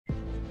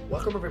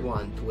Welcome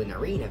everyone to an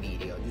arena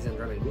video. This is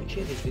Andrea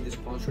Mengucci. This video is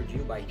sponsored to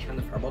you by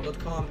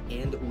concat-section-protocol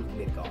and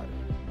Ultimate Guard.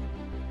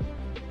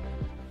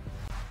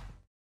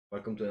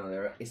 Welcome to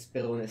another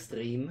Esperone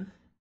stream.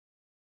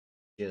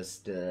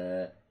 Just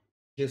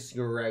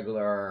your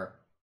regular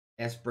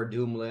Esper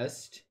Doom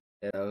list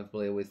that I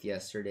played with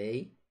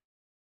yesterday.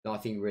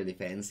 Nothing really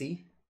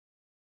fancy.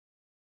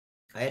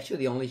 Actually,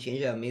 the only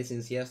change I made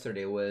since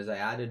yesterday was I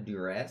added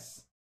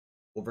duress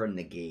over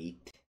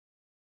negate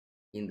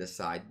in the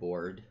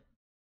sideboard.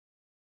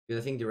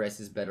 Because I think the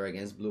rest is better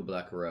against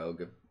blue-black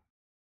rogue.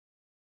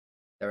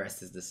 The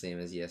rest is the same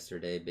as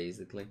yesterday,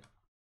 basically.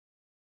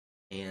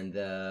 And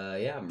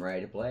yeah, I'm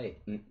ready to play.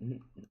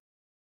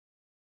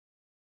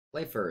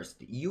 Play first.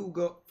 You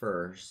go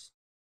first.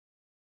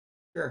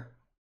 Sure.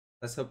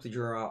 Let's hope to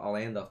draw a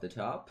land off the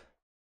top.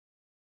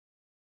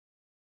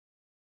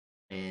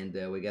 And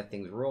we get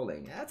things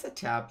rolling. That's a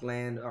tap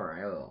land.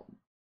 Alright, well.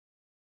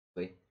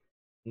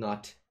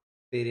 Not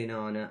fitting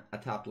on a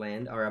top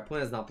land. Our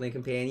opponent's not playing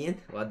companion.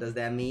 What does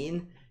that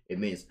mean? It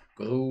means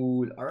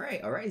Gruul.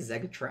 Alright,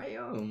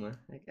 Zegatriome.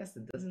 I guess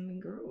it doesn't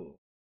mean Gruul.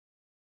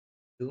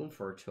 Doom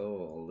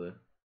Foretold.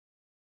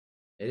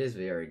 It is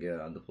very good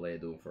on the play,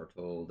 Doom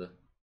Foretold.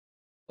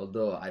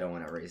 Although I don't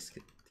want to risk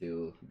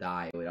to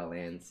die without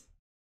lands.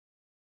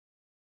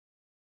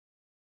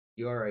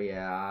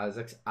 Yeah,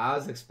 I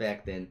was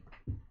expecting.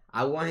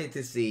 I wanted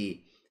to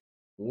see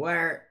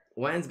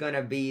when's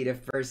gonna be the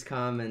first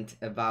comment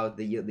about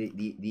the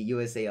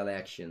USA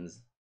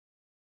elections.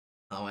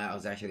 Oh, I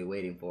was actually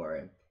waiting for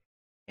it.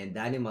 And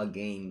Animal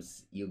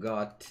Games, you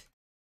have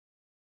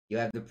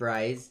the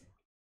prize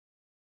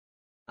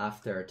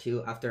after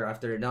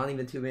not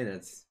even 2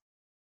 minutes.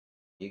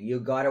 You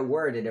got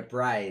awarded a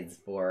prize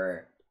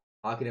for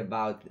talking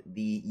about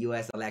the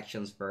US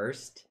elections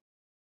first.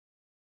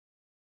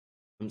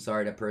 I'm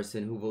sorry, the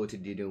person who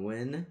voted didn't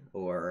win,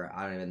 or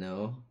I don't even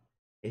know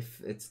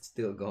if it's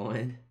still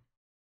going.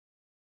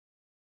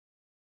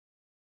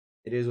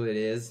 It is what it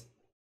is.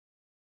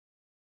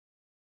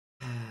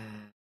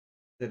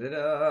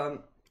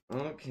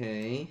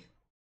 Okay.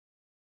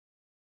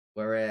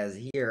 Whereas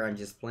here, I'm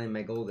just playing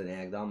my golden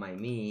egg, don't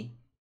mind me.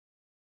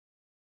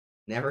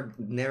 Never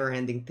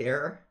ending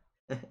terror.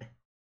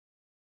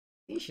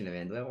 Nation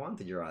event. Do I want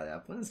to draw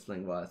that? Let's play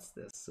what's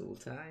this?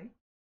 Sultai?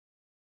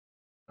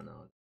 Oh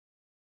no.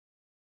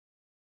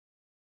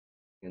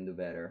 Can do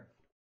better.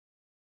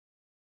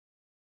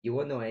 You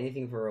won't know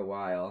anything for a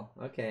while.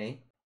 Okay.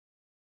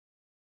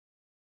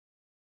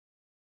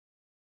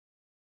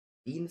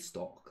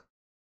 Beanstalk.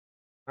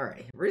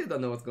 Alright, really don't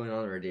know what's going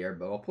on over there,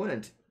 but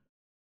opponent.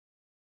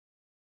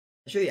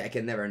 Actually, I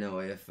can never know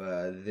if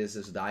this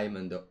is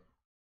diamond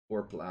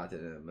or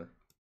platinum.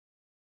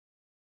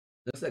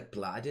 Looks like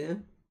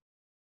platinum.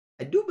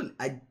 I do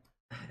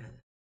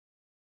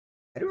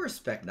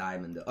respect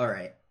diamond though.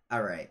 Alright.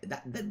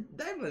 That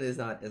diamond is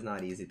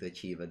not easy to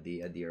achieve at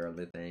the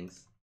early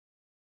things.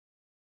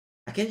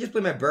 I can't just play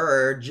my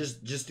bird,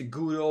 just a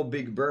good old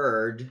big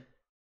bird.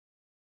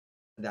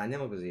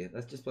 Dynamic.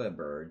 Let's just play a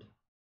bird.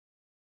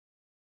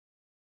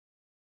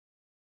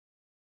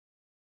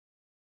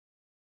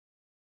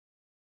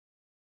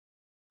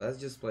 Let's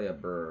just play a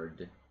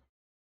bird.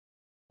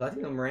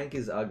 Platinum rank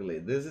is ugly.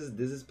 This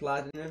is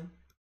platinum.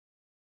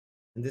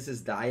 And this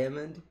is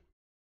diamond.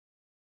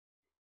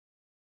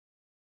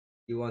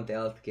 You want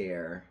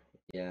healthcare.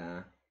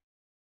 Yeah.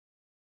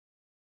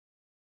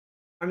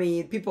 I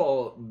mean,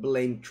 people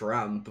blame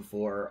Trump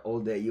for all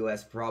the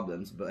US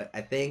problems, but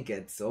I think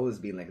it's always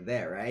been like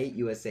that, right?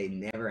 USA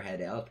never had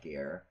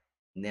healthcare.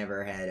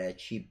 Never had a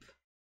cheap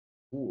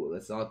pool.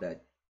 It's not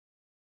that,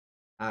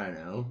 I don't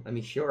know. I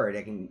mean, sure,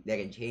 that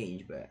can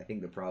change, but I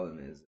think the problem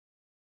is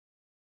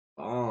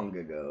long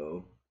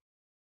ago.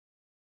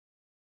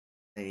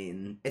 I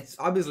mean, it's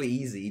obviously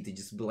easy to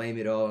just blame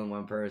it all on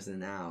one person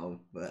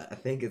now, but I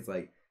think it's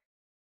like,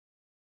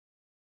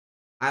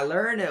 I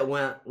learned that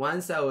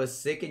once I was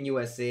sick in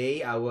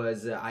USA,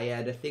 I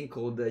had a thing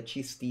called the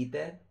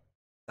cistite.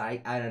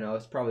 I don't know,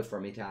 it's probably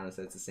from Italian,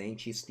 so it's the same,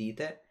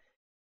 cistite.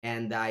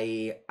 And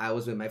I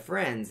was with my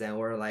friends, and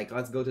we're like,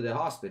 let's go to the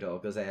hospital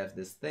because I have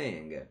this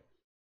thing.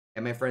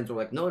 And my friends were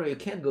like, no, you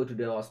can't go to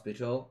the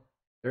hospital.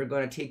 They're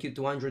gonna take you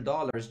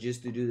 $200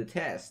 just to do the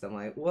test. I'm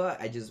like, what?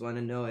 I just want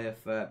to know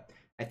if I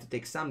have to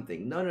take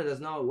something. No,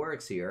 that's not how it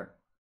works here.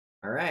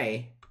 All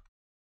right,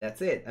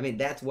 that's it. I mean,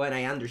 that's when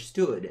I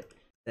understood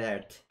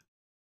that's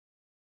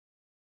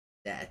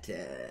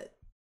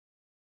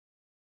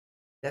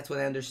when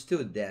I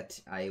understood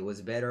that I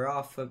was better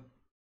off.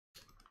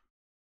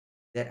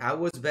 That I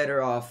was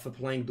better off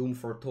playing Doom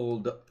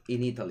Foretold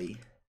in Italy.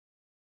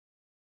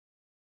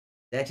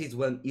 That is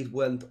when it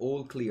went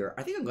all clear.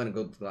 I think I'm gonna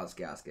go to Glass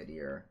Casket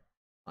here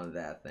on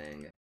that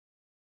thing,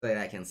 so that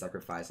I can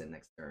sacrifice it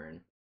next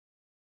turn.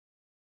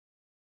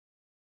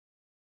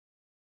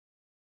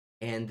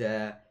 And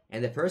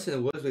the person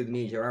who was with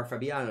me, Gerard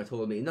Fabiano,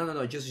 told me,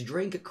 no, just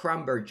drink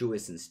cranberry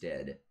juice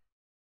instead.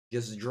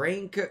 Just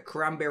drink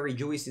cranberry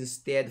juice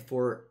instead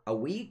for a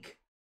week.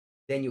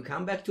 Then you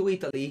come back to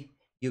Italy,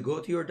 you go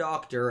to your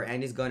doctor,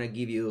 and he's gonna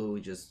give you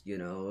just, you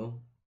know,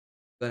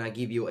 gonna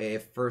give you a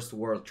first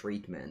world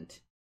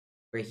treatment.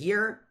 We're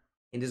here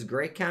in this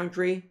great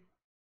country.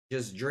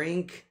 Just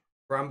drink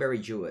cranberry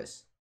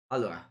juice.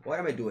 Allora, what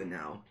am I doing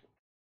now?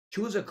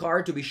 Choose a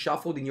card to be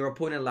shuffled in your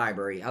opponent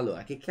library.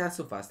 Allora, che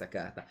cazzo fa sta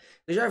carta?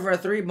 Decided for a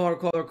 3 more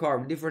color card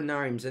with different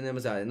names and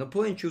names. An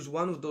opponent choose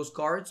one of those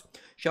cards.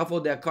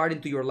 Shuffle that card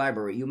into your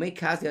library. You may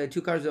cast the other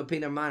 2 cards without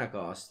paying their mana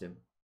cost. So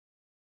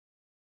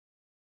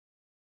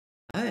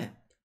I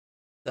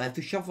have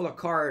to shuffle a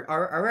card.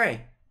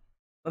 Alright.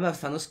 Vabbè,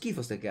 fanno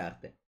schifo ste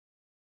carte.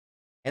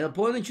 An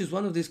opponent choose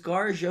one of these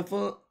cards.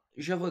 Shuffle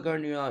a card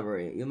in your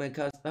library. You may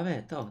cast.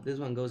 Vabbè, tough. This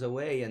one goes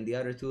away, and the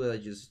other 2 are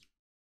just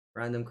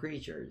random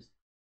creatures.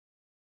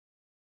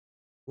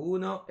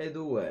 1 e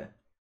 2.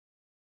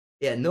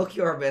 Yeah, no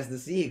cure best the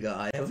sea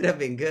god. That would have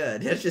been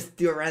good. Let's just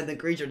do a random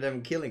creature that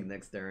I'm killing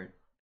next turn.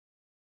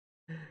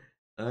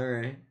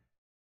 Alright.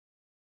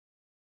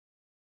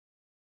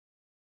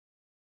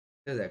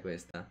 Cos'è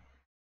questa?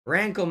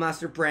 Rankle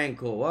Master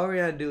Prankle. What are we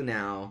gonna do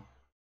now?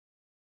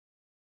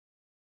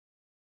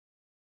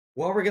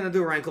 What we're gonna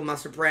do, Rankle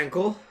Master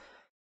Prankle?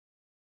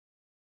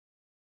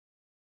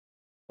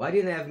 Why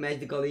didn't I have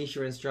magical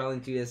insurance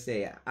traveling to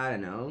USA? I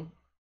don't know.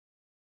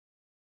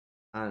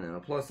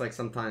 Plus, like,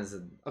 sometimes...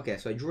 Okay,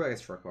 so I drew an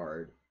extra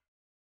card.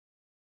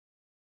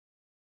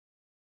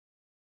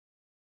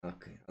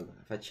 Ok,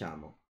 allora,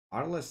 facciamo.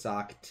 Artless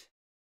Act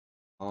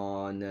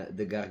on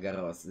the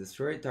Gargaros.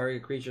 Destroy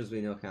target creatures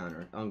with no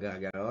counter on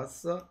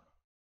Gargaros.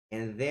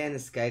 And then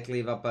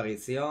Skycleave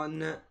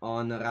Apparition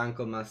on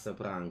Rankle Master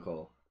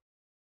Prankle.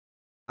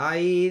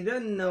 I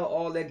don't know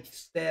all that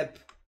step.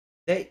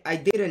 I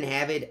didn't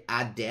have it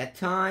at that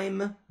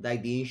time,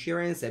 like the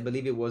insurance. I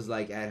believe it was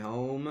like at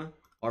home,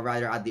 or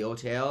rather at the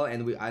hotel,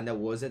 and I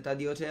wasn't at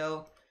the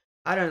hotel.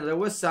 I don't know. There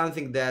was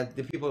something that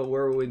the people who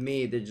were with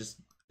me, they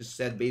just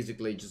said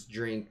basically just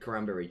drink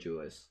cranberry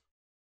juice.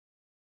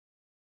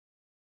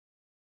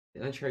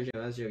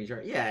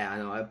 Yeah, I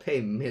know. I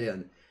pay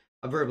million.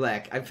 I'm very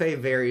black. I pay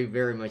very,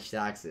 very much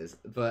taxes,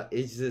 but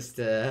it's just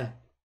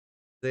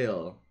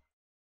still.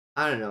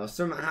 I don't know.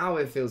 Somehow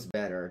it feels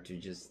better to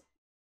just.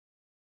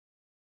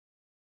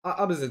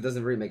 Obviously, it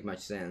doesn't really make much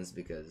sense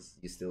because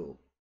you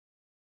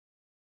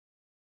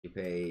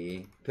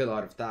pay a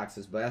lot of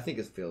taxes, but I think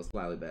it feels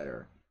slightly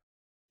better.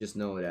 Just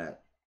know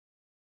that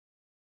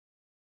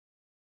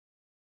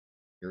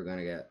you're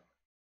gonna get.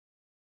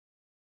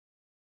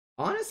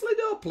 Honestly,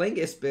 though, playing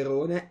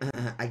Esperone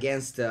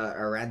against a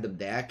random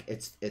deck,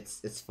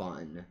 it's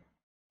fun.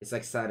 It's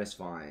like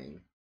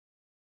satisfying.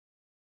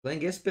 Playing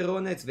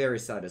Esperone, it's very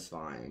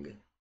satisfying.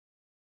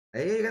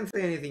 You can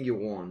say anything you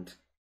want.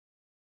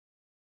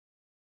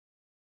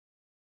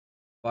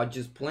 But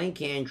just playing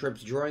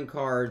cantrips, drawing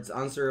cards,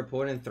 answer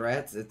opponent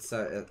threats, it's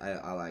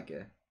I like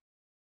it.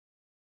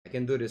 I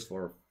can do this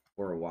for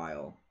a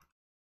while.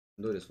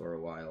 Do this for a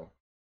while.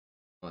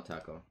 Oh,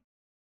 taco.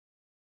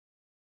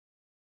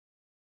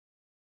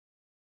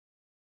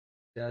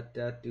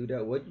 Do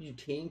that. What did you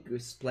think?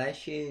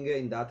 Splashing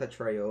in Data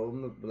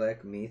Triome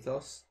Black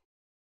Mythos?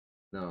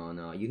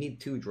 No. You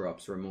need 2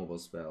 drops removal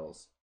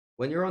spells.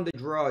 When you're on the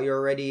draw, you're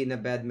already in a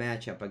bad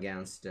matchup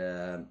against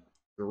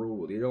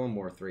Gruul. You don't want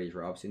more 3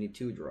 drops. You need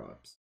 2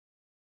 drops.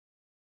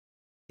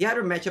 The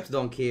other matchups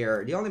don't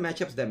care. The only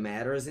matchups that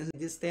matters in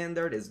this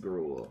standard is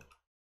Gruul.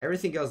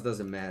 Everything else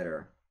doesn't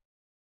matter.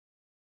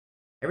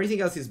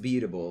 Everything else is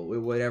beatable with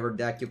whatever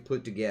deck you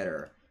put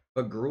together.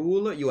 But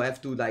Gruul, you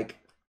have to like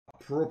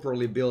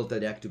properly build a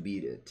deck to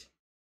beat it.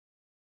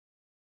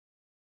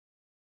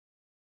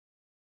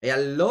 E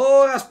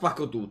allora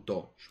spacco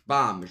tutto.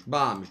 Shbam,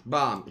 shbam,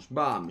 shbam,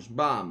 shbam,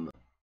 shbam.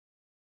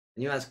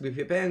 And you ask me,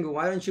 Pengu,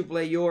 why don't you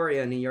play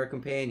Yorion in your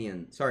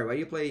companion? Sorry, why do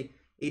you play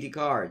 80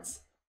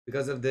 cards?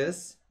 Because of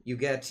this, you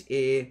get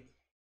a...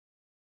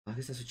 Oh,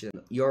 che sta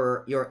succedendo?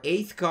 Your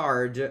 8th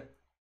card...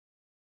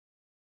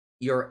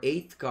 Your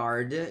 8th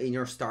card in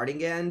your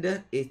starting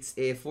end, it's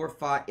a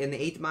 4/5, an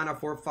 8 mana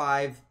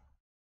 4/5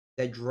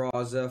 that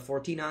draws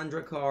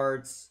 1400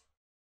 cards.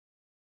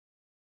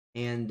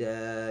 And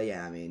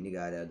yeah, I mean, you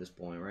got it at this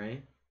point,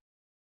 right?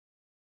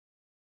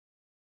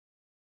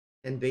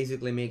 And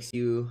basically makes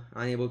you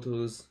unable to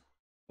lose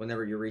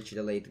whenever you reach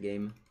the late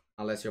game,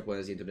 unless your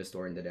opponent is into the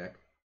store in the deck.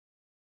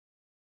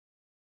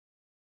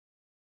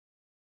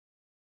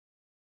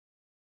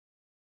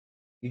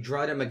 You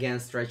draw them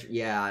against Treacher.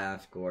 Yeah,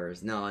 of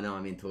course. No, I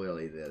mean,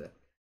 totally. The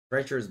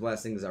Treacher's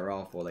Blessings are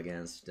awful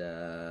against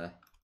aggro.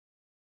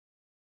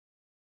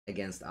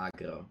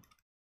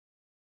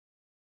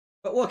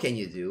 But what can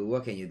you do?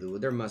 What can you do?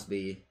 There must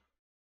be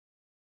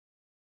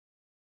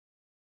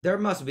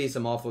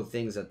some awful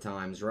things at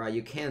times, right?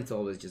 You can't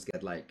always just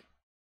get like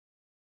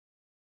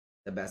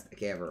the best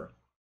deck ever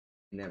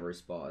in every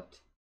spot.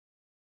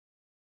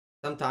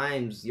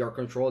 Sometimes your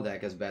control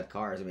deck has bad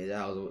cards. I mean,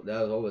 that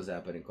was always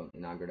happening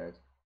in aggro decks.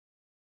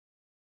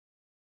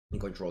 In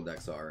control deck,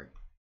 sorry.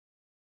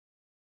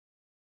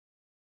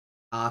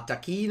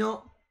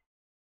 Tachino,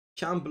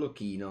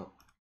 Chamblocchino.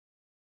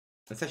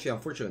 It's actually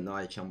unfortunate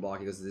not a Chamblock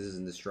because this is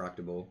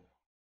indestructible.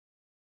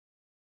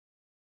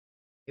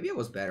 Maybe I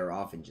was better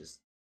off in just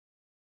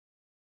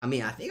I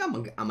mean, I think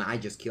I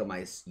might just kill my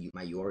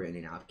Yorion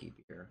in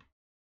upkeep here.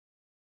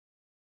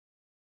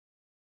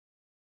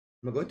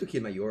 I'm going to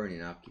kill my Yorion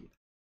in upkeep.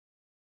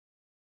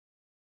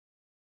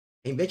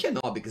 Invece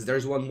no, because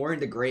there's one more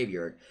in the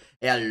graveyard.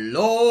 E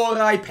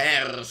allora hai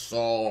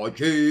perso!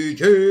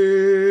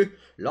 GG!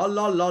 La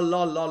la la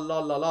la la la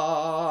la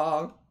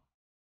la!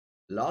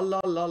 La la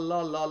la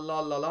la la la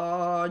la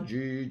la!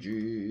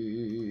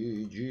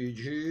 GG!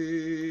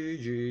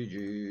 GG!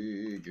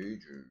 GG!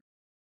 GG!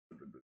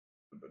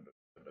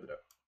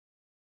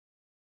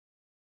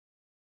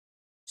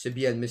 C'est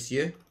bien,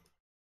 monsieur.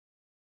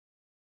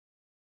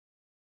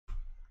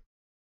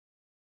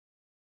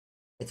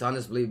 It's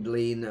honestly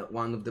been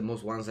one of the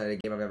most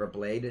one-sided game I've ever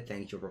played.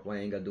 Thank you for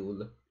playing,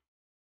 Adul.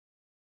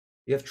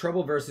 You have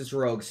trouble versus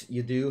rogues.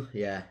 You do?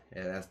 Yeah,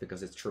 that's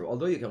because it's true.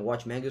 Although you can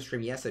watch Mango's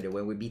stream yesterday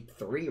when we beat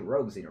 3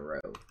 rogues in a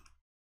row.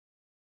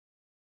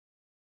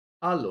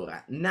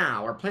 Allora,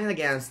 now we're playing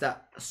against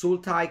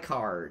Sultai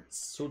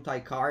cards.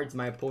 Sultai cards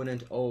my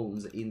opponent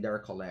owns in their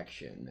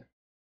collection.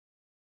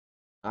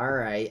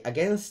 Alright,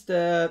 against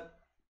I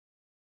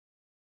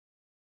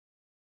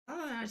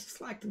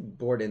just like to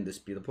board in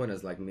dispute. The point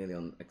is like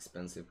million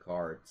expensive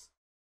cards.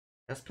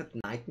 Desperate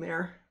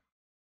Nightmare.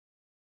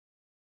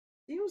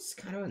 Seems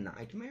kind of a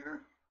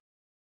nightmare.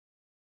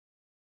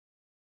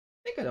 I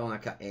think I don't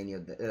want to cut any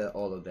of the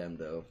all of them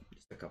though.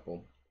 Just a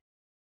couple.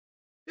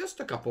 Just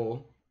a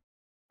couple.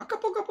 A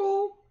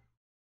couple.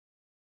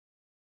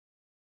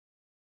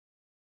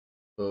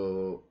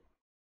 Oh,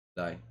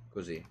 dai,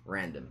 così,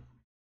 random.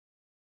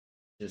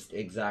 Just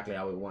exactly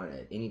how we want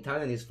it. In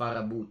Italian is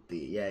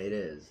Farabutti. Yeah, it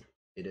is.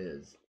 It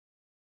is.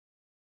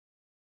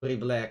 Pretty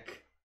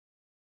black.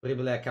 Pretty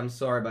black, I'm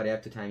sorry, but I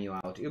have to time you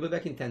out. You'll be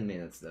back in 10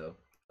 minutes, though.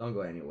 Don't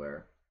go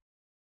anywhere.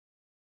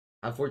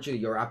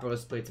 Unfortunately, your Aperol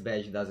Spritz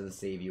badge doesn't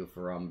save you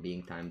from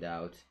being timed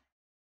out.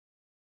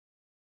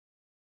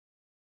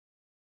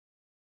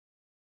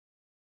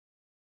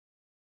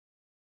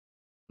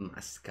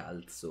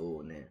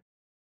 Mascalzone.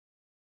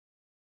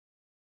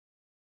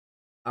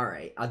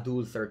 Alright,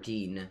 Adul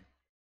 13.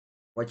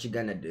 What you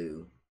gonna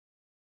do?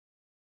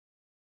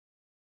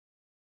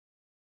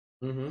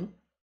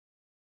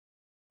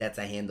 That's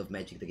a hand of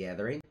Magic the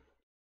Gathering.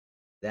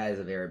 That is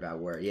a very bad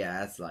word.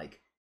 Yeah, that's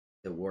like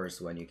the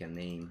worst one you can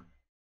name.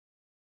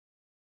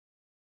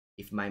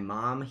 If my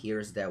mom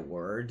hears that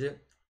word,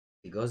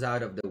 she goes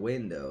out of the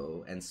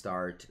window and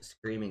start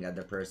screaming at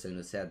the person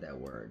who said that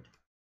word.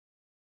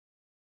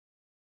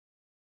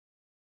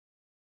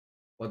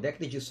 What deck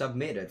did you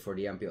submit for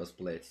the MPO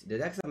split? The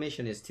deck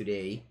submission is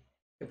today. You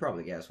can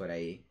probably guess what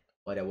I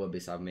will be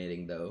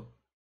submitting though.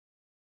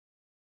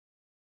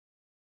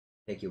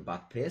 Thank you,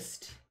 Butt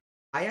Pissed.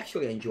 I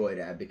actually enjoy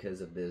that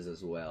because of this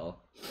as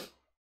well.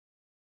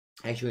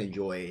 I actually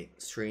enjoy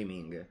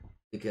streaming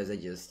because I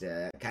just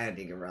kind of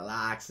think of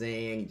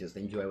relaxing, just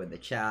enjoy with the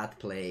chat,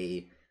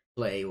 play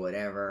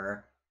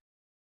whatever.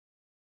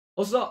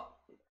 Also,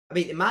 I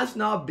mean, it must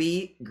not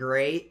be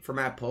great for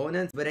my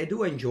opponents, but I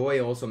do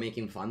enjoy also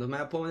making fun of my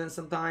opponents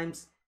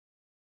sometimes.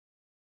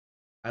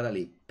 Guarda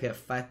lì,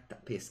 perfetta,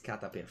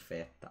 pescata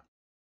perfetta.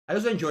 I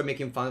also enjoy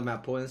making fun of my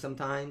opponents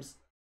sometimes.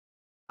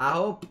 I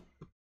hope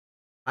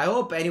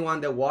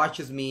anyone that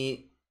watches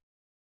me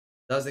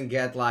doesn't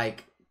get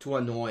like too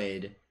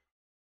annoyed.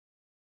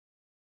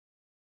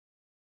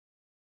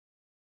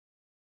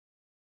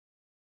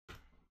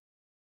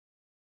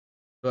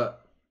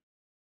 But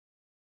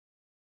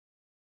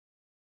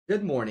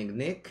good morning,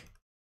 Nick.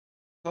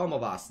 Come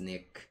of us,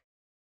 Nick.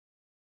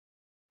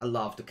 I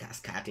love to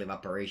cast Cataclysm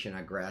Evaporation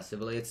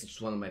aggressively. It's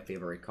just one of my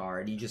favorite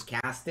cards. You just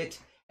cast it,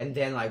 and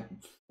then like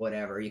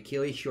whatever. You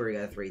kill it, sure you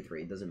got a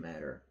 3/3. It doesn't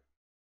matter.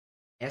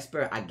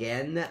 Esper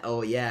again?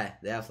 Oh yeah,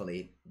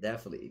 definitely.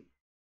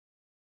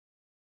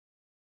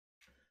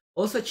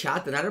 Also,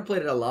 chat, another play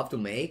that I love to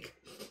make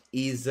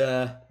is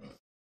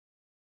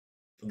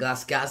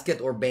Glass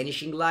Casket or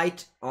Banishing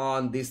Light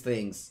on these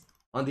things,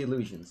 on the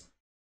illusions.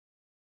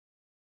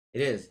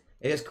 It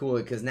is cool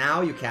because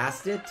now you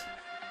cast it,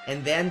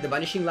 and then the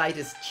Banishing Light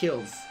is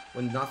chills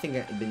when nothing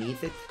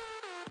beneath it.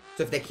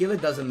 So if they kill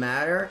it, doesn't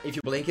matter. If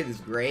you blink it, it's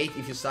great.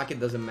 If you suck it,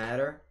 doesn't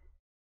matter.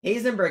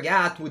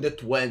 Heisenbergat with a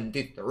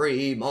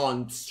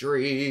 23-month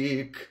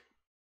streak.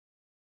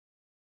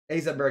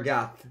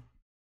 Heisenbergat.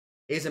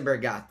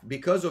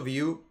 Because of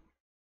you,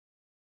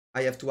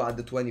 I have to add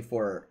the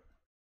 24.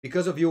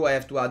 Because of you, I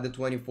have to add the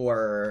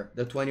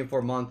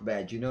 24-month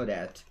badge. You know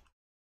that.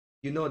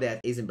 You know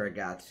that,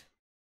 Heisenbergat.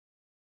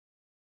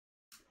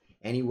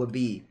 And it would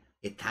be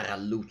a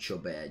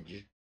Taraluccio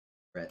badge.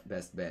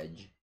 Best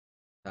badge.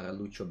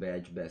 Taraluccio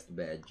badge, best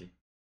badge.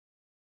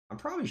 I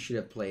probably should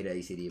have played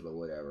ACD, but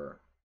whatever.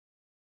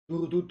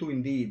 Tutto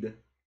indeed.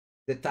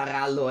 The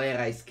Tarallo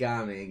era is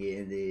coming,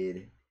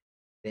 indeed.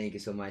 Thank you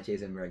so much,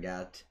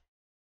 Heisenbergat.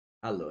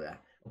 Allora,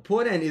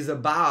 opponent is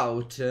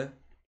about...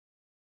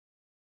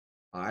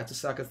 I have to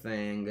suck a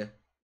thing.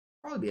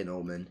 Probably be an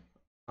Omen.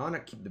 I want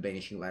to keep the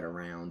Banishing Light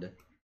around.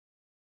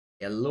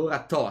 E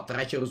allora to,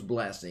 Treacherous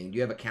Blessing. Do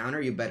you have a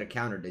counter? You better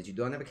counter this. You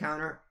don't have a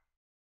counter?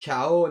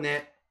 Ciao,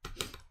 ne.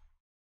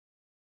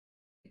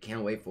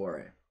 Can't wait for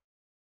it.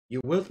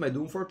 You wilt my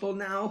Doom Foretold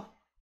now?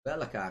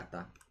 Bella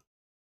carta.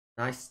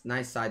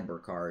 Nice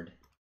sideboard card.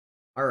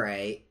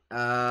 Alright.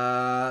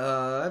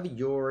 Yorian.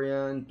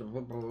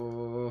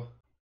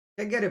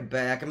 I get it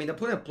back. I mean, the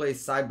opponent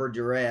plays Cyber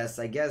Duress.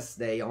 I guess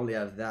they only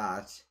have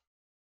that.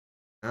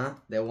 Huh?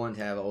 They won't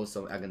have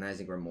also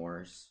Agonizing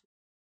Remorse.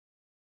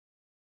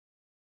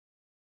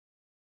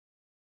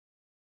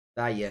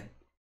 Dai.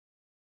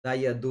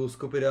 Dai, do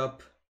scoop it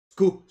up.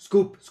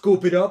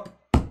 Scoop it up.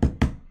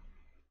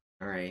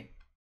 Alright.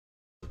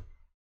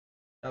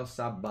 Ciao,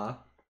 Sabba.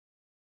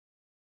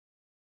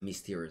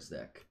 Mysterious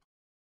deck.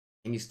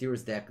 A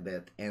mysterious deck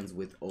that ends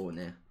with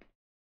One.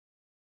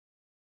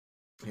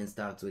 And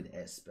starts with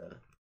Esper.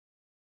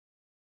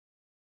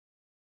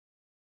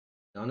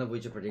 None of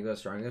which are particularly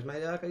strong against my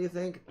deck, do you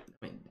think?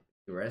 I mean,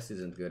 the rest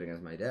isn't good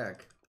against my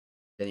deck.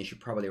 Then you should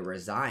probably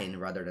resign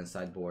rather than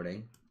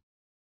sideboarding.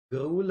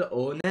 Grul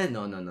One?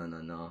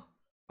 No.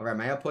 Alright,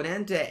 my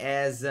opponente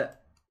has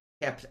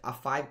kept a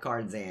 5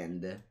 cards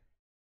end.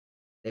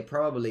 They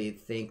probably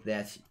think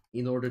that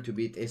in order to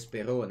beat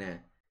Esperone,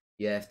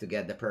 you have to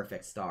get the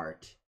perfect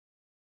start.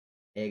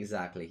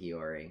 Exactly,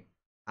 Hiyori.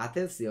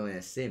 Attenzione,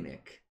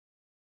 Simic.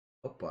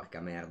 Oh,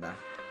 porca merda.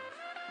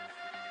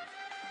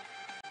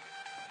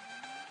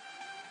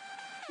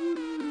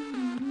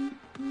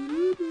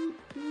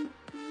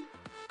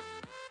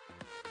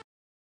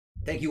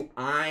 Thank you,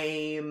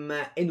 I'm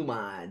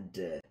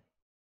Enumad,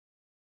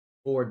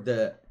 for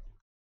the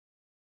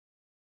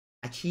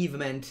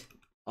achievement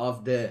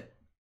of the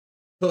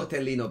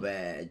Tortellino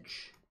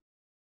badge.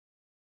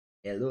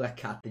 E allora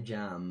Cat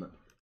Jam.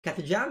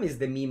 Cat Jam is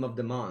the meme of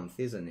the month,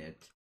 isn't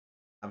it?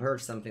 I've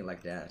heard something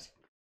like that.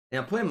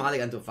 Now, putting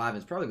Mulligan to 5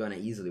 is probably gonna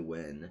easily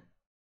win.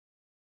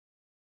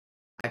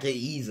 I can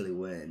easily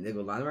win.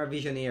 Dico, l'anima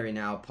Visionary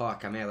now.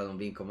 Porca merda, non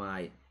vinco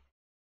mai.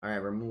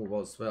 Alright, remove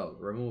all spell.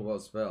 Remove all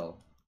spell.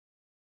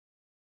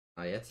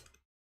 Not yet.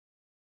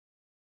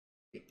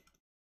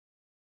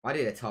 Why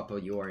did I top a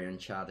Yori in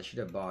chat? I should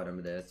have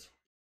bottomed it.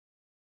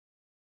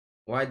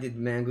 Why did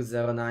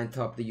Mango09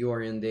 top the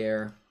Yorion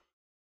there?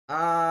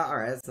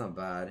 Alright, that's not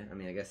bad. I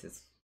mean, I guess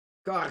it's...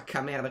 God,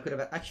 merda, I could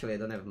have... Actually, I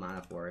don't have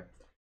mana for it.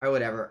 Alright,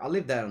 whatever. I'll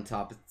leave that on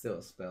top. It's still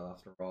a spell,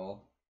 after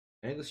all.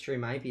 Mango Stream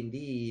might be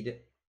indeed.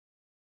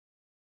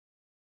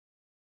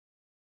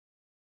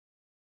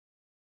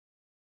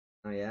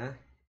 Oh, yeah?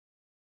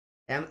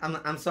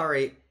 I'm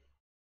sorry.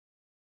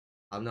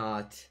 I'm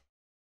not...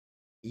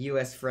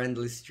 US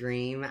friendly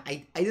stream.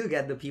 I do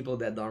get the people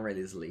that don't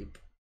really sleep.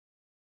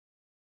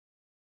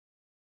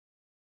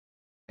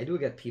 I do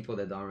get people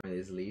that don't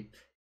really sleep.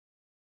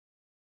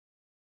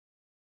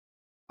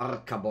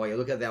 Porca boia,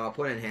 look at them.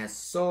 Opponent has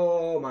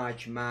so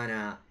much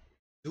mana.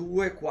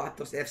 2, 4,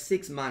 they have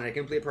 6 mana. They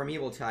can play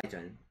Primeval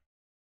Titan.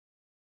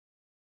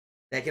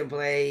 They can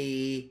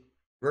play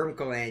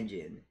Vermical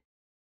Engine.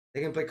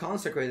 They can play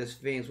Consecrated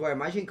Sphinx. Well,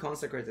 imagine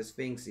Consecrated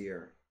Sphinx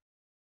here.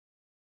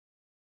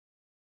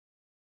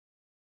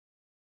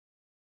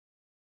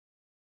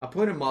 I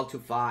put them all to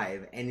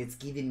 5 and it's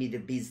giving me the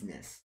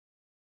business.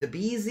 The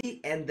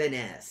busy and the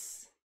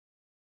Ness.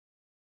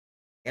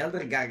 Elder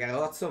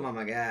Gargarozzo, ma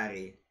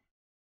magari.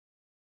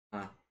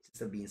 Ah,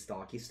 it's a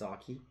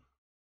beanstalky.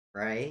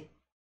 Right?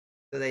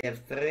 So they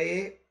have 3.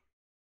 They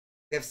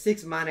have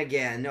 6 mana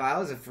again. No, I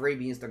was a free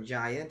beanstalk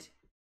giant.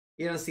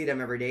 You don't see them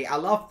every day. I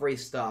love free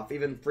stuff.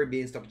 Even free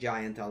beanstalk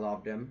giant, I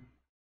love them.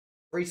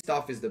 Free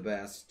stuff is the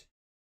best.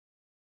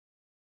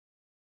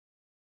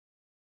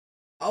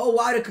 Oh,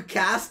 wow, I could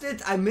cast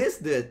it? I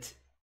missed it.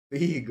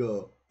 There you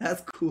go.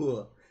 That's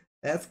cool.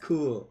 That's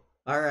cool.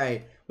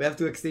 Alright, we have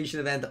to extinction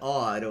event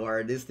odd,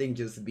 or this thing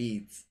just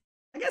beats.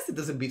 I guess it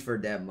doesn't beat for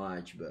that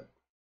much, but...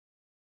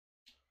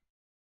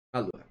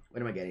 Allora,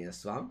 what am I getting? A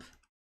swamp?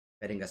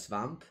 Getting a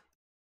swamp?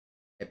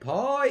 E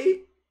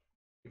poi...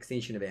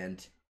 Extinction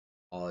event.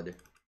 Odd.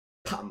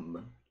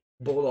 Pum.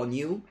 Ball on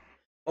you.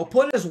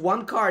 Opponent has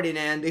 1 card in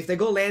hand. If they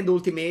go land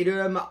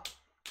ultimatum,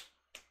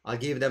 I'll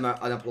give them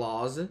an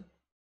applause.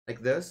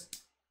 Like this.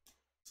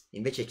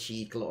 Invece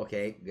ciclo.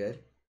 Okay, good.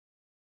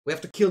 We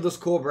have to kill this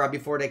Cobra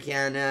before they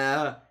can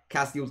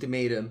cast the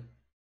ultimatum.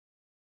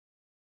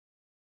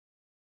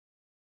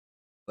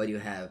 What do you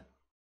have?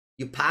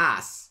 You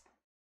pass.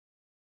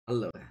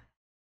 Allora.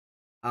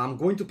 I'm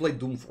going to play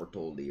Doom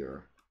Foretold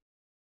here.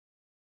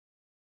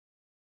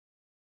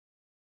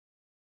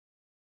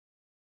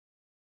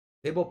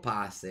 Table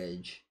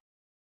Passage.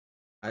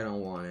 I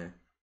don't want it.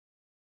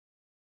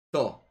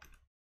 So.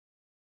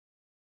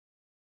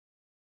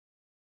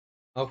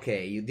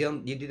 Okay, you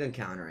didn't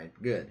counter it.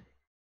 Good.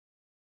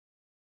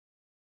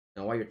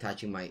 Now why you're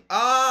touching my...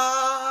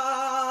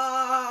 Ah!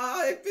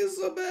 I feel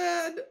so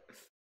bad.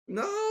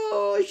 No,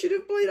 I should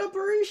have played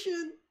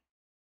Operation.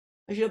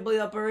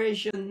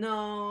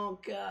 No,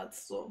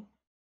 cazzo.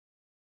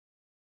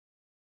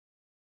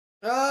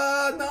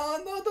 No,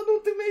 don't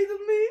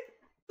ultimatum me.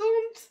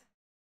 Don't.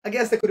 I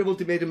guess they could have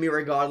ultimated me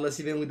regardless,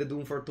 even with the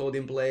Doom Foretold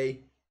in play.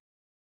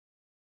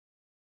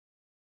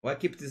 Why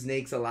keep the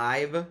snakes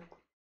alive?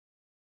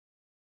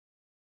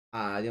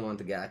 I didn't want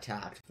to get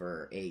attacked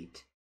for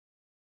 8.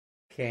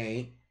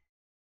 Okay.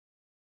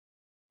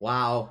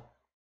 Wow.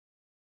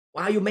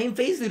 Wow, you main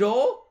phased it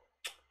all?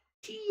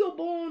 Dio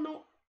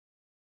bono.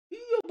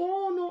 Dio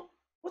bono.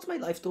 What's my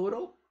life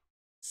total?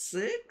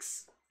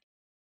 6?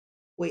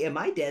 Wait, am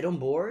I dead on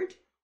board?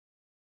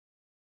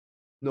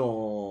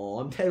 No,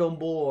 I'm dead on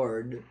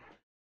board.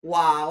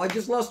 Wow, I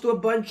just lost to a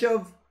bunch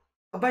of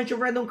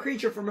random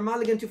creature from a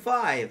mulligan to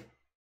 5.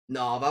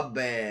 No,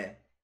 vabbè.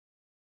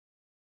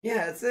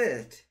 Yeah, that's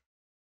it.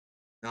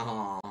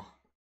 No.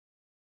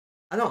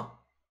 Ah no.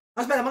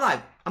 Aspetta, I'm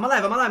alive. I'm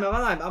alive. I'm alive.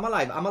 I'm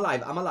alive. I'm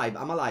alive. I'm alive.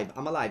 I'm alive.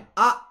 I'm alive.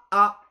 I'm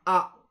alive.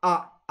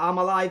 I'm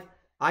alive.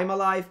 I'm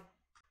alive.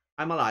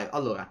 I'm alive.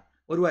 Allora,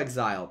 what do I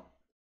exile?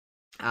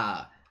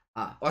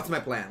 What's my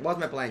plan? What's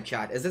my plan,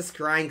 chat? Is this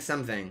crying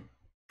something?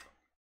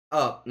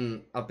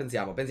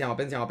 Pensiamo.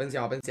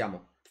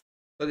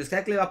 So this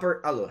exactly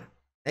upper. Allora,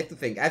 I have to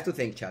think,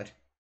 chat.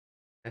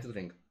 I have to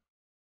think.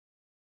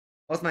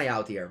 What's my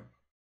out here?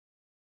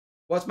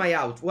 What's my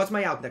out? What's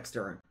my out next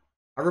turn?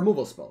 A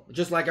removal spell.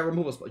 Just like a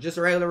removal spell. Just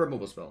a regular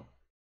removal spell.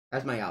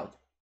 That's my out.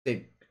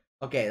 Think.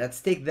 Okay, let's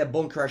take the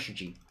Bone Crusher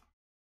G.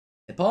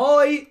 E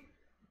poi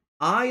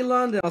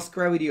Island and I'll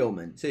scry with the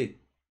Omen. Sì.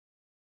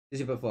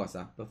 Sì, per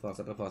forza.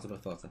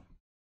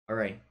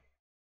 Alright.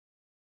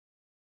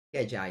 Che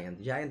è Giant?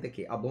 Giant è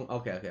che?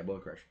 Ok,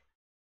 Bone Crusher.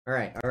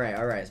 Alright.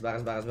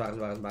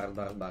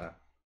 Sbarra.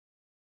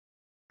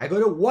 I go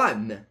to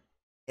 1.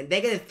 And they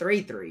get a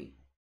 3-3.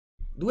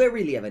 Do I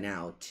really have an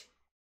out?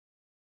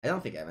 I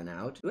don't think I have an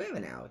out. Do I have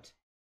an out?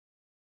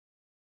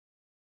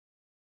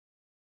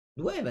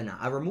 Do I have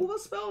a removal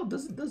spell?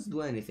 Doesn't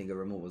do anything, a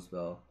removal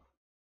spell.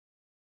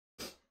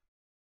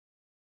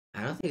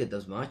 I don't think it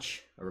does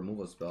much. A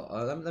removal spell.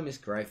 Let me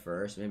scry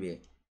first.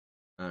 Maybe.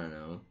 I don't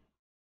know.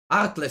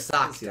 Artless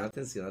Action.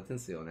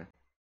 Attenzione.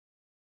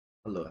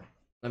 Allora,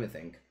 let me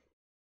think.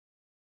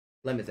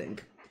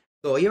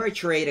 So here I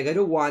trade. I get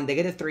a 1. They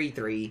get a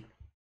 3-3.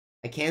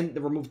 I can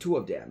remove 2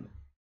 of them.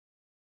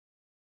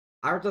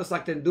 Artless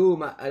Action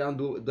Doom. I don't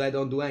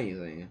do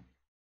anything.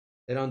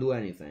 They don't do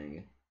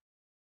anything.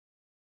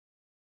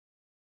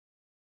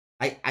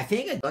 I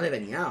think I don't have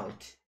any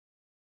out.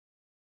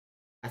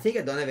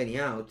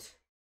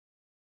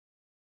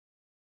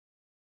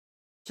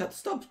 Chat,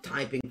 stop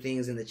typing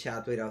things in the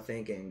chat without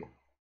thinking.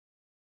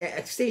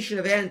 Station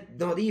event,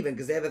 not even,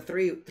 because they have a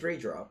 3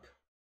 drop.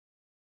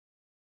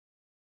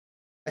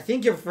 I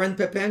think your friend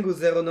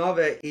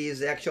Pepengu09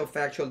 is actual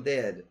factual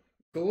dead.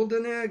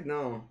 Golden Egg?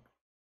 No.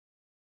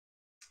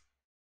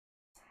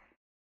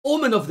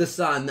 Omen of the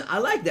Sun. I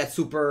like that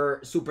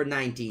super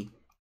 90.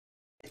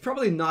 It's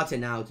probably not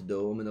an out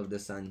though, Omen of the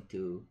Sun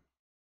too.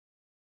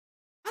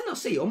 I don't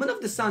see, Omen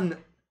of the Sun.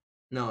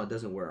 No, it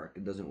doesn't work.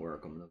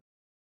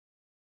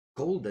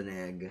 Golden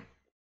Egg.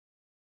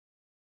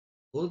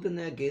 Golden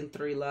Egg in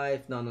 3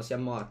 life. No,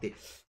 siamo morti.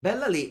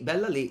 Bella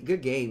lì.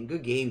 Good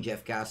game,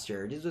 Jeff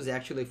Caster. This was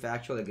actually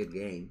factually a good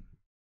game.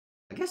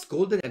 I guess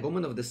Golden Egg,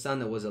 Omen of the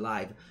Sun, was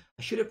alive.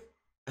 I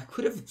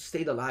could have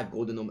stayed alive,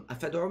 Golden Omen.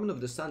 If I had Omen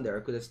of the Sun there,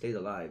 I could have stayed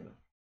alive.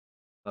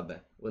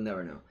 Vabbè, we'll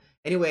never know.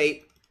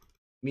 Anyway,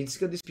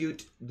 Mythical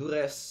Dispute,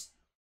 Duress.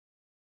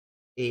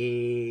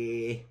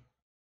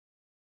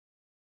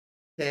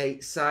 Okay,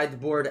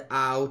 sideboard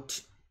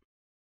out.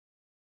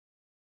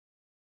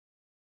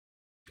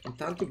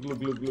 Intanto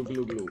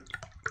glue.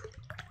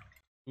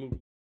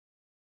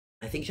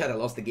 I think Chad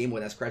lost the game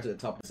when I scratched to the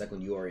top of the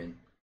second Urian.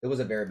 It was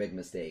a very big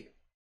mistake.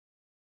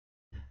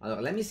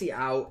 Let me see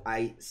how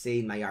I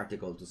say my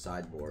article to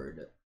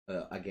sideboard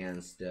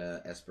against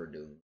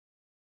Esperone.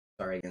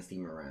 Sorry, against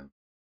Team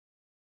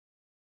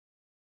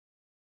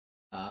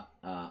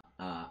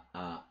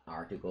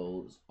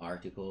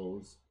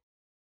Articles.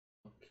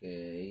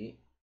 Okay.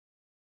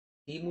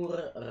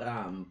 Timur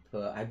Ramp.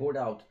 I board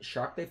out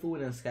Shark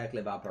Typhoon and Skyclave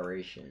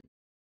Evaporation.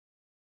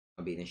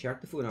 I mean,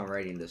 Shark Typhoon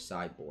already in the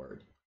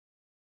sideboard.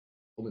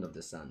 Omen of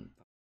the Sun.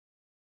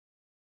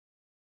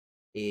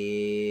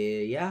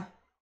 Yeah.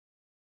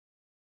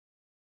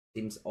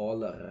 Seems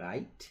all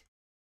right.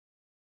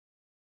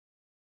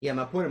 Yeah,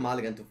 my opponent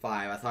mulligan to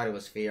 5. I thought it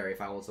was fair if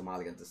I also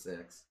mulligan to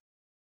 6.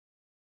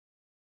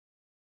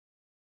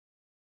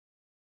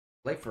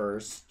 Play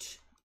first.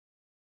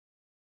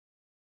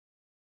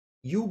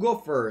 You go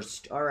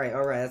first. Alright.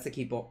 That's a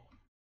keepo.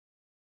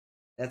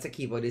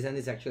 This end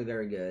is actually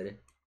very good.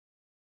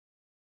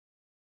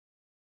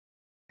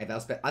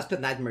 Elspeth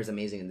Nightmare is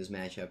amazing in this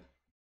matchup.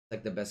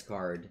 Like the best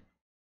card.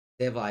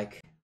 They have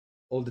like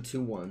all the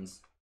 2-1s.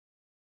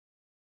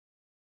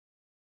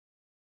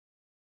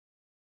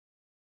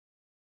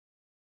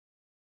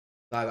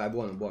 Vai,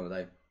 buono,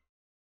 dai.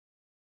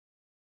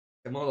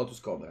 Chiamiamo Lotus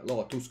Cobra.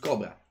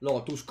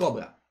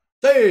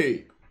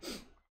 Sì!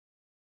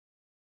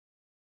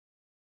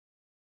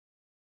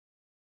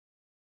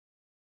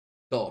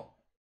 To.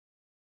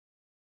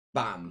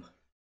 Bam.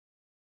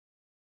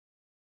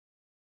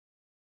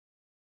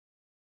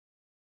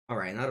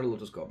 Alright, another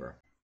Lotus Cobra.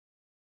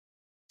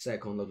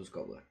 Second Lotus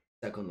Cobra.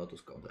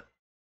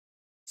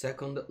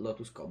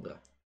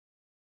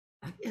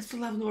 I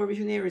still have no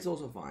Visionary, it's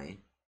also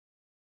fine.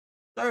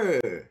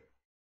 Third.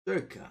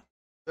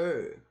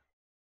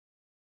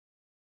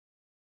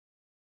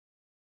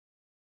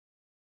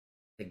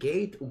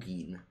 Negate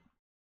Ugin.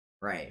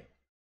 Right.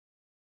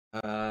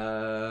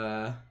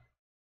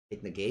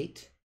 Hit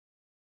negate.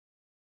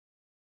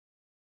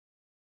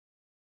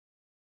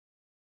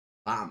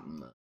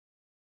 Bam.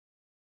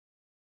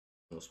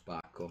 Lo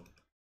spacco.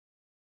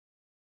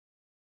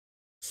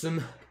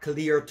 Some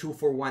clear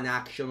 2-for-1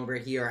 action over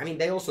here. I mean,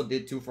 they also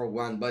did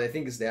 2-for-1, but the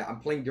thing is that I'm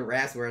playing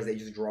duress, whereas they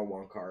just draw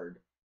 1 card.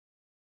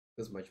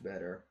 That's much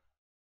better.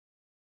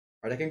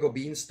 Alright, I can go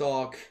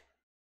Beanstalk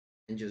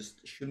and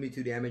just shoot me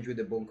 2 damage with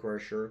the Bone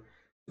Crusher.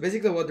 So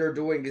basically what they're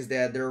doing is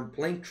that they're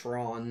playing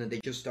Tron, and they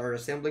just start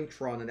assembling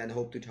Tron and then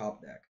hope to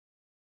top deck.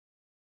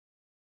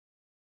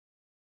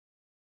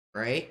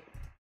 Right?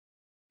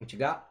 What you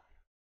got?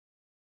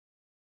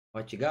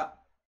 What you got?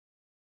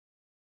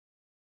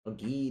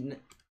 Again.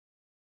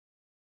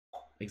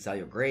 Exile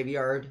your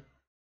graveyard.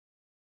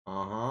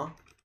 Now,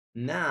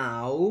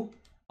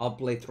 I'll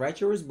play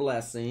Treacherous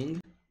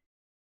Blessing.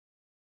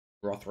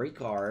 Draw 3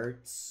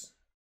 cards.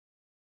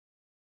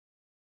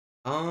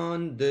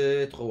 1,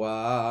 2, 3.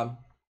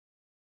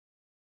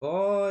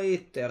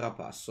 Poi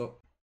Terrapasso.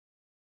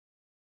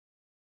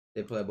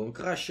 They play Bone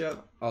Crusher.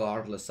 I'll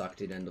Heartless Suck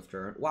to the end of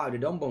turn. Wow, they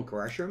don't Bone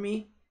Crusher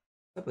me?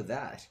 What's up with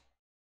that?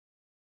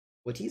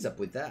 What is up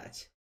with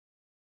that?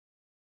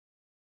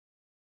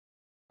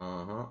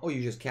 Oh,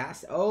 you just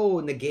cast. Oh,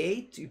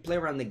 negate. You play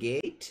around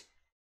negate.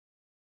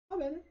 Va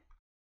bene.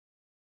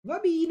 Va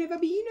bene, va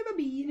bene, va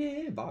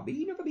bene. Va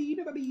bene, va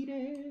bene, va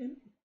bene.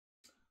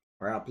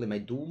 Alright, I'll play my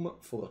Doom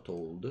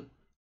Foretold.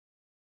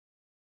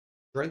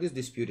 Drawing this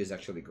Dispute is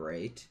actually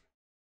great.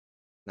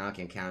 Now I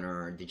can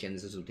counter the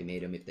Genesis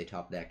Ultimatum if they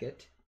top deck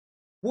it.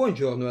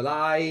 Buongiorno,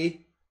 Eli.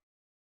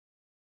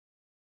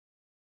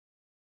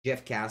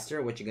 Jeff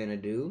Caster, what you gonna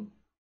do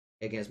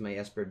against my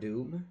Esper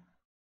Doom?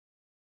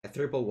 A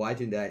 3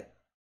 white in that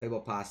Fable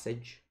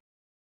Passage.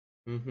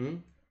 Okay,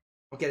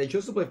 they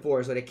chose to play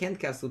 4, so they can't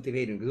cast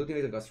Ultimatum, because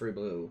Ultimatum costs 3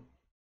 blue.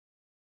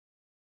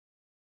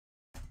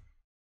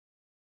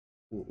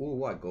 Ooh,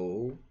 what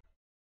go?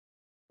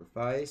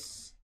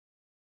 Sacrifice.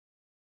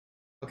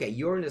 Okay,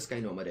 you're in the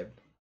Sky Nomade.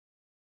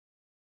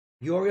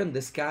 You're in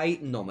the Sky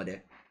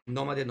Nomade.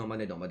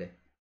 Nomade.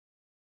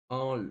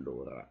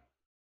 Allora.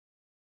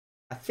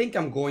 I think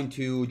I'm going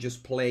to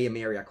just play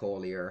Emeria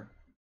Collier.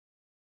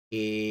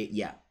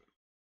 Yeah.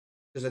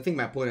 Because I think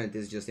my opponent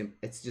is just,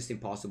 it's just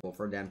impossible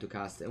for them to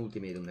cast an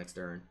Ultimatum next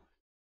turn.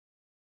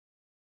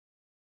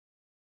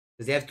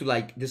 Because they have to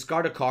like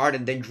discard a card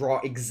and then draw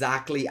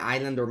exactly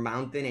Island or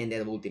Mountain and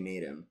then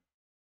Ultimatum.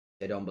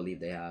 I don't believe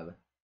they have.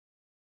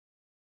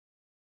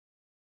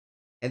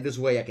 And this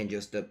way I can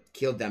just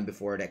kill them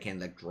before they can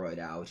like draw it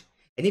out.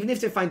 And even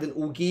if they find an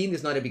Ugin,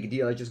 it's not a big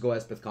deal. I just go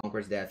Elspeth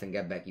Conquers Death and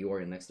get back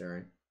Yorion next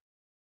turn.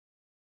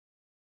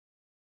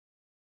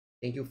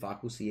 Thank you,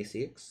 Faku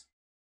CA6.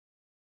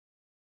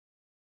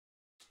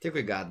 I think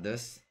we got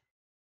this.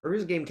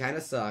 First game kind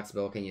of sucks,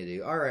 but what can you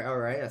do?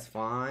 Alright, that's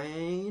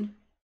fine.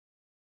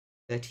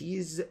 That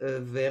is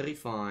very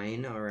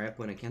fine. Alright,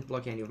 when I can't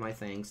block any of my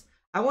things.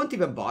 I won't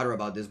even bother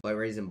about this by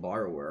raising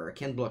Borrower. I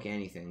can't block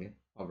anything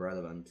of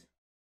relevant.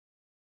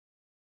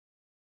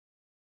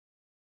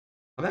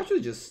 I'm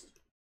actually just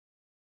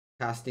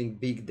casting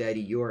Big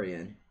Daddy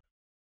Yorion.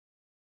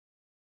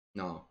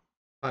 No.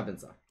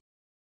 Pensa.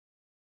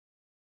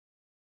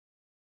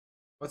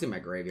 What's in my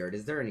graveyard?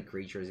 Is there any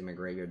creatures in my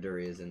graveyard? There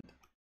isn't.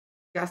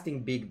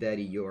 Casting Big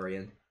Daddy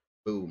Yorion.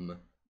 Boom.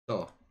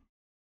 So.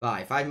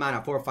 Bye. 5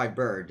 mana, 4/5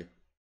 bird.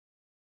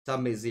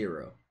 Submit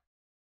 0.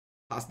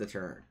 Pass the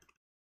turn.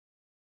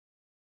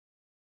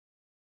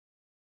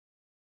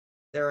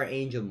 Terra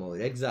Angel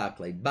mode.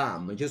 Exactly.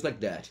 Bam. Just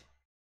like that.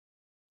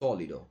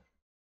 Solido.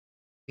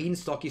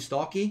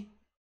 Beanstalky.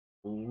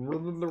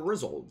 The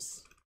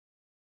results.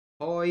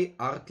 Poi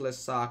Artless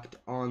Sacked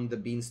on the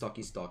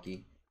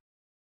Beanstalky.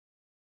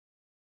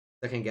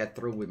 I can get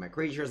through with my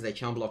creatures, they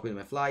chump block with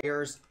my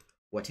flyers,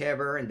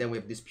 whatever, and then we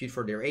have Dispute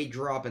for their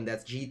 8-drop, and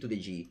that's G to the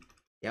G.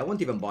 Yeah, I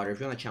won't even bother.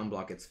 If you want to chump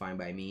block, it's fine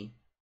by me.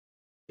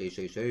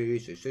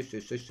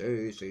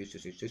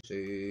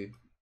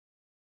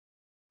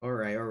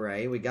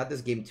 Alright, we got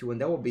this game 2,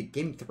 and that will be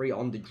game 3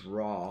 on the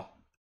draw.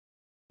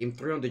 Game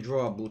 3 on the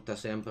draw, butta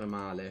sempre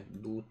male.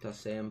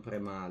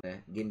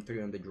 Game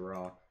 3 on the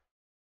draw.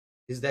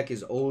 This deck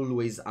is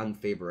always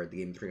unfavored,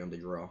 game 3 on the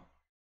draw.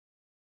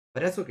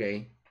 But that's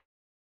okay.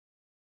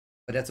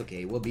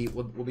 We'll be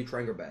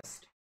trying our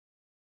best.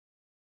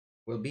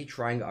 We'll be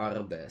trying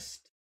our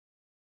best.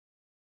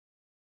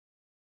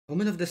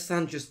 Omen of the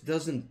Sun just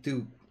doesn't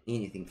do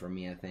anything for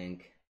me, I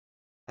think.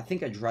 I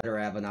think I'd rather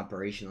have an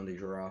operation on the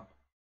draw.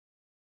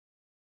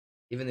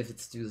 Even if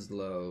it's too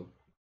slow.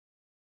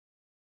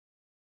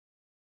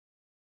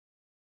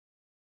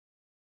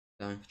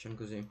 Dai, facciamo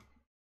così.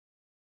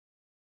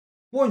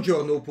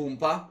 Buongiorno,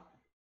 Pumpa.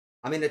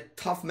 I'm in a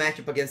tough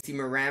matchup against Team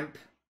Ramp.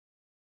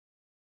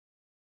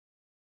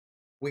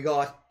 We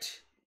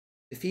got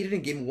defeated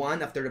in game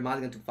 1 after the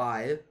mulligan to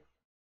 5,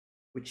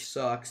 which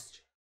sucks.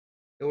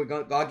 Then we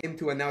got game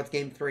 2 and now it's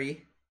game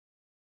 3.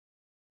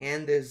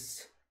 Hand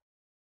is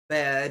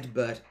bad,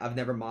 but I've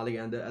never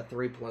mulliganed a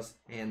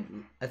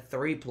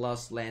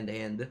 3+ land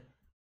hand.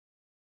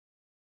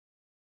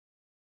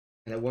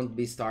 And I won't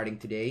be starting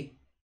today.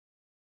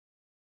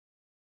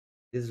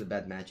 This is a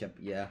bad matchup,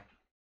 yeah.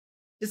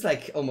 Just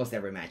like almost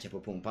every matchup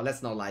with Pumpa.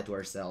 Let's not lie to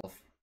ourselves.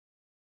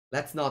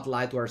 Let's not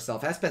lie to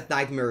ourselves. Aspect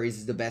Nightmare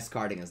is the best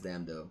card against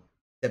them, though.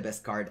 The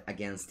best card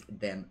against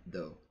them,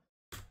 though.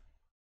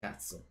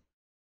 That's so.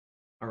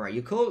 Alright,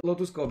 you call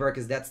Lotus Cobra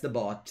because that's the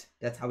bot.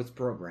 That's how it's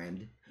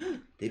programmed.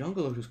 They don't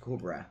go Lotus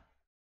Cobra.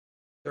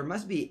 There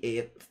must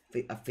be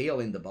a fail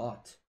in the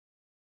bot.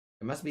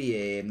 There must be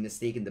a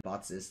mistake in the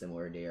bot system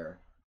or there.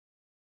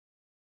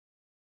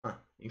 Huh,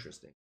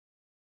 interesting.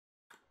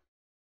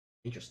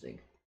 Interesting.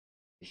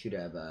 They should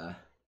have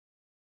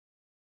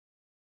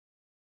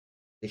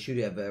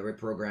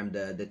reprogrammed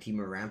the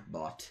Teamer Ramp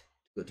bot to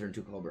go turn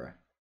to Cobra.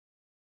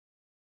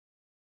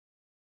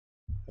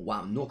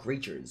 Wow, no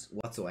creatures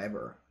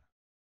whatsoever.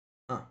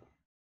 Huh.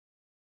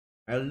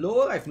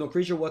 Hello, I have no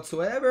creature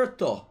whatsoever.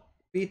 To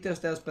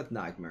Peter's Elspeth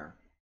Nightmare.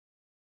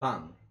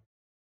 Bang.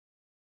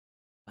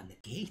 A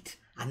negate.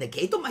 A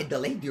negate on my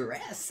delayed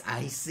duress.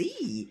 I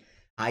see.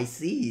 I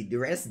see.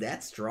 Duress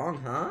that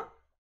strong, huh?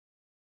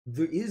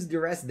 Is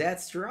duress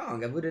that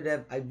strong? I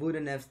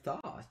wouldn't have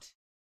thought.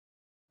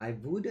 I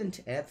wouldn't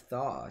have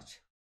thought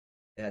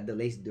that the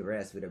late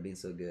duress would have been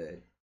so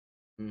good.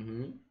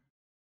 Mm-hmm.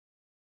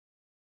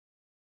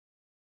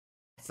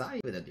 It's not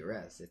even a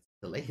duress, it's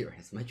the late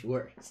duress, much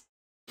worse.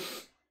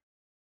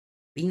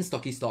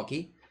 Beanstalky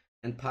Stocky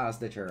and pass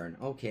the turn.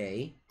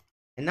 Okay.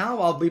 And now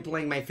I'll be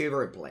playing my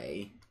favorite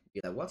play.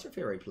 Be like, what's your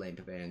favorite play,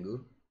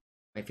 Pepengu?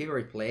 My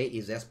favorite play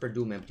is Esper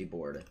Doom Empty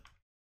Board.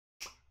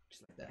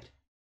 Just like that.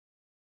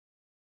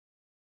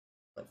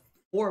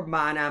 4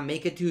 mana,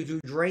 make it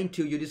 2/2, drain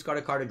 2, you discard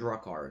a card to draw a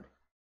card.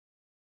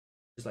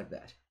 Just like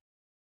that.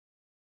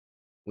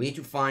 We need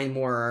to find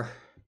more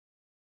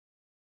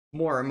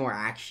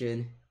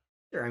action.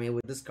 Sure, I mean,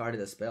 with this card of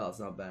the spell, it's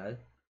not bad.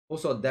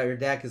 Also, their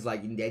deck is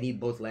like, they need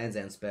both lands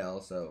and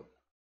spells, so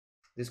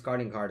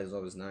discarding card is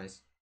always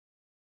nice.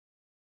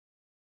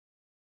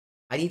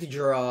 I need to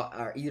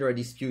draw either a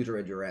Dispute or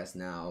a Duress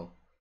now,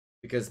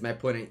 because my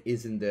opponent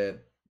is in the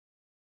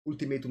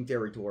Ultimatum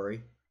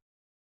territory.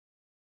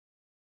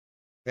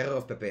 Terror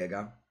of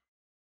Pepega.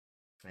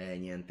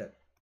 Niente.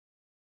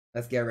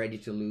 Let's get ready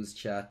to lose,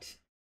 chat.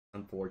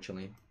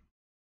 Unfortunately.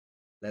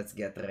 Let's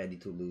get ready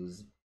to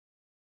lose.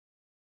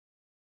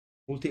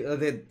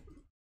 I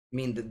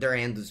mean, their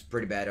hand is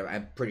pretty bad.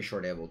 I'm pretty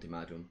sure they have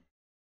Ultimatum.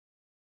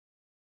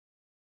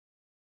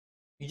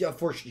 Yeah,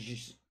 for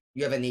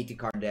you have an 80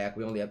 card deck.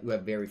 We have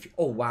very few.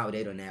 Oh wow,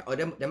 they don't have. Oh,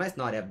 they must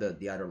not have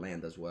the other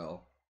land as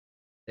well.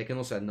 They can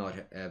also not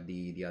have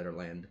the other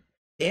land.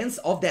 Dance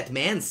of that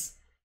man's.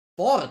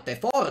 Forte,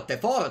 forte,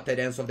 forte.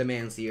 Dance of the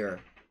man's here.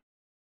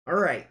 All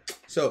right.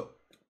 So,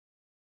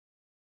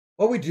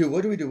 what do we do?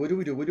 What do we do? What do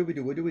we do? What do we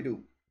do? What do we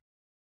do?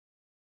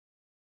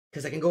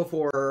 Because I can go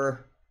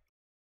for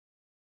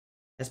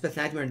Elspeth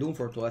Nightmare and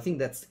Doomfortold. I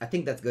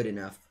think that's good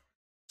enough.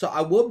 So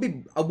I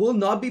will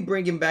not be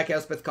bringing back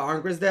Elspeth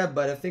Congress there,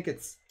 but I think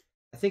it's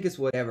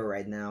whatever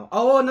right now.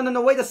 Oh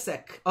no, wait a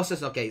sec. Oh,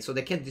 so okay, so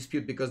they can't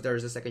dispute because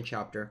there's a second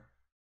chapter.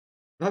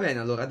 Va bene,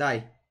 allora,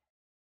 dai.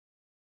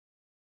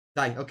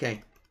 Dai,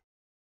 okay.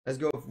 Let's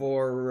go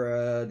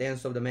for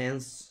Dance of the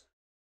Mans.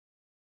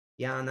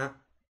 Yana.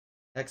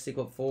 X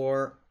equal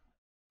 4.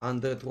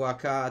 Under 3,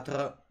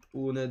 4.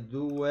 1,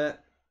 2.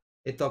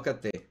 E tocca a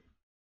te.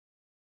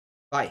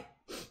 Vai.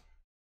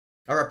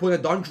 Alright,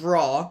 opponent, don't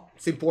draw.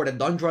 It's important.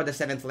 Don't draw the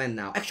 7th land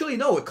now. Actually,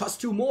 no, it costs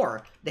 2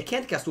 more. They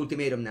can't cast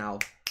Ultimatum now.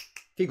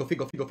 Figo.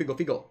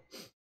 So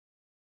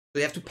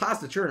they have to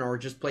pass the turn or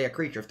just play a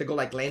creature. If they go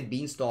like Land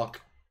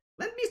Beanstalk.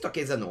 Land Beanstalk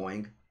is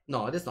annoying.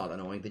 No, it's not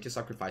annoying. They just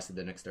sacrifice it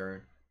the next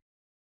turn.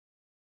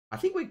 I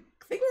think we're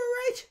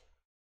right.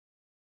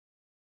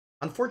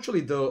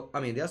 Unfortunately, though, I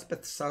mean, the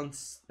aspect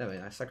sounds... I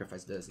mean, I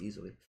sacrifice this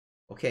easily.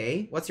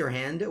 Okay, what's your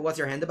hand? What's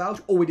your hand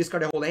about? Oh, we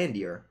discard a whole hand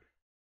here.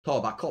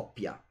 Toba,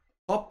 coppia.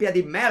 Coppia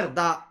di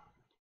merda!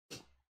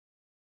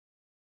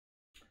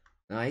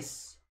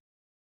 Nice.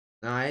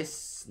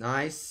 Nice.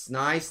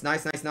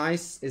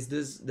 Is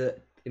this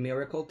the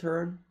miracle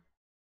turn?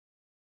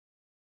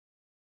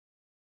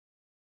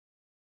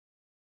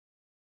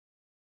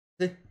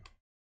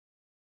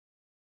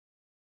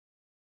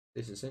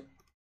 This is it.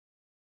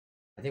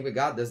 I think we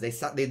got this. They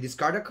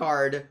discard a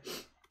card.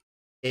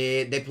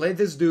 They play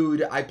this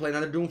dude. I play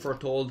another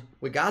Doomfortold.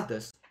 We got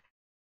this.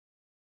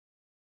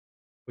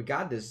 We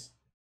got this.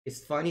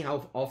 It's funny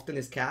how often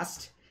it's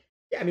cast.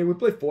 Yeah, I mean, we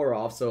play 4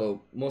 off,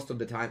 so most of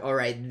the time.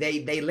 Alright,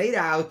 they laid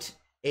out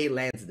 8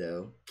 lands,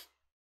 though.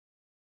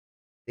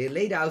 They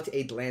laid out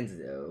 8 lands,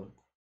 though.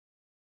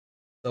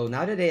 So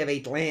now that they have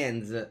 8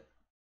 lands,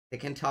 they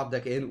can top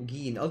deck in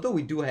Ugin. Although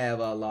we do have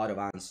a lot of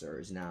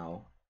answers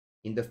now.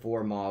 In the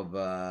form of...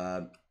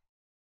 I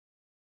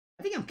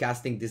think I'm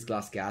casting this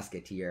Glass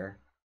Casket here.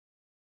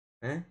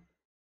 Eh?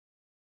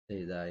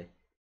 Did I?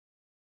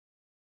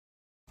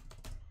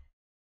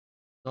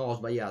 No, ho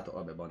sbagliato.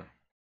 Vabbè, buona.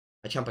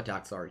 A jump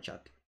attack, sorry,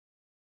 chat.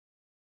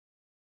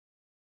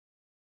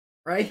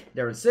 Right,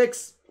 they're in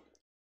 6.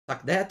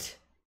 Suck that.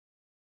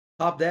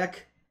 Top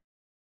deck.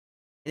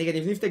 And again,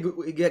 even if they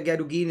get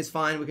Ugin is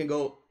fine, we can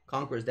go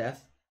Conqueror's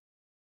Death.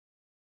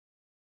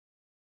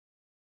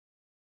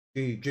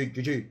 G.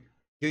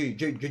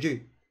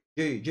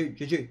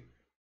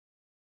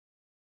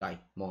 Die,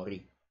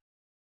 mori.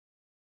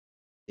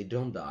 They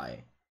don't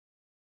die.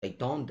 They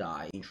don't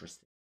die.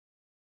 Interesting.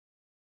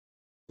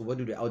 So what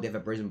do they? Oh, they have a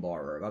Prison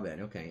Borrower. Va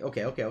bene. Okay.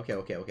 Okay.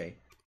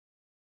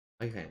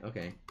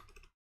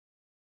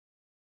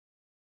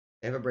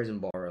 They have a Brazen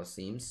Borrower,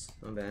 seems.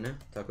 Va bene.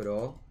 Talk it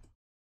all.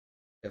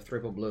 They have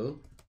triple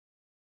blue.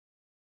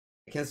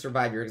 They can't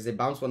survive here because they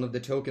bounce one of the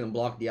token and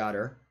block the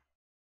other.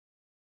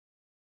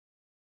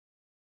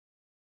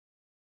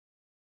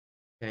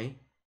 Okay.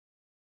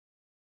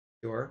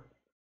 Sure.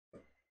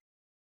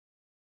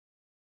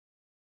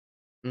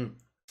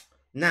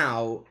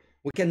 Now,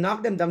 we can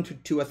knock them down to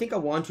 2. I think I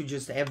want to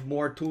just have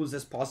more tools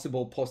as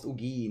possible post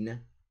Ugin.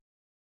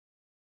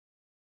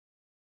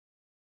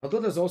 Although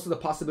there's also the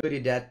possibility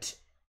that...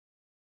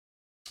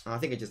 I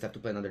think I just have to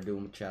play another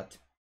Doom, chat.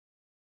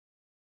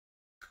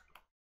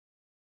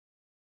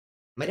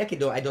 My deck,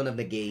 I don't have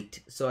the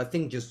gate, so I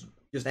think just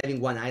having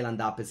one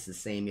island up is the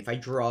same. If I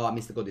draw a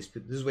Mystical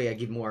Dispute, this way I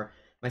give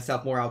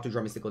myself more out to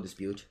draw Mystical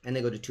Dispute, and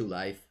I go to 2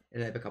 life,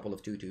 and I have a couple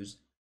of 2/2s.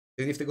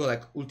 Even if they go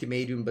like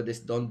Ultimatum, but this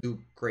don't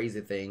do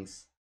crazy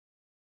things,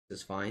 this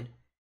is fine.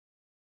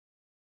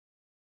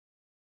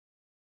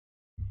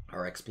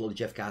 Or Explode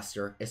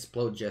Jeffcaster,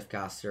 Explode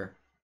Jeffcaster.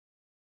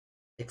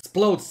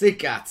 Explode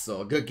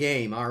Sikatsu, good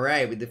game.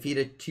 Alright, we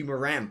defeated Tumor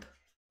Ramp.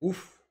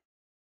 Oof.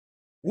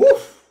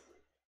 Woof!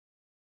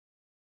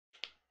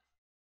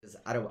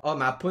 Oh,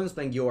 my opponent's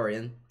playing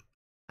Yorion.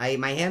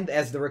 My hand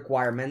has the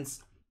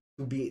requirements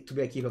to be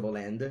a keepable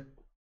land.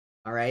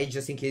 Alright,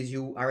 just in case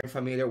you aren't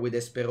familiar with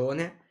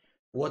Esperone.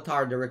 What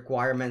are the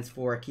requirements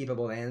for a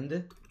keepable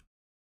land?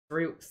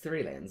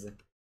 Three lands.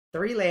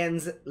 3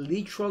 lands,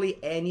 literally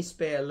any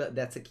spell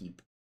that's a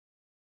keep.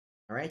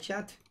 Alright,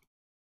 chat?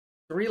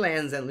 3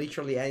 lands and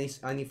literally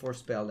any 4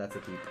 spell that's a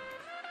keep.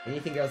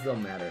 Anything else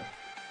don't matter.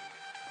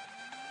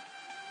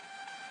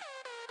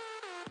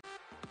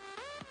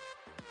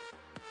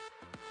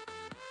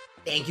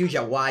 Thank you,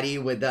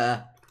 Jawadi, with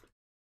the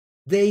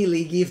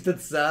daily gifted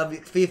sub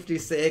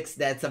 56.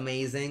 That's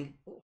amazing.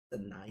 Oh,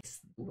 that's a nice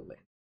dueling.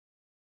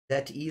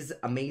 That is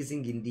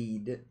amazing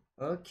indeed.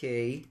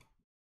 Okay,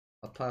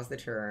 I'll pass the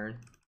turn.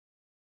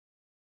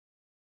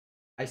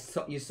 I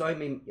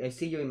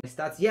see you in my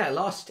stats. Yeah, I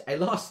lost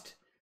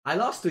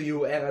to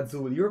you,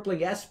 Erazul. You were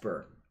playing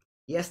Esper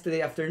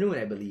yesterday afternoon,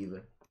 I believe.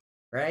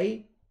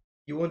 Right?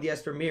 You won the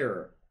Esper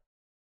Mirror.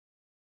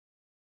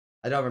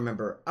 I don't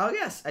remember. Oh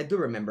yes, I do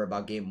remember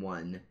about game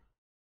 1.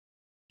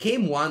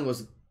 Game 1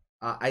 was...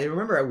 I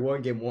remember I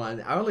won game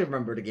 1. I only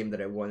remember the game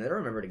that I won. I don't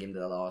remember the game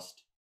that I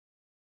lost.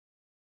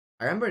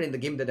 I remember in the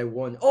game that I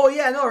won. Oh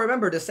yeah, no, I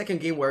remember the second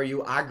game where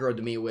you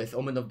aggroed me with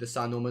Omen of the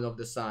Sun,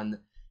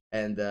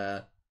 and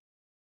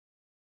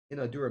you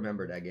know, I do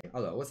remember that game.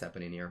 Hello, what's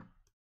happening here?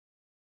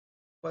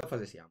 What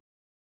was this?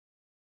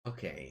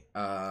 Okay,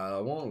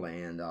 won't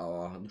land.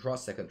 I'll draw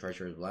second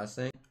Treacher's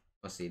Blessing.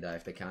 Let's see that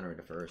if they counter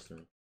the first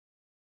one.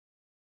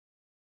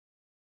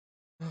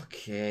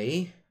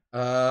 Okay.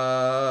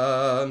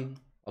 I'll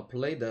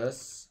play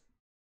this.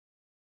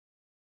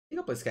 I think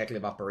I'll play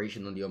Scackle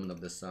Operation on the Omen of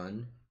the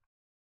Sun.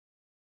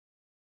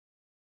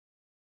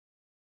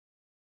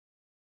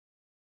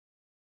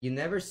 You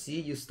never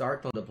see you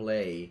start on the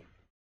play.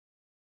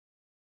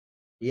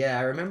 Yeah,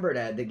 I remember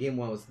that. The game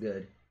 1 was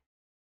good.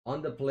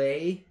 On the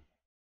play...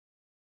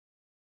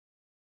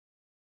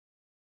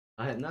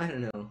 I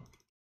don't know.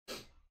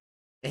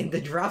 In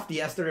the draft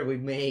yesterday we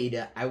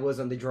made, I was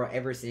on the draw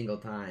every single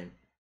time.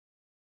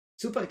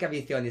 Super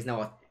Cavithion is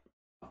now a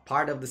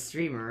part of the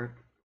streamer.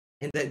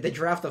 In the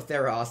draft of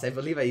Theros, I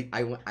believe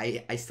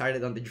I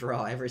started on the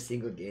draw every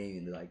single game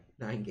in like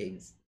 9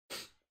 games.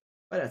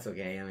 But that's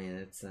okay, I mean,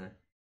 it's...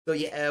 So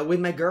yeah,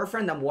 with my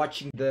girlfriend, I'm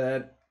watching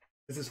the...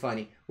 This is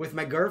funny. With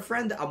my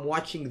girlfriend, I'm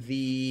watching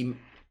the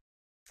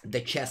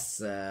chess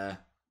stream.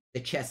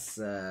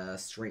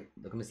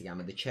 Come si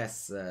chiama? The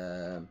chess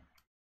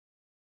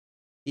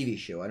TV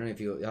show. I don't know if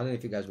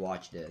you guys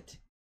watched it.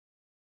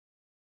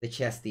 The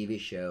chess TV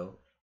show,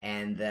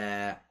 and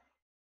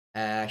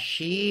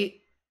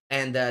she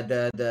and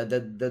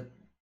the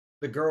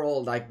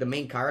girl, like the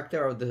main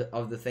character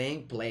of the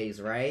thing, plays,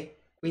 right?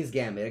 Queen's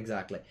Gambit,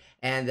 exactly.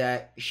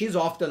 And she's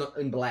often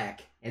in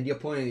black, and the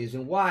opponent is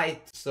in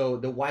white, so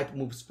the white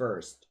moves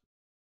first.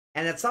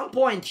 And at some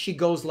point, she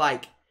goes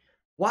like,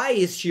 why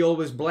is she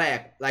always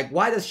black? Like,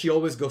 why does she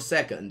always go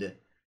second?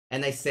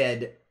 And I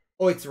said,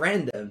 oh, it's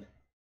random.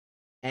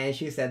 And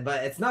she said,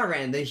 but it's not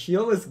random. She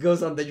always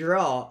goes on the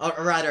draw. Or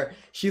rather,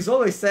 she's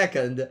always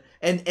second.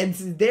 And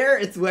there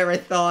it's where I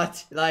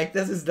thought, like,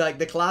 this is like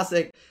the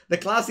classic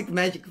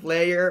Magic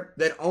player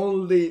that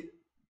only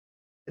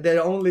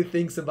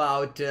thinks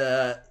about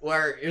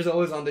where he's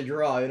always on the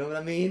draw, you know what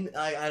I mean?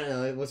 I don't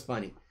know, it was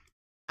funny.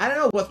 I don't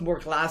know what's more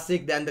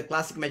classic than the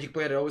classic Magic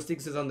player that always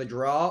thinks is on the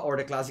draw, or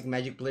the classic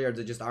Magic player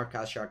that just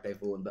outcasts Shark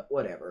Typhoon, but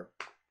whatever.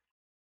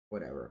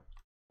 Whatever.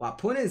 Wow,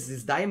 opponents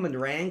is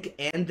diamond rank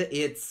and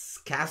it's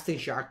casting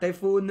Shark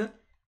Typhoon.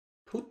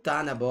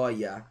 Puttana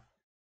boia.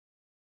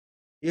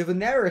 You would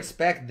never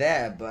expect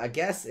that, but I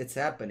guess it's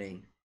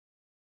happening.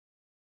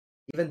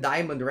 Even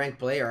diamond rank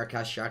player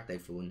cast Shark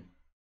Typhoon.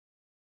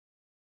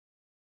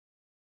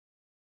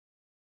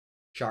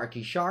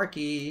 Sharky,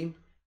 Sharky.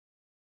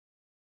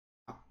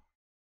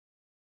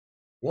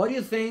 What do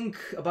you think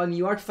about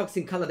new artifacts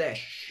in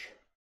Kaladesh?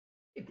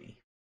 Maybe.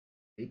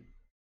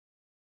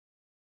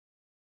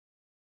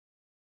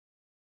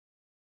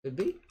 Could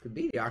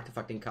be the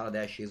artifact in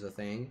Kaladesh is a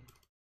thing.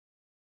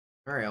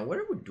 Alright, what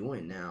are we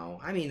doing now?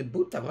 I mean,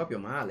 butta proprio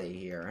male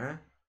here,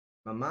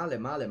 huh? Ma male,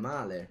 male,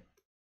 male.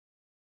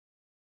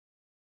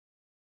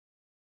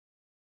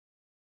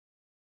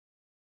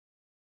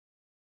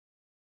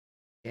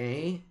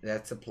 Okay,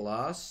 that's a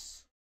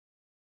plus.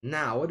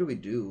 Now, what do we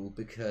do?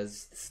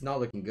 Because it's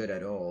not looking good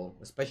at all.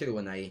 Especially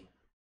when I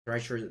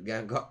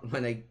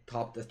when I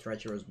top the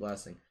Treacherous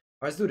Blessing.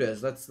 Let's do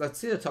this. Let's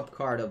see the top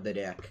card of the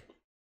deck.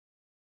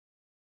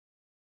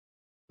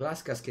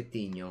 Glass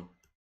Caschettino.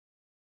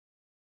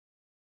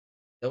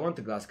 I want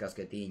the Glass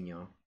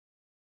Caschettino.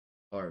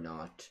 Or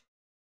not.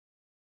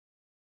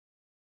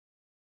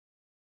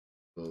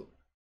 Oh.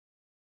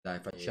 Dai,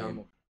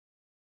 facciamo.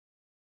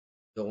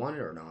 Do I want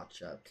it or not,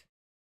 chat?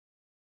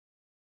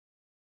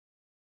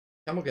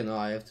 Facciamo che no,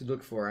 I have to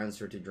look for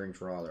answer to Drink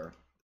Trawler.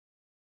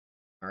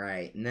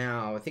 Alright,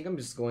 now I think I'm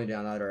just going to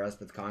another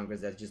Elspeth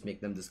Conquest that just make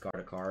them discard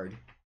a card.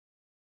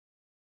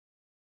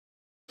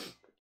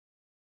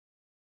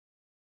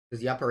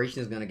 Because the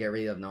operation is gonna get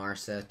rid of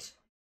Narset.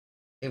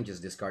 I'm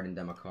just discarding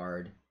them a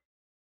card.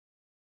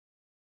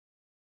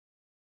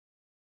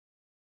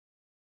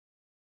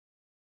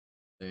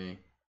 See.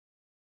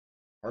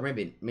 Or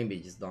maybe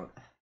just don't.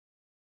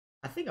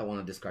 I think I want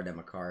to discard them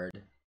a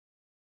card.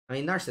 I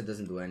mean, Narset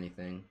doesn't do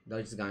anything.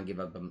 They're just gonna give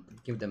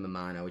them a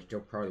mana, which they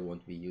probably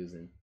won't be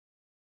using.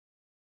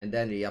 And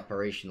then the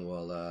operation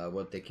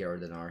will take care of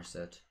the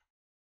Narset.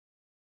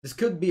 This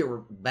could be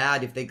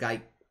bad if they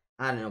I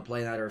don't know,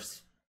 play another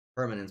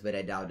permanents, but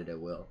I doubt it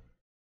will.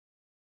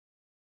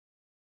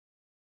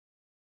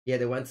 Yeah,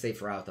 they went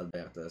safe route,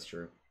 Alberto, that's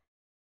true.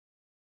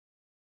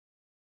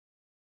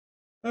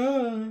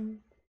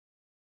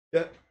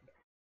 Yeah.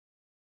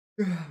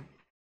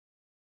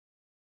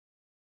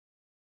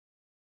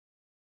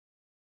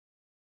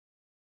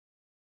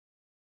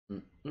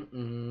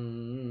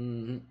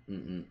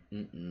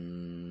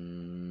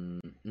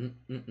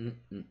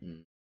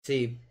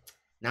 See,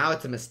 now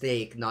it's a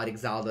mistake not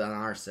Exalted on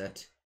our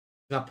set.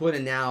 Not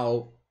putting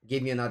now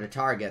give me another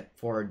target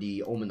for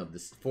the Omen of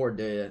this for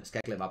the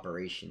Skyclave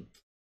operation.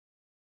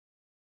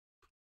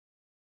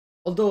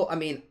 Although, I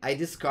mean, I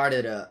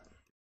discarded a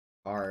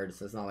card,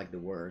 so it's not like the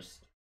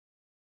worst.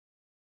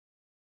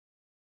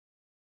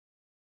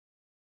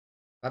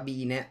 Va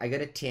bene, I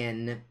got a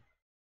 10.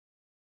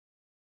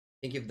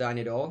 Think you've done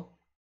it all?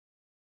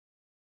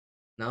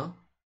 No?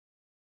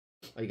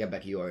 Oh, you got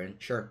back Yorin.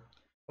 Sure.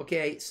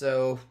 Okay,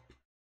 so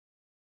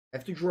I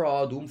have to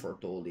draw Doom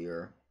Foretold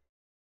here.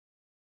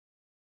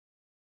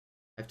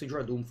 I have to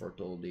draw Doom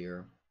Foretold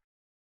here.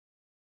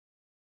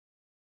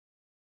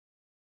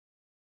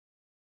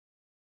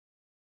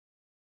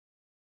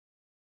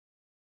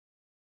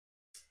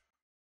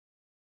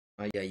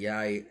 Ai ai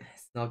ai,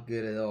 it's not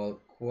good at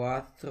all.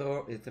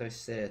 4 e 3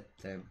 7.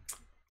 I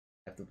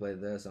have to play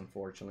this,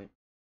 unfortunately.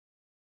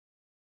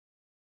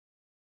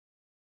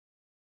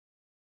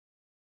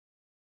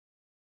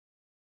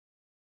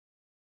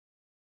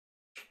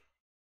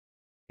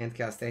 Can't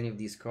cast any of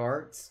these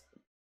cards.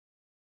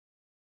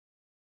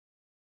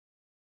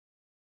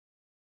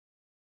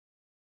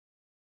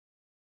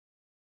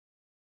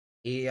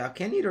 Yeah, I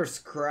can either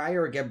scry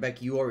or get back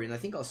Yorin. I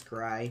think I'll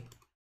scry.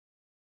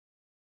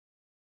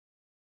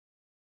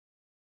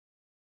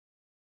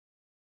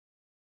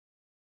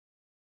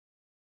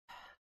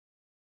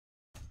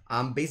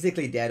 I'm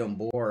basically dead on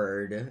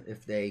board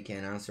if they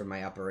can answer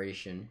my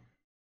operation.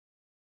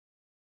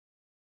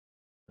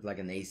 Like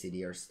an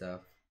ACD or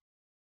stuff.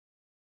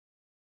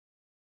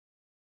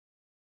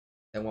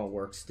 Then what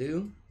works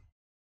too?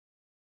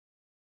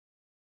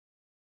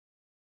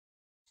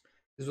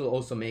 This will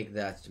also make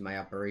that my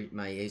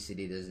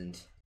ACD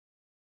doesn't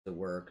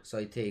work. So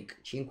I take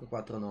 5,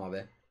 4,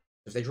 9.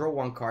 If they draw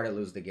one card, I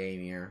lose the game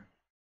here.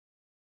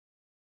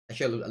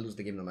 Actually, I lose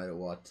the game no matter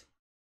what.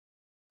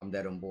 I'm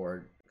dead on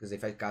board. Because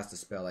if I cast a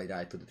spell, I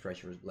die to the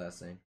Treacherous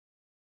Blessing.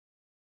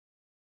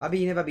 Va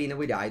bene,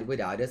 we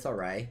died, it's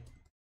alright.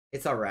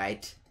 It's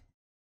alright.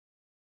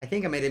 I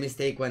think I made a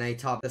mistake when I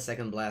topped the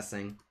second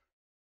Blessing.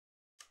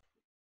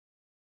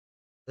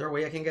 Is there a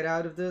way I can get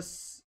out of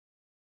this?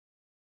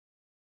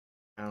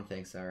 I don't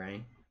think so,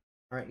 right?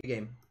 Alright, good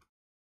game.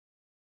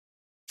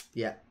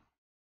 Yeah.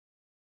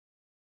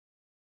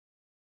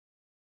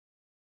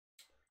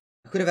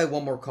 I could have had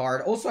one more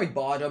card. Also, I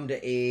bottomed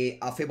a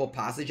Fable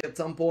Passage at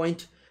some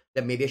point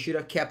that maybe I should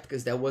have kept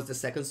because that was the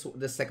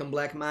second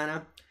black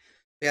mana.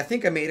 Yeah, I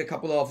think I made a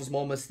couple of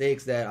small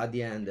mistakes that at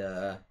the end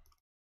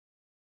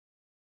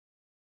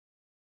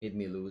made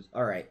me lose.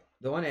 Alright.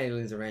 The one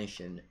alien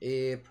intervention.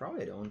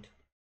 Probably don't.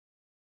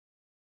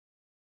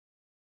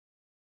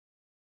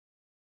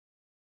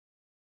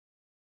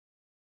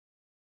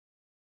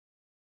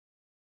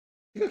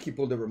 I think I keep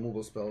all the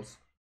removal spells.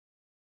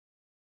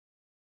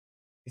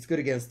 It's good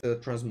against the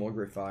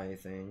transmogrify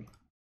thing.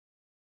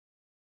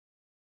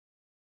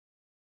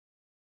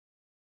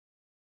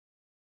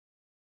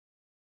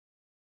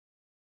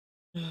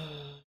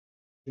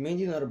 You may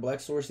need another black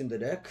source in the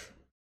deck.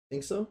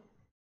 Think so?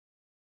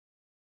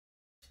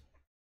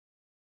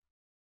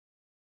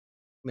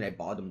 I mean, I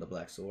bought them the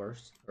black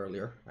source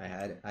earlier. I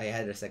had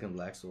a second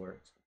black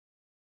source.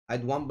 I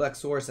had one black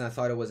source and I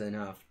thought it was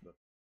enough, but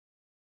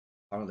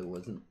apparently it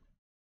wasn't.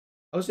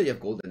 Also, you have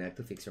golden egg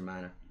to fix your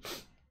mana.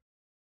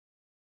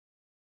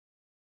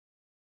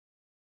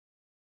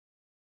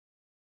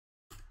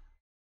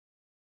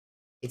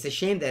 It's a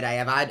shame that I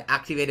have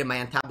activated my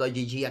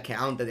untapped.gg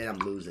account and then I'm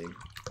losing.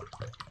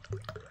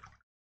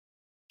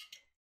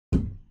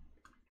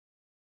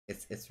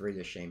 It's really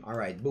a shame. All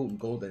right, boom,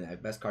 golden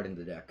egg, best card in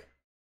the deck.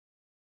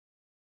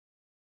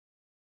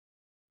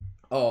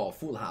 Oh,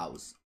 full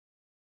house.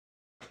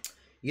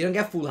 You don't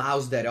get full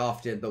house that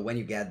often, but when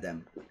you get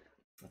them,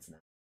 that's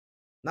not.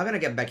 I'm not gonna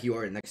get back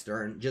your next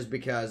turn just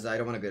because I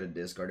don't want to go to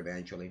discard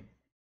eventually.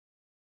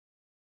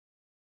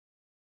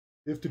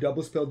 You have to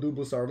double spell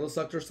double Startle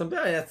Sucker or something.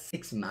 Oh, that's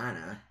 6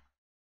 mana.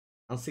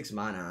 On 6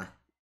 mana.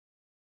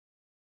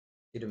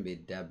 Shouldn't be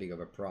that big of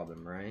a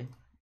problem, right?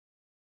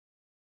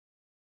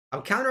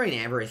 I'm countering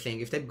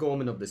everything. If they go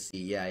Omen of the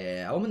Sea,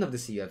 yeah. Omen of the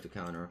Sea you have to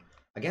counter.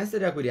 Against the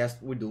deck with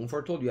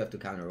Doomfortold, you have to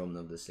counter Omen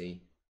of the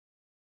Sea.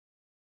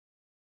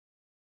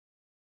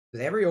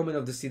 Because every Omen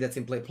of the Sea that's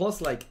in play,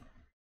 plus like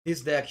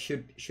this deck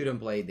shouldn't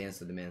play Dance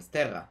of the Man's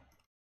Terra.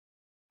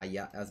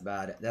 Yeah, that's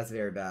bad. That's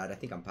very bad. I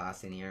think I'm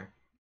passing here.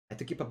 I have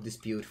to keep up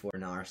Dispute for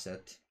an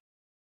Narset.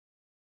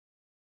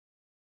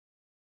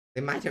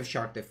 They might have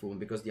Shark Typhoon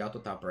because the auto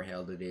tapper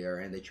held it there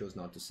and they chose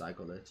not to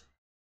cycle it.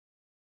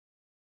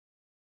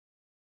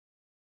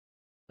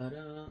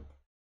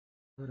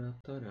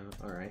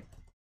 Alright.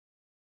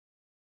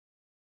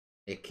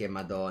 E che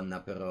madonna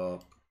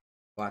però.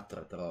 4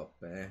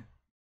 troppe, eh.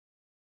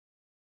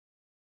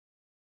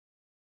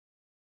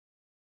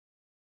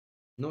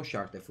 No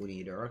Shark Typhoon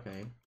either,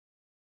 okay.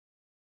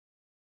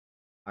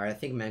 Alright, I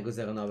think Mango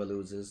 09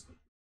 loses.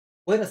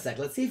 Wait a sec,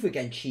 let's see if we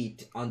can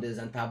cheat on this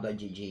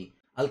untapped.gg.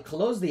 I'll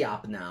close the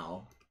app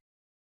now.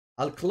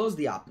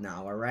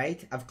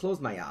 Alright? I've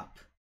closed my app.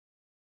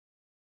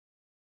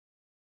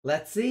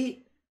 Let's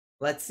see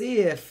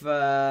if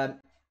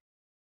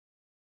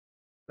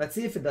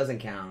it doesn't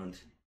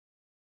count.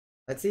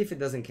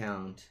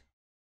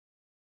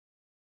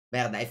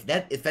 Man, if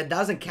that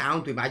doesn't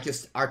count, we might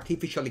just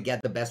artificially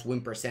get the best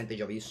win percentage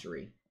of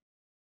history.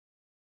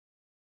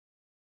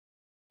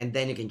 And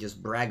then you can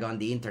just brag on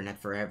the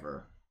internet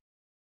forever.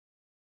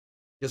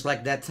 Just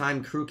like that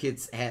time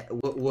Crookeds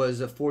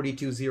was a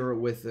 42-0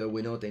 with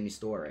Winota in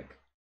Historic.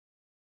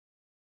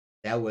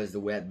 That was the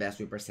best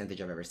win percentage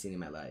I've ever seen in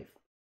my life.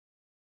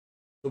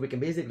 So we can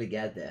basically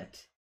get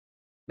that.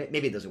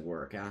 Maybe it doesn't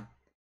work, huh?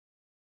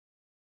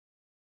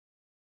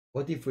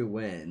 What if we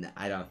win?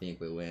 I don't think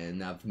we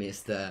win. I've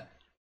missed the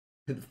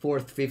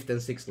 4th, 5th, and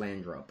 6th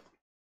land drop.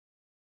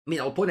 I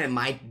mean, our opponent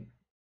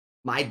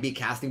might be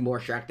casting more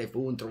Shark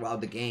Typhoon throughout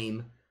the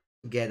game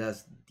to get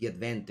us the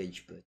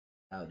advantage, but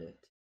without it.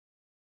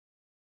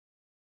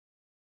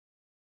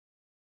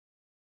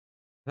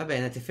 Va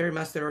bene, Teferi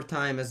Master of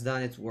Time has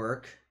done its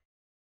work.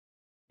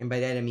 And by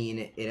that I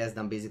mean it has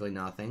done basically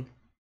nothing.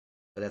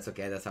 But that's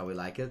okay, that's how we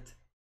like it.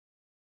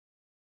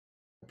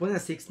 Opponent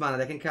has 6 mana,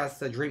 they can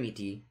cast a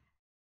Dreamity.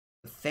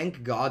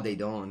 Thank God they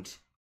don't.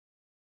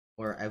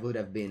 Or I would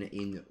have been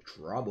in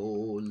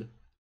trouble.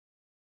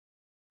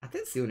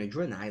 Attenzione,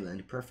 drew an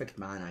island, perfect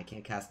mana. I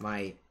can't cast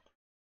my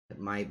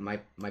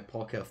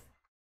pocket of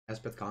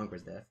Elspeth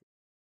Conqueror's Death.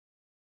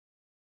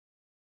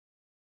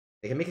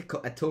 They can make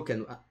a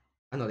token.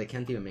 Oh no, they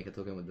can't even make a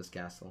token with this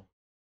castle.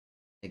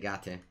 They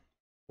got it.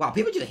 Wow,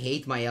 people just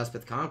hate my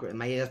Elspeth Conqueror,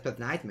 my Elspeth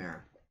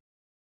Nightmare.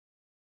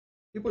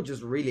 People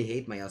just really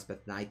hate my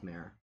Elspeth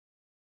Nightmare.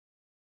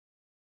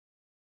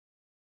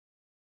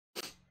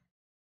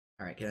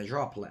 Alright, can I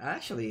draw a play?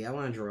 Actually, I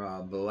want to draw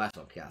a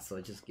Boastal Castle.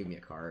 Just give me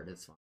a card,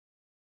 it's fine.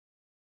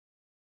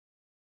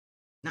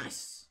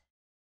 Nice!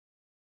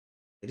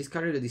 They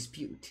discarded a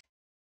Dispute.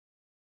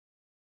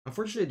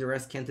 Unfortunately, the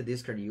rest can't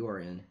discard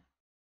Urine.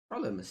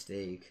 Probably a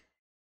mistake.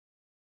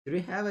 Do we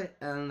have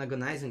an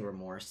Agonizing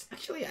Remorse?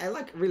 Actually, I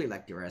really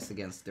like the rest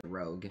against the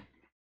Rogue.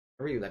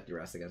 I really like the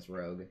rest against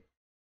Rogue.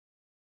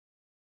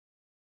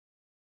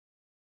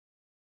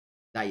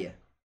 Die.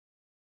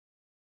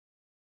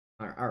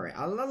 Alright,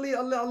 I'll at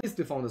least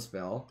default the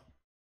spell.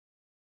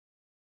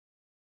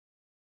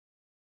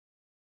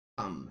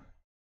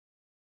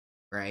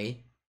 Right?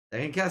 I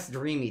can cast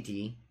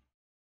Dreamity.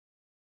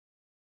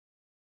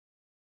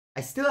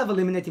 I still have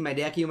Eliminate in my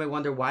deck. You may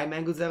wonder why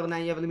Mango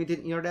 09 you have Eliminate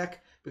in your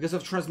deck. Because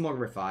of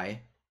Transmogrify.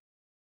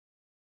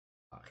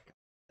 Oh,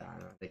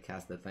 they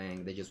cast the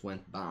thing. They just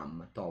went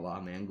bam.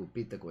 Tova, Mango,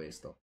 pitta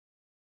questo.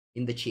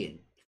 In the chin.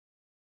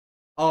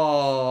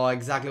 Oh,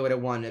 exactly what I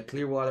wanted.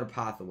 Clearwater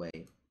pathway.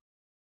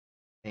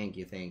 Thank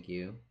you, thank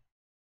you.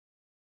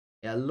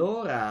 E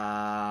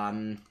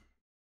allora...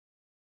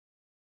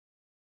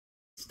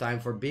 it's time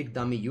for Big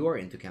Dummy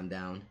Urine to come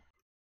down.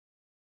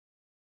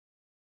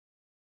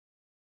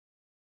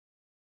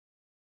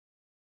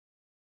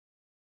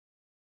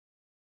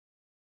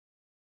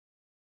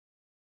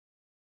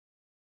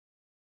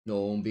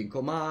 Non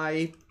vinco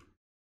mai.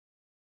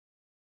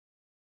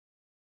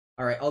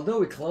 Alright, although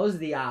we closed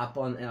the app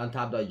on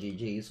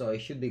top.gg, so it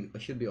should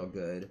be all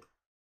good.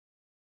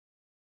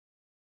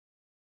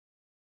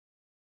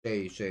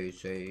 Say.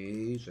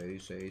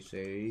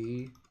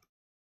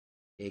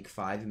 Take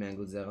 5,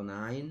 Mango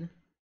 09.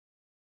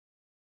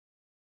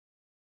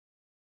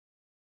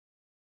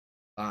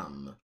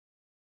 Bam.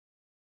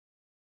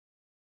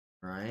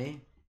 Right?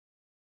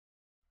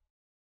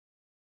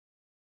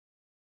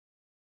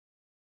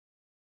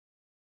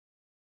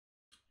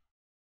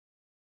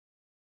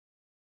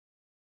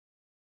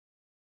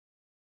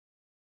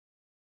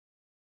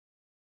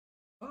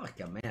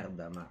 Porca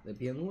merda, ma le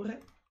pianure?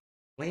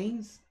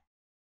 Plains?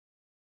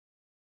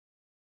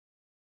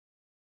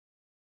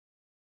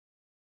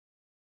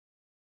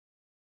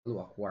 Blue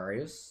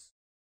Aquarius.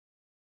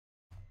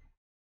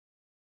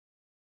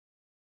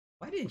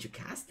 Why didn't you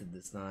cast it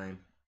this time?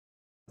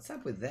 What's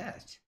up with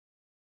that?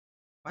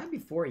 Why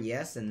before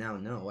yes and now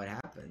no? What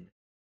happened?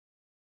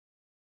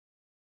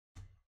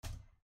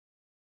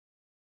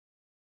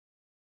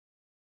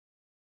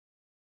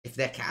 If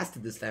they cast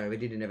it this time, we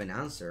didn't have an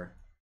answer.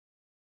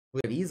 We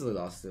have easily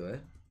lost to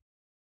it.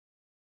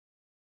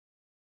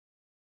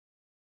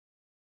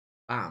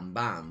 Bam,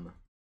 bam.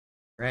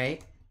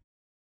 Right?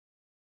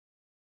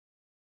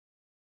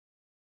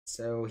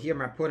 So here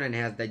my opponent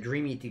has the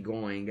Dream ET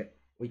going,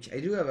 which I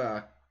do have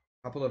a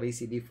couple of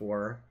ACD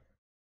for,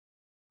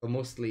 but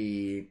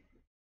mostly...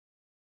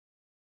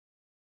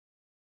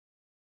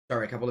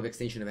 Sorry, a couple of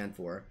Extinction Event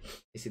for.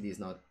 ACD is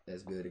not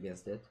as good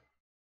against it.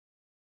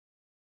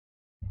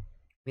 I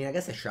mean, I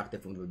guess a Shock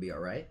Typhoon would be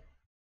alright.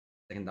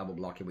 I can double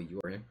block it with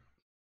Urine.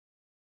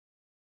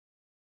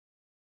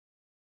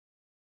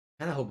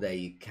 I kinda hope that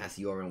you cast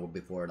Urine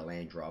before the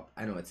land drop.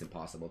 I know it's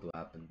impossible to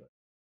happen, but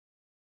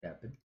it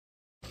happened.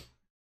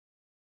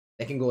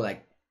 They can go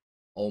like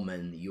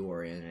Omen,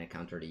 Urine, and I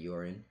counter the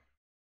Urine.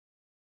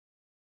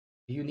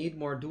 Do you need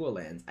more dual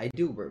lands? I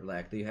do,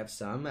 Black. Do you have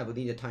some? I would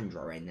need a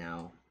Tundra right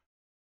now.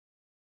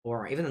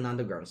 Or even an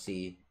Underground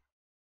Sea.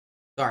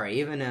 Sorry,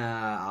 even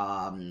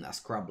a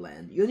Scrub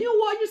land. You know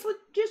what?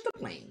 Just the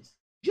plains.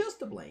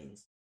 Just the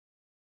plains.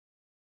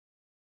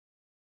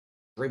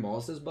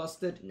 Remorse is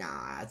busted?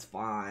 Nah, it's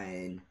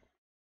fine.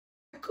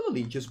 Cool,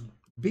 just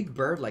big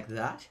bird like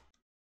that.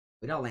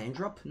 Without land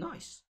drop?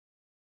 Nice.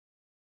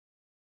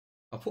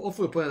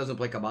 Hopefully opponent doesn't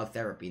play Cabal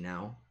Therapy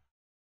now.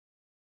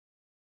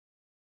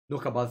 No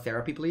Cabal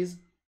Therapy, please.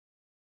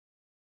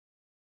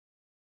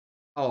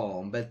 Oh,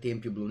 un bel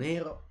tempio blu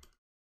nero.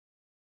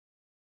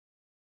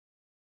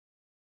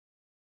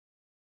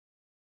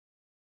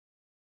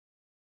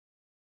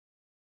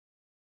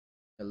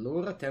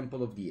 Allora,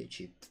 Temple of the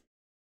Echid.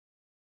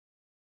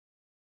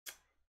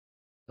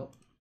 No.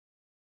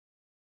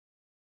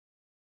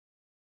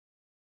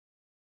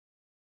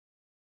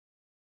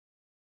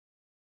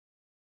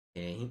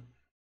 Okay.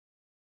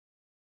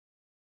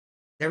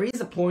 There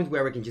is a point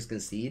where we can just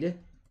concede.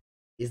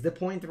 Is the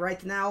point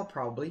right now?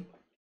 Probably.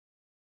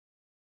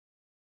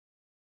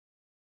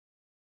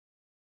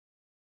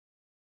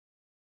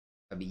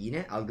 Va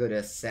bene. I'll go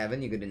to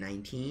 7, you go to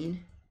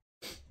 19.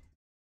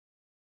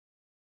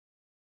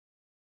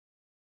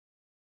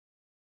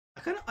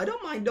 I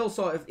don't mind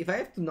also if I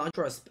have to not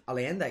draw a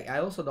land. I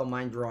also don't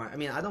mind drawing. I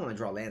mean, I don't want to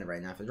draw land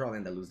right now. If I draw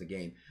land, I lose the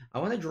game. I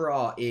want to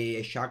draw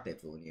a Shark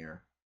Typhoon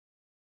here.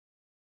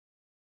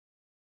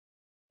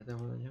 All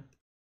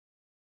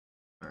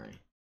right.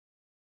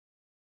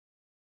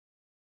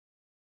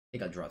 I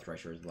think I'll draw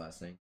Thresher's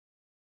Blessing.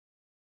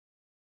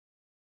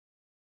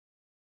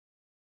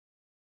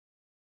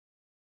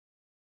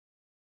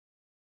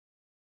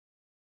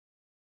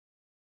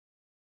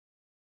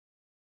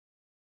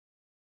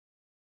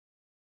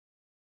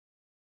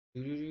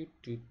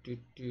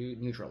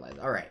 Neutralize.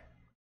 Alright.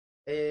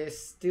 It's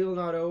still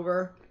not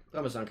over.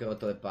 Come sono anche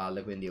rotto le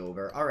palle, quindi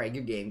over. Alright,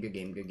 good game, good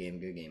game, good game,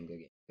 good game, good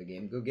game, good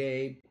game, good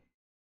game.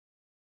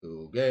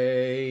 Good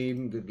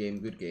game, good game,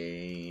 good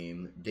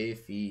game.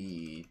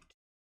 Defeat.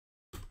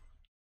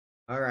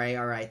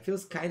 Alright.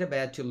 Feels kind of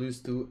bad to lose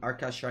to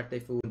Arca Shark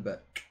Typhoon,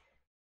 but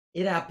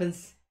it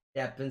happens. It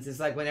happens. It's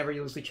like whenever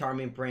you lose to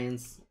Charming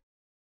Prince.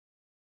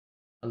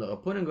 Allora,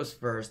 opponent goes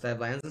first. I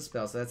have lands and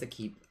spells, so that's a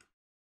keep.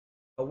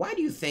 But why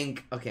do you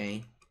think...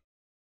 Okay.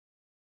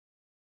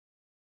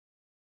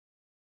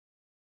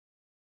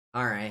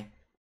 Alright.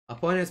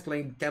 Opponent is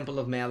playing Temple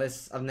of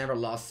Malice. I've never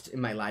lost in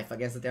my life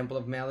against the Temple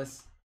of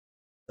Malice.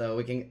 So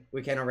we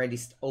can already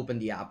open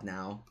the app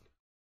now.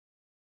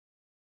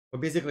 We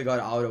basically got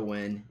auto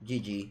win.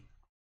 GG.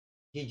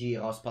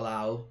 GG, Ross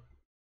Palau.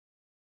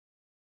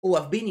 Oh,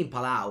 I've been in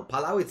Palau.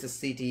 Palau, it's a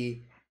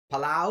city.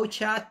 Palau,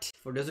 chat,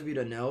 for those of you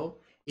who don't know,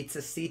 it's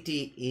a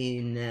city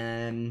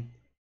in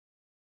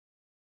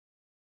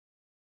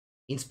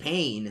In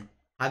Spain.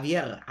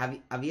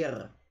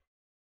 Javier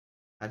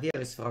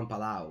is from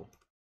Palau.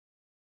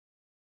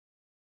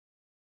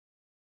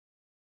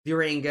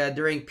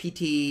 During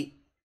PT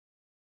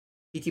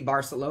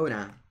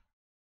Barcelona,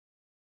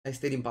 I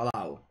stayed in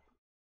Palau.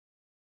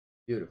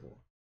 Beautiful.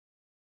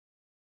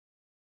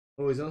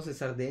 Oh, he's also in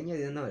Sardinia? I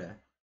didn't know that.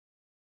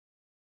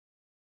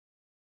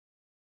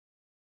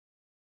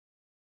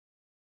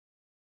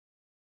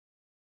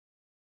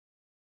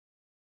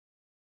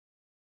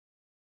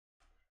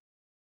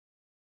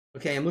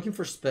 Okay, I'm looking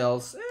for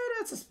spells.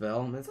 That's a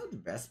spell. It's not the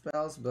best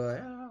spells,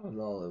 but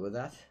I'll live with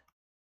that.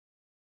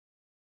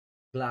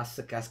 Glass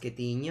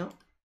Casquetinho.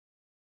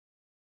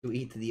 To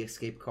eat the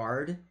escape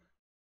card.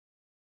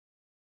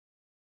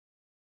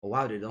 Oh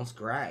wow, they don't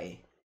scry.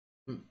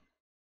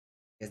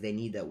 Guess they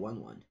need that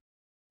 1/1. Maybe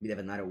they have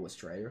another War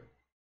Strider.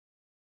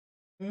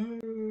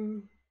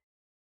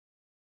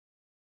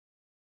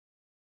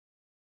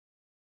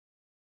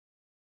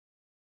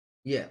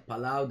 Yeah,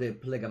 Palau de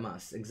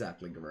Plegamas.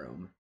 Exactly,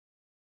 Jerome.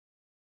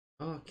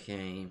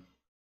 Okay.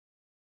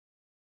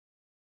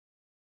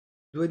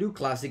 Do I do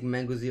classic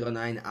Mango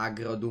 09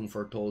 aggro Doom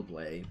for Toll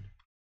play?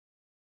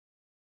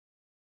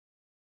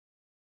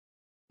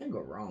 Can't go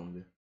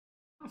wrong.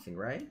 Nothing,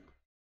 right?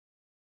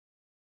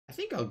 I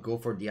think I'll go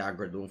for the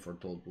aggro Doom for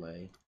Toll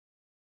play.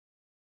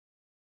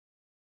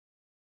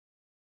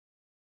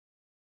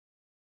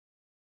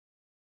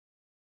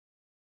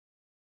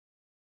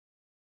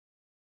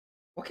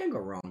 What can go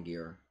wrong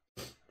here?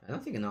 I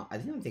don't think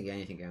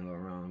anything can go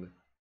wrong.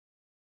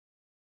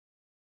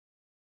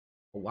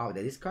 Oh wow,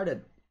 they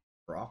discarded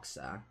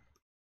Roxa.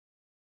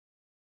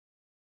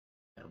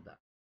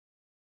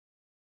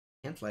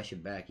 Can't flash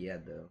it back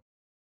yet though.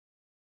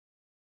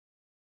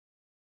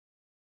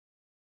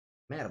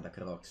 Merda,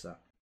 Croxa.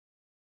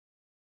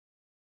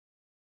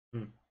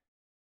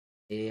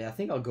 Yeah, I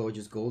think I'll go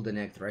just Golden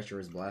Egg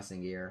Treacherous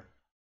Blessing here.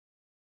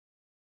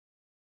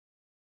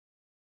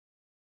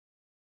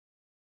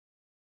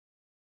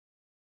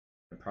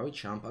 I'll probably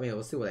chomp. I mean,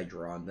 we'll see what I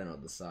draw and then I'll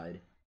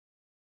decide.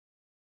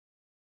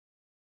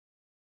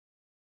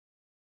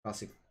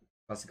 Classic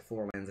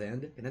 4 lands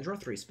end. Can I draw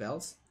 3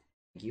 spells?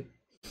 Thank you.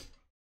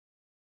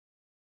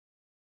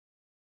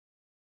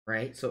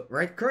 Right, so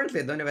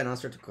currently I don't have an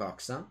answer to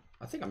Croxa.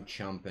 I think I'm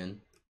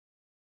chomping.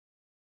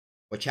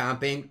 We're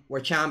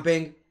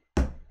chomping.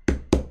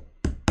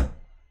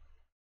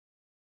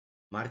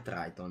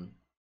 Martriton.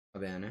 Va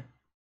bene.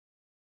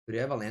 Do they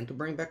have a land to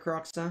bring back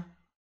Croxa?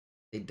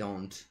 They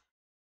don't.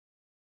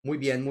 Muy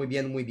bien.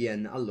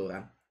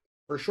 Allora.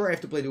 For sure I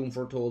have to play Doom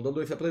Foretold.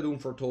 Although if I play Doom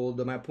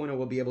Foretold, my opponent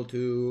will be able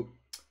to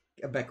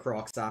get back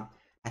Croxa.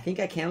 I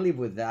think I can live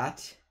with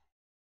that.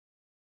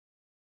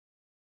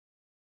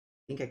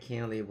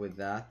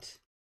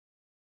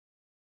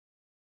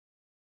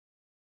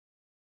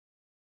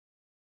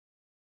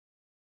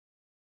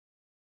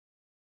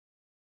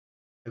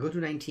 I go to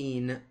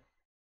 19.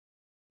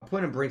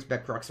 Opponent brings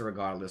back Croxa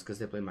regardless because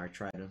they play my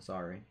Trident.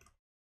 Sorry.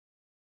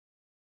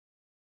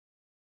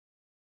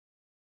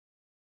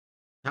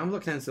 Champ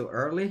Block time so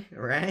early,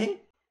 right?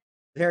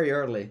 Very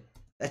early.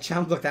 That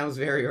Champ Block time was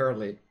very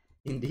early.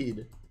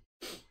 Indeed.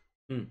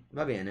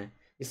 Va bene.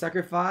 You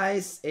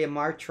sacrifice a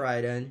Mark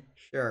Trident.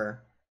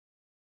 Sure.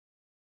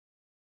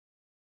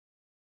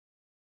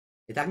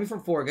 Attack me for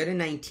 4, get to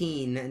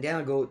 19, and then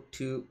I'll go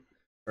to...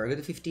 Or I go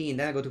to 15,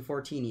 then I go to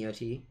 14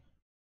 EOT.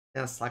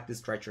 Then I'll slack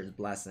this Treacherous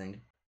Blessing.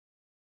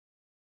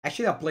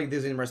 Actually, I'll play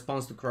this in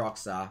response to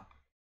Croxa.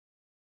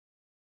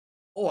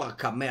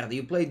 Orca merda,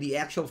 you played the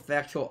actual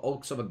factual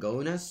Oaks of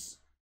Agonas?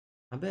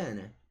 Va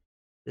bene.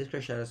 This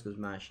Crescendos goes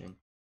smashing.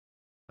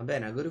 Va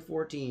bene, I go to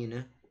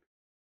 14.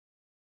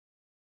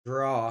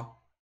 Draw.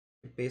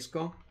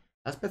 Pesco.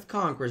 Aspect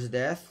Conquers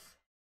Death.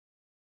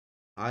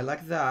 I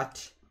like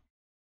that.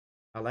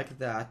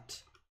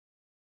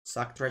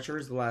 Sack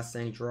Treacherous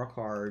Blessing, draw a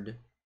card.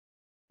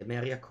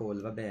 Temeria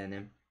Call, va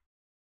bene.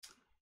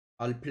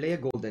 I'll play a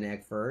Golden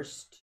Egg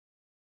first.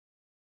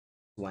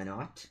 Why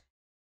not?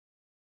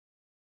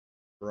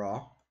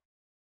 Draw.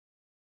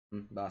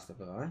 Basta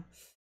però, eh.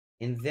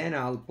 And then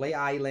I'll play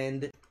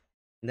Island.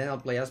 And then I'll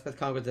play Aspect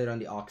Conqueror on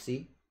the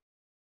Oxy.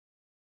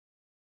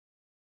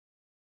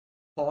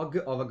 Fog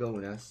of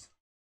Agonas.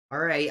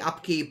 Alright,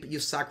 upkeep. You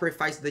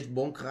sacrifice the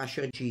Bone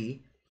Crusher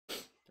G.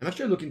 I'm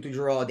actually looking to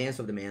draw a Dance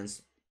of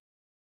Demands.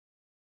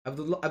 I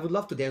would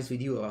love to dance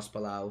with you,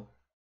 Rospalau.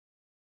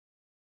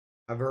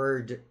 I've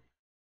heard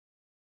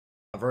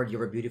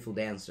you're a beautiful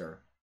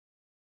dancer.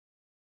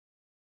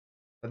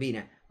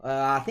 Fabine.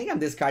 I think I'm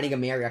discarding a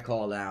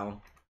Miracle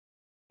now.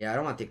 Yeah, I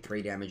don't want to take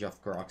 3 damage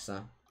off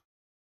Croxa.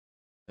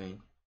 Okay.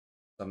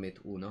 Submit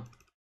uno.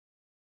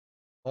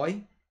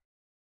 Poi?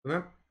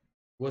 Remember?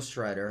 Ghost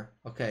Strider.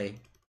 Okay.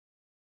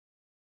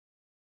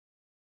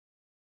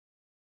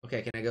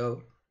 Okay, can I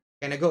go?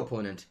 Can I go,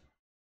 opponent?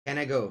 Can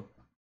I go?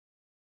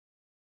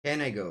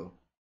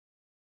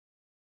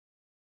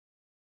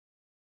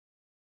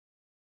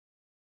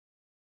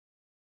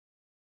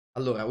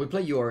 Allora, we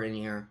play Yor in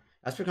here.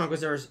 As per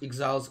Conquerors,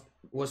 Exiles,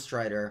 Ghost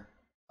Strider.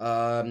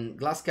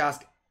 Glass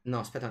Cask, No,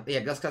 aspetta.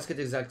 Yeah, Glass Casket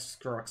is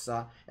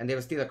Croxa, and they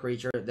have still a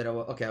creature that I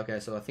will... Okay, okay,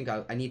 so I think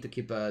I need to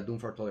keep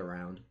Doomfortold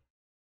around.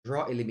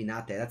 Draw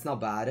Eliminate. That's not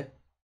bad.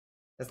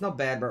 That's not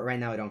bad, but right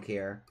now I don't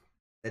care.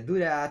 I do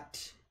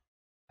that.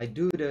 I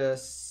do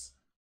this.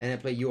 And I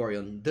play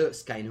Yorion, the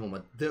Sky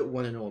Nomad, the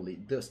one and only,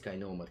 the Sky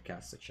Nomad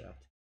cast chat.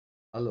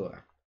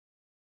 Allora.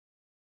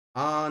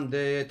 1,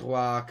 2, 3,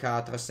 4,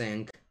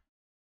 5.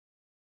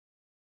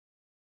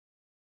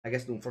 I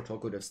guess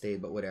Doomfortold could have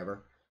stayed, but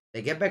whatever.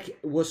 They get back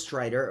Wood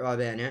Strider, va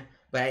bene.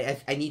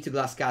 But I need to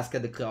Glass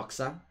Cascade the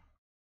Croxa.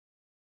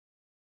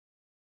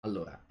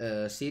 Allora,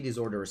 see, this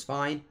order is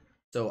fine.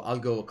 So I'll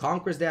go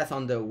Conqueror's Death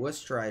on the Wood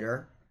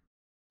Strider.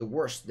 The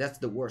worst, that's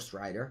the worst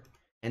rider.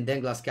 And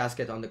then Glass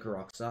Casket on the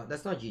Croxa.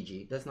 That's not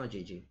GG. That's not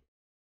GG.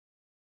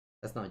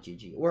 That's not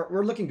GG.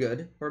 We're looking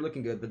good. We're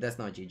looking good, but that's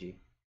not GG.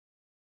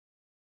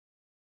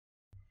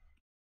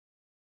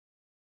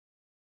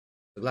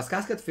 The Glass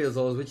Casket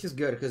fizzles, which is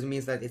good because it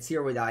means that it's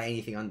here without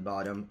anything on the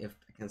bottom. If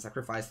I can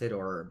sacrifice it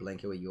or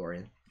blank it with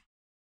Yorion.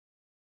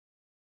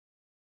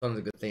 That's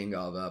a good thing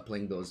of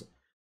playing those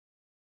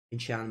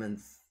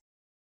enchantments.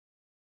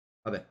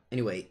 Okay,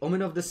 anyway,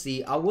 Omen of the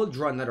Sea. I will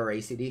draw another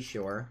ACD,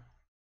 sure.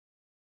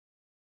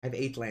 I have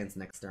 8 lands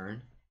next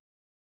turn.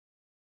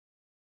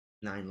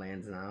 9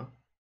 lands now.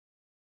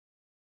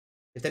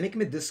 If they make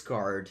me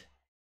discard,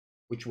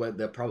 which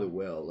they probably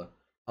will,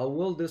 I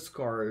will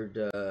discard,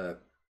 I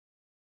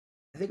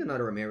think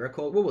another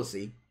Miracle. We will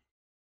see.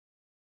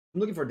 I'm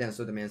looking for Dance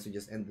of the Demands to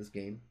just end this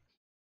game.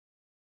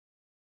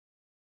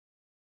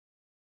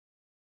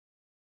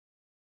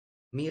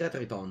 Mira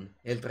Triton.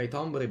 El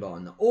Triton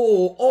Bribon.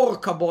 Oh,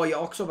 Orca Boy,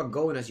 Ox of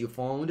Agonas you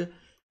found.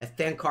 At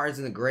 10 cards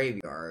in the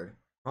graveyard.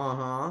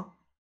 Uh-huh.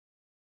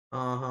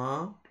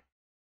 Uh-huh.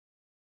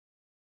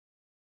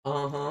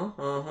 Uh-huh.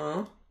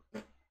 Uh-huh.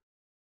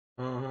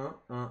 Uh-huh.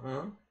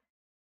 Uh-huh.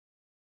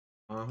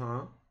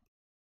 Uh-huh.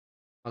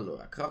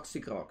 Allora,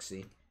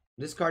 Croxy.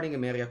 Discarding a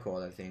Miracle,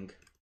 I think.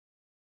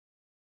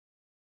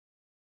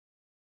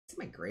 It's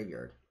my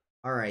graveyard.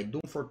 Alright,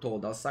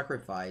 Doomfortold. I'll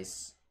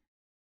sacrifice.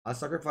 I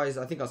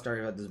think I'll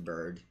start with this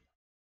bird.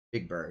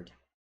 Big bird.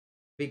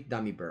 Big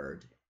dummy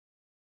bird.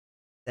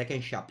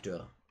 Second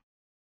chapter.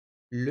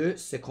 Le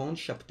second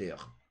chapter.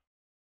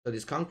 So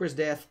this Conqueror's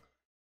Death.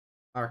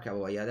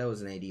 Arcabo, yeah, that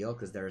was an ideal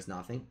because there is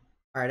nothing.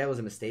 Alright, that was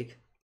a mistake.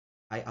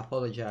 I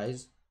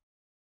apologize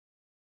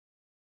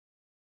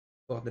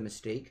for the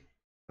mistake.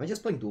 Am I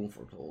just playing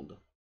Doomfortold? I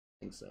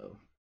think so.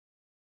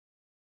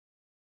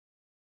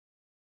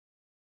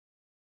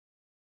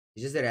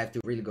 It's just that I have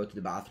to really go to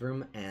the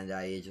bathroom and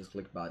I just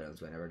click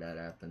buttons whenever that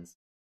happens.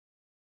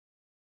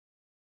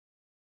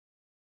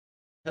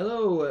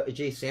 Hello,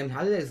 Jason.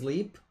 How did I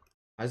sleep?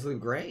 I sleep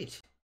great.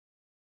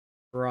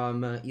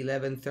 From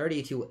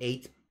 11:30 to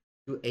 8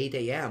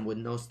 a.m. with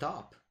no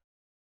stop.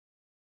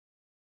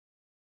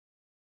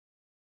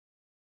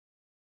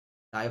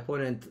 Die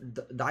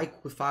opponent, die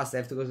fast. I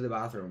have to go to the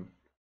bathroom.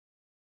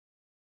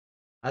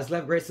 I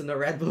slept great, so no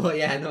Red Bull.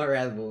 Yeah, no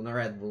Red Bull. No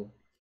Red Bull.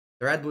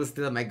 The Red Bull is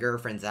still at my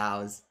girlfriend's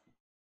house.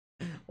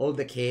 All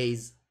the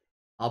K's.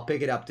 I'll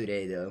pick it up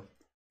today, though.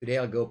 Today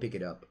I'll go pick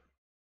it up.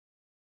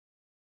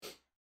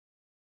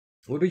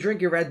 We'll be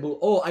drinking Red Bull.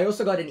 Oh, I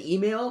also got an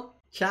email,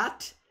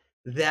 chat,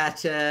 that,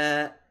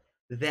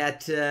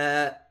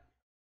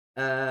 aspetta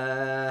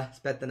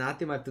un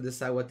attimo, I have to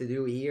decide what to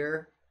do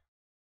here.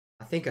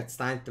 I think it's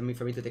time for me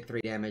to take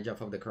 3 damage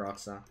off of the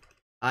Croxa.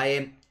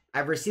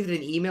 I've received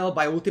an email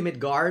by Ultimate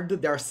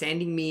Guard. They're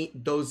sending me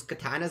those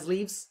katana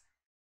sleeves.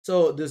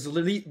 So this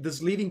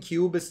leaving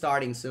cube is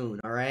starting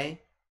soon,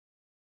 alright?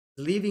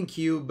 Leaving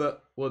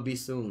cube will be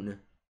soon.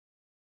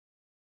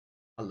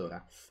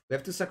 Allora, we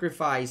have to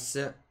sacrifice.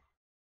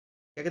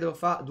 Che devo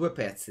fare? 2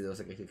 pezzi devo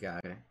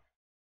sacrificare.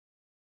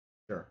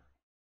 Sure.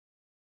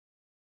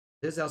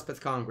 This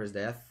Elspeth Conqueror's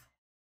Death.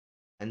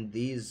 And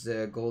these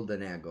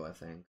Golden Ego, I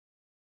think.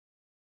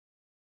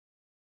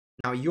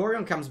 Now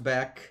Yorion comes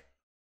back.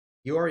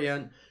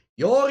 Yorion!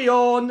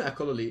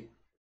 Eccolo lì.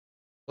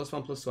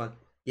 +1/+1.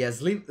 Yeah,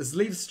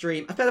 sleeve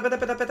stream.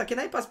 Aspetta. Can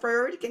I pass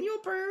priority? Can you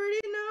priority?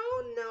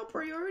 No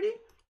priority.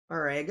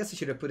 Alright, I guess I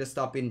should have put a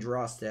stop in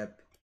draw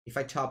step. If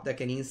I top deck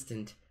an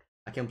instant,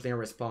 I can play a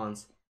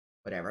response.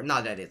 Whatever.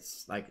 Not that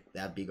it's like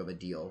that big of a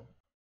deal.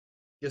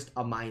 Just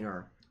a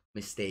minor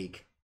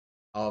mistake.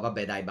 Oh,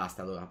 vabbè, dai,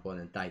 basta allora,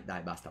 opponent. Dai,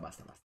 basta.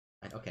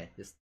 Right, okay,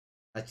 let's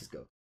just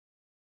go.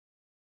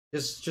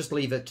 Just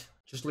leave it.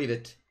 Just leave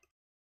it.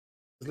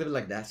 Just leave it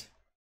like that.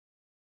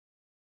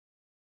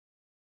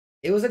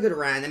 It was a good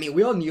run. I mean,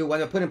 we all knew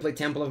when opponent played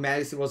Temple of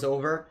Majesty was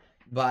over,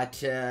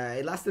 but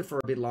it lasted for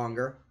a bit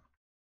longer.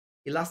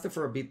 Look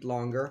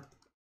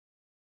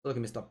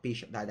at me stop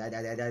bishop.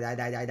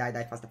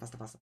 Die. Fast.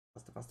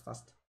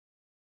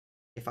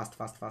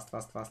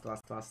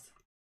 Fast.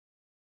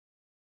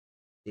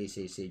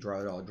 See. Draw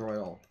it all.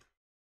 Barras.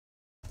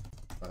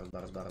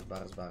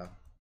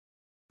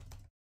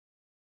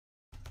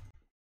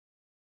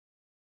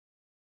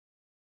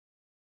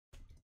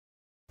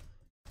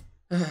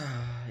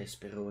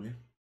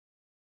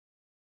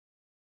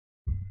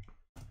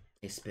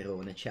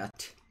 Esperone,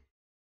 chat.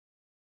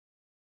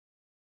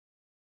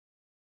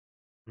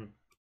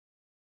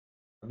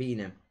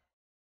 Bene.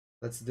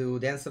 Let's do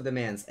Dance of the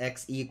Mans.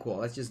 X equal.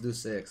 Let's just do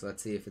 6.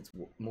 Let's see if it's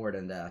more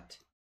than that.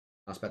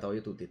 Aspetta, ho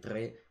io tutti.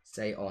 3,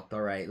 6, 8.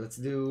 Alright, let's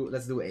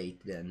do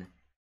 8 then.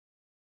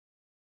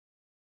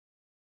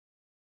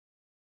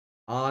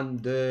 1,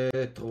 2,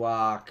 3,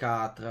 4,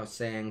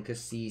 5,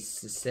 6,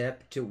 7,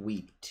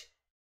 8.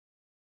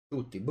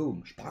 Tutti,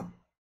 boom, spam.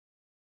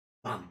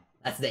 Bam,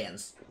 let's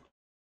dance.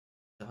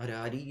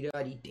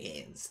 Da-da-dee-da-dee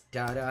dance.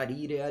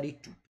 Da-da-dee-da-dee.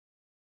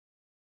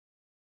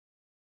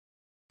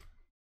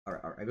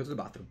 Alright, I go to the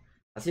bathroom.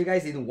 I'll see you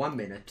guys in 1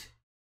 minute.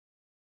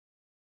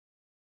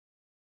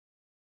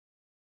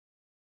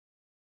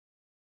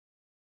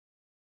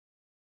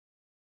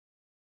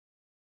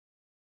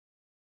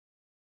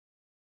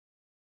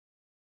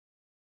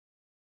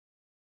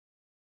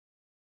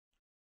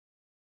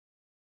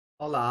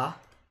 Hola.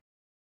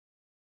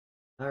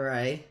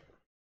 Alright.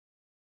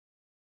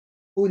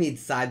 Who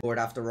needs sideboard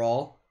after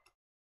all?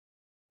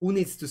 Who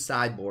needs to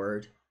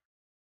sideboard?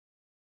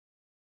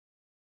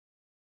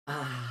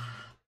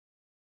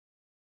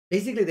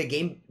 Basically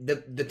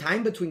the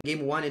time between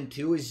game 1 and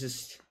 2 is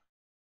just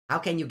how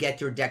can you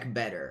get your deck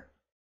better?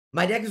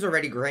 My deck is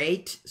already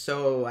great,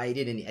 so I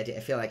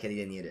feel like I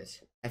didn't need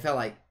it. I felt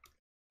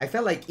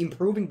like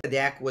improving the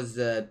deck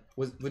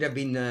would have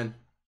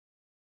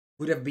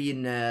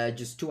been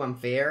just too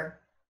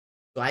unfair.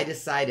 So I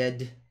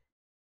decided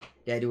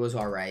that it was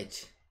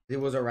alright. It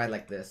was alright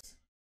like this.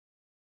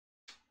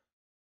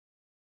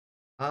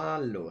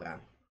 Allora.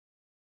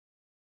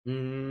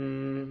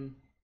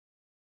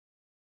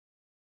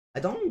 I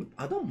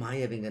don't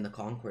mind having a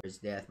Conqueror's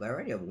Death, but I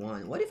already have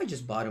one. What if I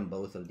just bottom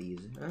both of these?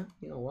 Huh?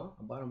 You know what?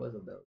 I'll bottom both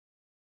of those.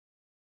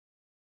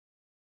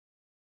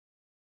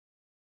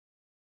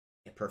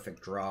 A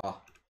perfect draw.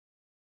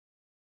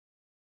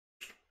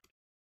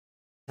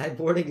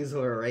 Sideboarding is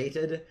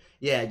overrated.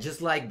 Yeah,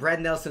 just like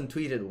Brad Nelson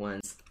tweeted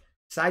once.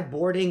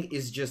 Sideboarding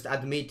is just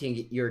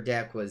admitting your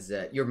deck was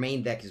your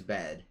main deck is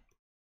bad.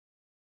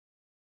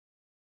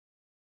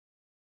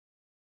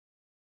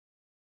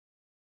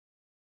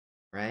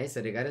 Right,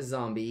 so they got a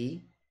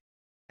zombie,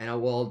 and a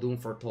wall Doom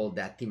foretold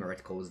that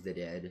Timuret calls the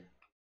dead.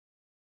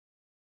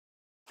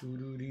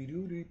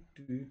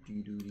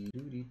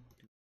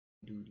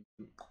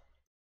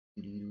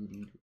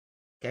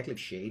 Catholic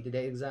Shade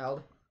they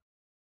exiled.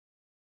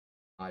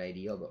 Not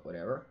ideal, but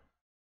whatever.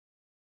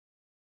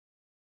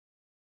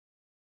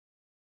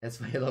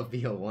 That's why I love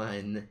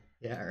BO1.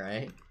 Yeah,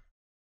 right.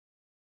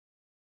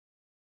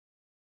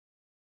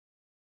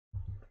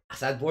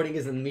 Sideboarding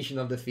is an admission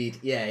of defeat.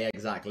 Yeah,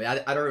 exactly. I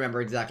don't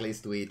remember exactly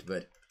his tweet,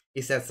 but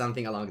he said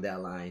something along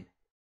that line.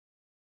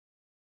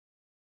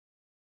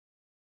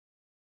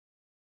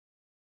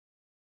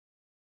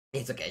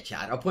 It's okay,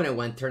 chat. Opponent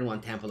went turn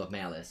 1 Temple of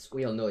Malice.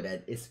 We all know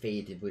that his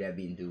fate would have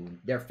been doomed.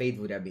 Their fate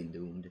would have been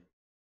doomed.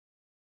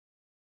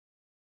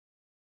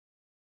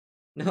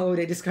 No,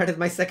 they discarded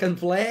my second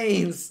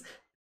planes!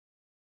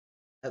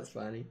 That's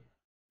funny.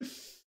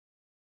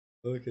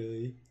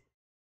 Okay.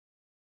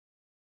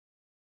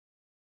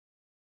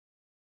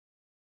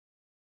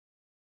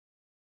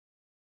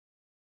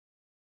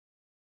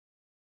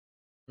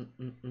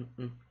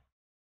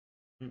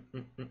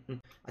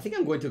 I think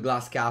I'm going to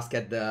Glass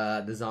Casket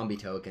the zombie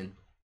token.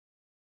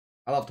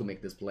 I love to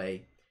make this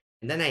play.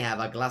 And then I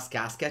have a Glass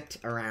Casket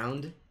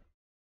around.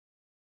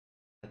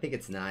 I think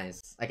it's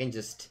nice. I can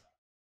just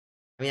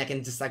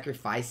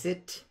sacrifice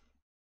it.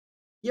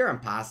 Here I'm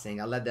passing.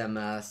 I'll let them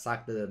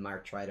suck the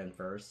Mark Trident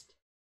first.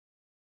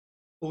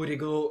 Oh, they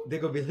go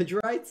Village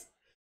Rites?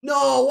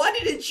 No, why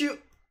didn't you?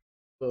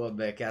 Oh,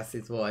 cast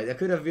its void. I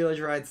could have Village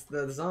Rites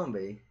the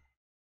zombie.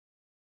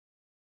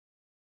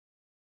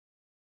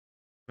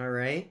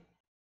 Alright.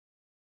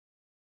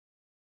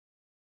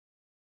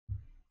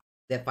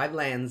 They have 5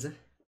 lands.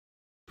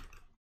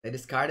 They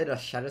discarded a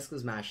Shadow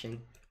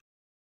Smashing.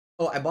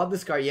 Oh, I bought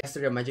this card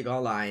yesterday on Magic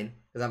Online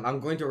because I'm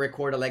going to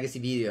record a legacy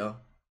video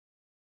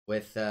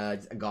with a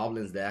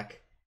Goblins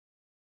deck.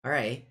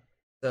 Alright.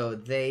 So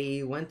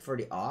they went for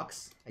the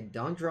Ox. I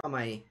don't draw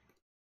my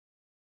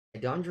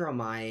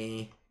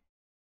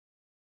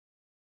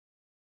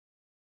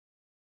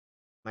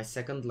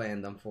second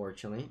land,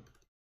 unfortunately.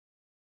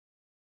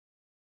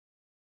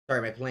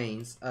 Sorry, my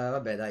planes. My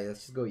bad.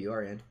 Let's just go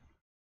Yorion.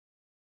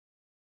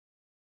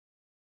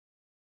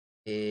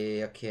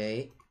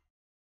 Okay.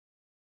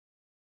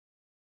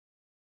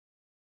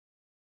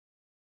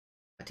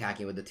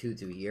 Attacking with the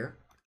 2/2 here.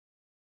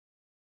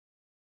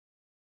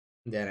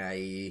 Then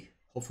I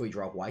hopefully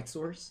drop White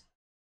Source.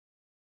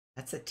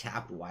 That's a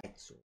tapped White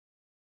Source.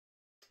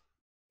 I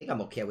think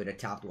I'm okay with a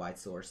tapped White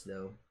Source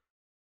though.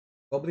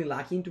 Goblin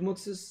Lucky into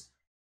Muxus?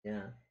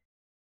 Yeah.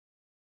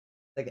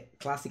 Like a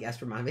classic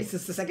Esperone. This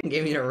is the second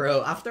game in a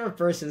row. After a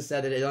person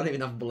said that they don't have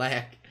enough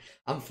black,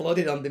 I'm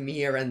floated on the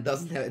mirror and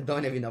don't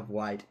have enough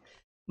white.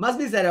 Must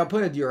be that I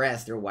put a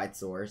duress their White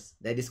Source.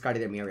 They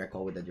discarded a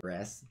miracle with a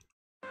duress.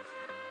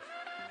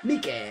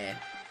 Mike!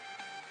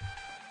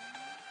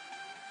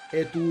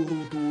 Thank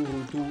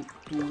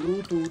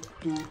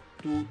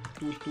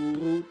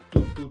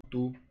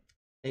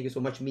you so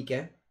much,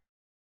 Mike.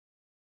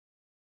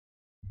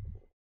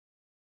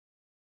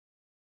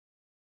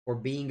 for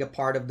being a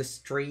part of the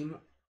stream.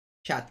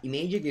 Chat,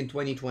 imagine in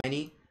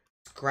 2020,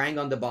 scrying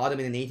on the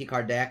bottom in an 80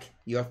 card deck,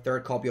 your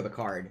third copy of a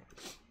card.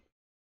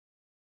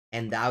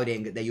 And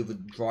doubting that you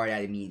would draw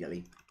that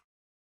immediately.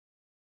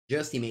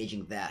 Just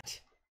imagine that.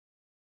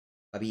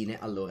 Va bene,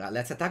 allora,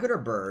 let's attack with our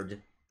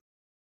bird.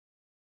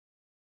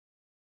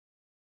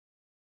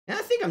 And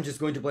I think I'm just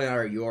going to play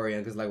another Yorion,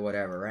 because like,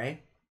 whatever, right?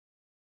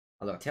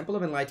 Allora, Temple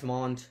of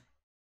Enlightenment.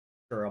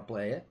 Sure, I'll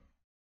play it.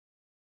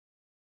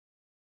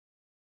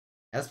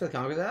 Elspeth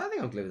Conquest, I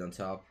think I'll leave it on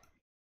top.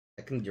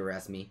 That can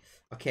duress me.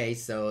 Okay,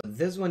 so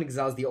this one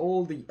exiles the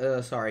old,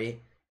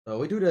 sorry. So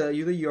we do the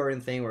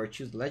Yorion thing where we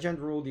choose Legend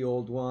Rule, the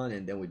old one,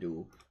 and then we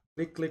do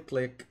click, click,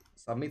 click,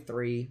 submit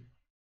 3.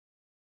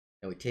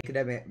 And we take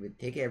it, we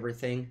take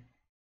everything.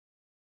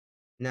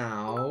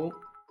 Now,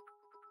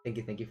 thank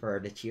you for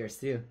the cheers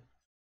too.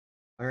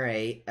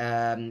 Alright,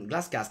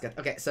 Glass Casket.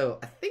 Okay, so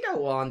I think I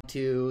want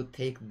to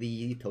take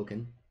the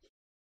token.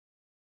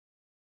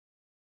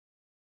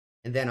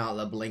 And then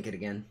I'll blink it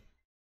again.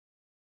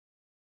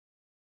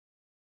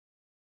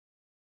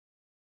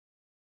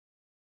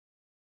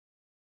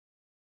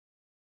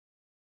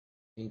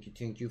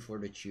 Thank you for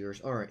the cheers.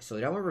 Alright, so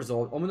that one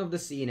resolved. Omen of the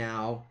Sea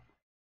now.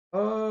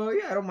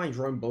 Yeah, I don't mind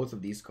drawing both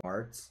of these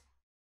cards.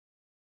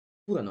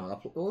 Do I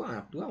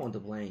want the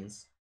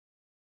planes?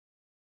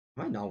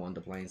 I might not want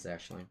the planes,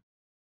 actually.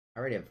 I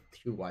already have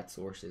 2 white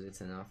sources,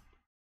 it's enough.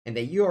 And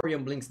the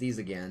Yorion blinks these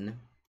again.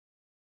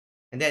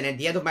 And then at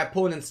the end of my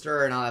opponent's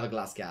turn, I'll have a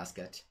Glass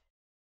Casket.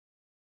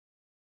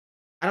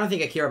 I don't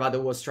think I care about the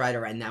War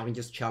Strider right now. I can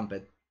just chump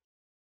it.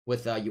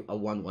 With a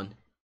 1-1.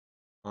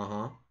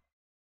 Uh-huh.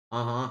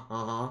 Uh-huh.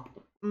 Uh-huh.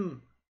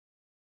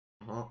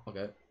 Uh-huh.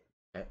 Okay.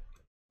 Okay.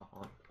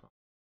 Uh-huh.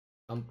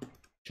 Chump.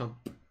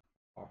 Chump.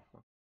 Uh-huh.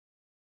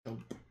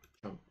 Chump.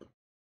 Chump.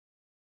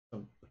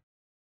 Chump.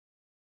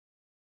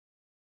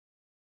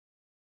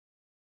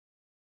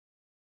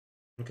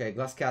 Okay,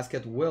 Glass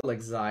Casket will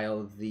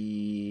exile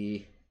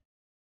the...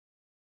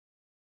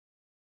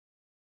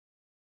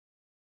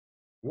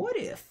 What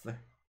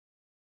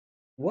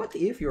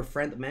if your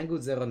friend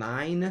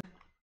Mengucci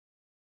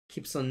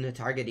keeps on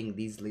targeting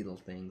these little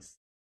things?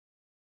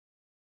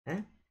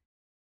 Eh?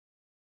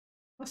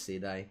 Let's see,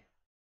 I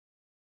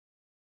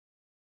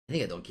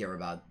think I don't care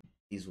about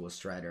these War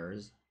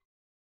Striders.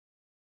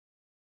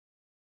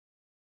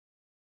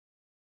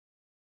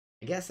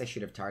 I guess I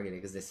should have targeted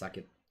because they suck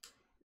it.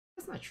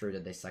 That's not true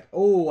that they suck.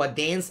 Oh, a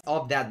Dance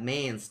of That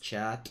Man's,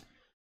 chat.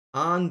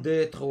 1,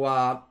 2, 3.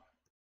 I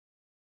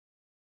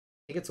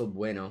think it's all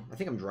bueno. I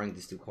think I'm drawing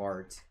these 2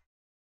 cards.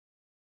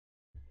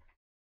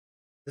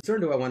 This turn,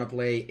 do I want to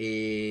play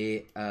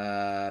a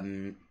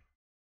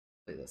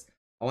play this.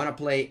 I want to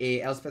play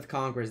a Elspeth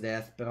Conquers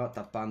Death, però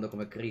tappando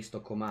come Cristo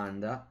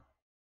comanda.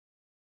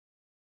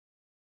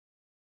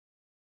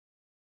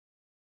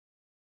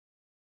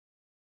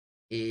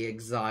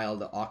 Exile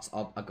the Ox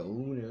of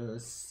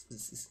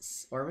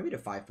Agonis. Or maybe the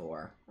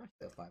 5-4.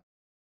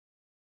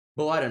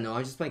 But I don't know,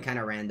 I'm just playing kind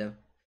of random.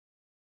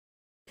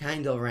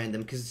 Kind of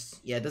random, because,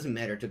 yeah, it doesn't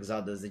matter to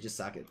exile those, they just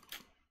suck it.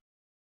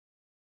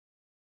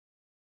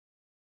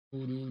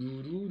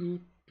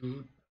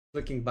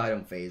 Clicking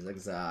bottom phase,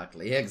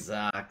 exactly.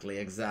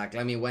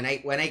 I mean, when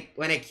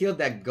I killed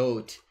that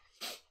goat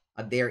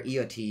at their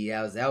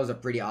EOT, that was a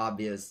pretty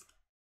obvious.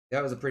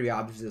 That was a pretty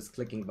obvious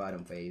clicking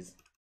bottom phase.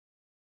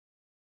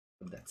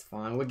 But that's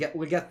fine. We'll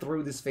get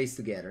through this phase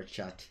together,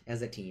 chat,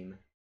 as a team.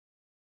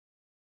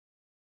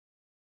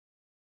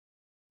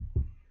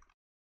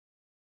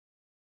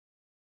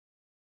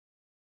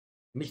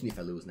 Imagine if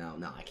I lose now.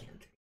 No, I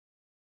can't.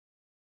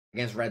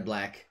 Against red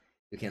black,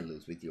 you can't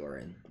lose with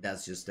Yorin.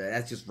 That's just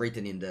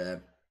written in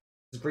the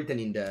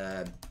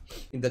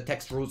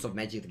text rules of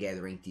Magic the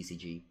Gathering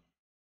TCG.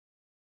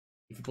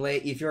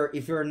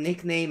 If your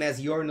nickname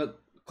has your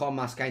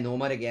comma Sky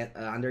Nomad again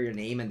under your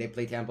name and they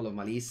play Temple of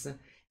Malice,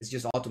 it's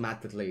just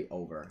automatically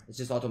over. It's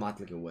just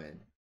automatically a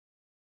win.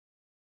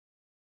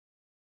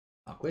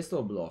 Ah, questo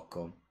lo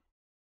blocco.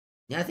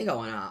 Yeah, I think I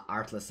wanna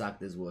Artless sack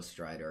this War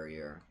Strider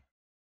here.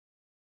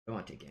 I don't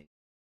want to take any.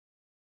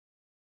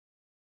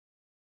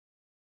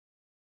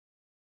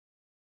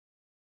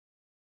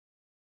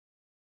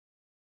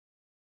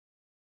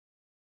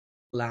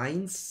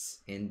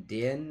 Lines, and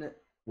then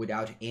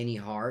without any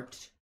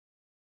heart,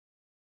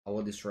 I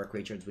will destroy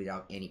creatures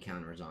without any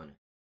counters on it.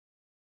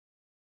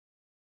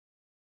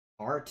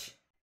 Heart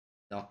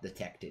not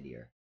detected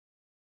here.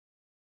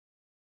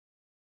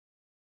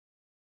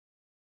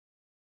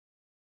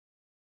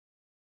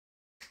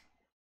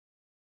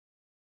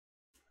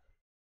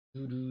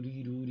 Okay,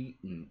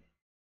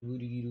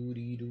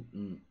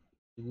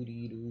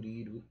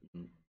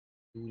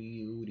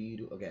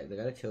 they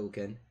got a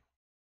token.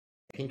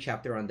 Second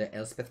chapter on the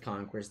Elspeth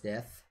Conquers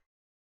Death.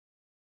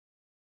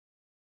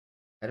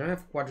 I don't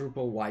have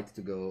quadruple white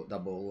to go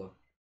double.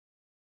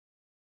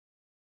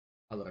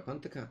 Allora,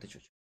 quante carte c'ho?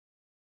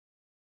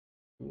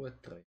 2,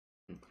 3.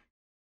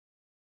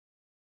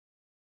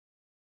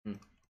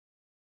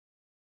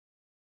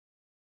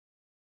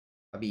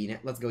 Va bene,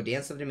 let's go.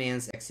 Dance of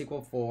Demands, X =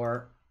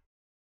 4.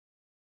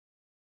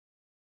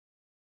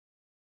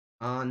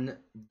 1,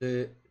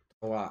 2,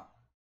 3.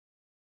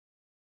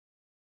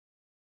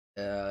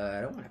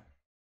 I don't want to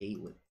pay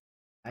with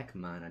black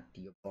mana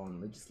to your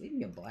opponent. Just leave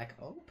me a black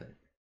open.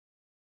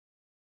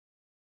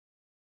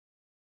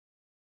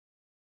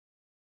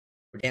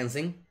 We're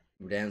dancing.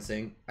 We're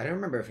dancing. I don't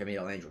remember if I made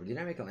a land drop. Did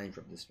I make a land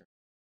drop this turn?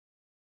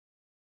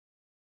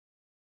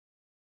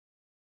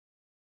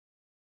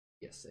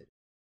 Yes, it.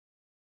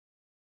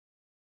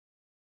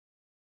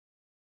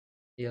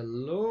 E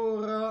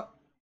allora,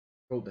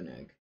 golden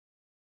egg.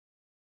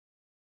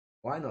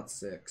 Why not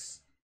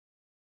 6?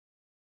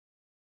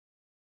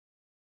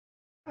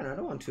 I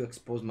don't want to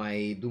expose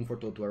my Doom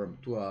Foretold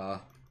to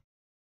a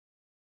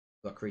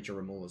creature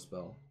removal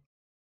spell.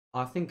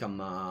 I think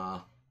I'm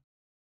I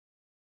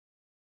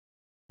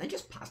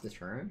just pass the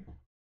turn.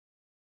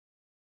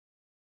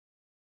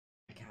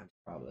 I can't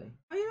probably.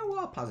 Oh, you know what?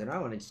 I'll pause it. I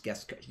want to just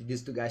guess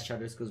these two guys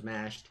shatters go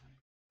smashed.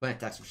 When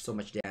attacks for so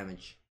much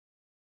damage.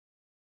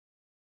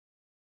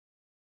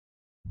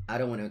 I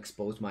don't want to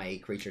expose my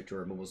creature to a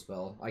removal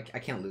spell. I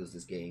can't lose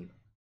this game.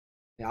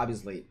 Yeah,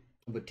 obviously,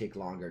 it would take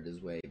longer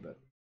this way, but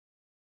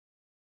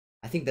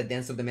I think the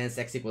Dance of the Man's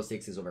X equals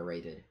 6 is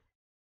overrated.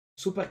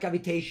 Super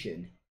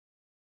Cavitation.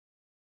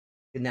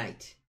 Good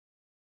night.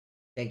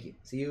 Thank you.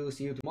 See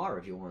you tomorrow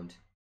if you want.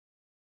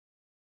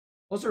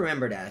 Also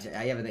remember that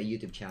I have a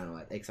YouTube channel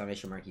at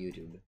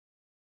 !YouTube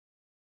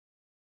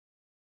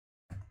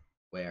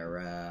where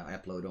I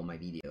upload all my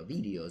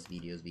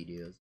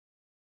videos.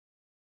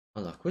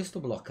 Allora, questo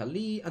blocca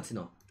lì, anzi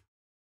no.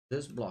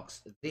 This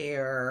blocks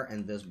there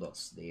and this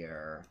blocks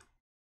there.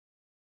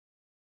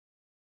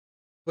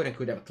 But I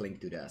could have a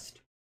Clink to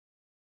Dust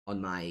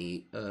on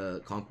my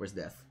Conqueror's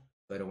Death.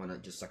 So I don't want to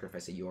just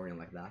sacrifice a Yorion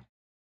like that.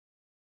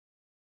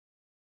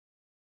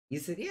 You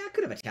said, yeah, I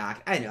could have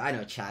attacked. I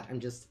know, chat. I'm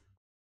just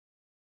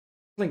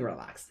feeling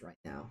relaxed right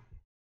now.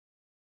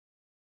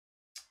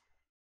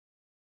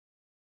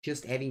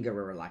 Just having a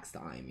relaxed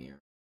time here.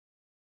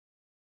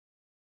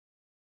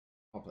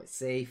 I'll play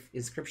safe.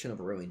 Inscription of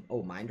Ruin.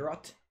 Oh, Mind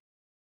Rot.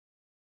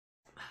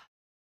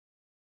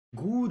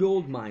 Good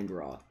old Mind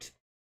Rot.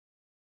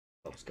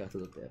 Oh, it's got to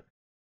look there.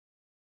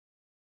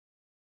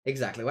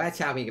 Exactly. Well, that's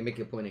how we can make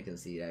your opponent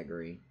concede. I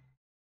agree.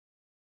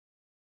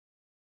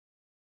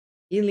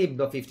 In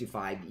Libdo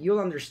 55, you'll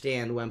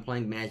understand when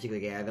playing Magic the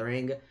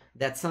Gathering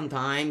that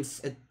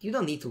sometimes you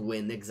don't need to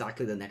win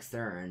exactly the next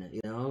turn,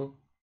 you know?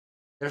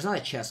 There's not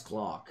a chess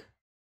clock.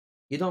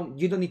 You don't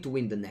need to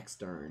win the next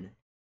turn.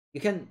 You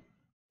can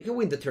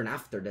win the turn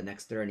after the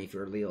next turn if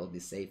you're a little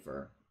bit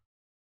safer.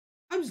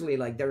 Obviously,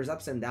 like, there's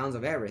ups and downs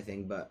of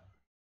everything, but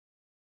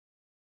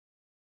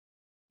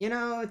you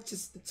know,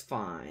 it's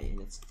fine.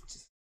 It's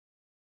just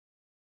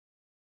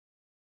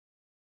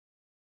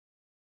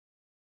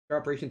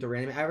operation to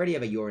reanimate. I already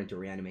have a Yorion to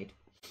reanimate.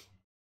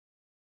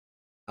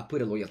 I'll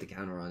put a loyalty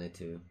counter on it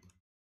too.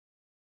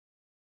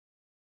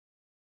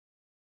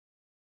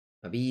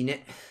 Va bene.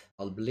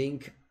 I'll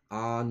blink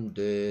 1,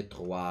 2, 3,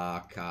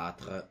 4,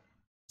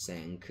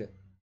 5.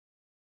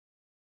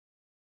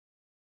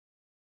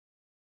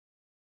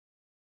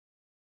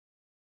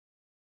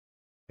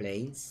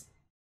 Plains.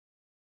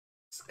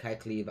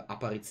 Skycleave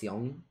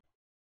Apparition.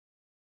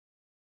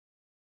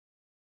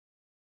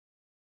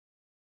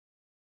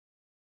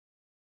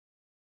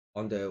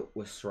 On the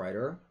West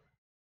Rider.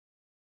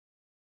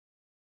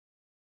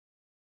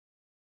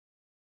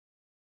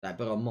 Dai,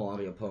 però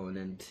muori,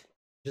 opponent.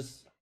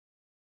 Just...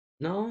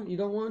 No? You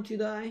don't want to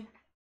die?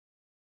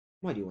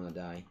 Why do you want to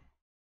die?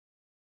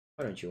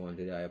 Why don't you want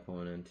to die,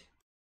 opponent?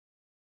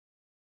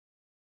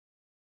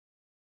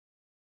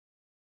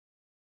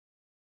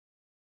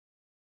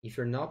 If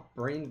you're not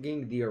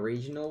bringing the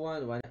original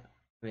one, why not?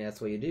 I mean, that's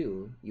what you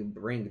do. You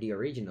bring the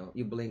original.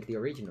 You blink the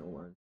original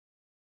one.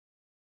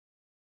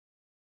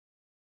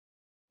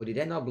 Oh, did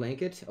I not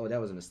blink it? Oh,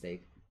 that was a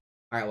mistake.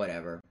 Alright,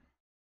 whatever.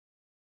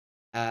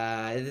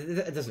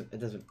 It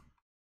doesn't.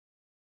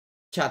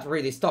 Chat,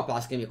 really, stop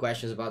asking me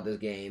questions about this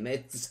game.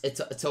 It's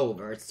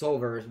over. It's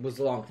over. It was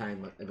a long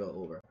time ago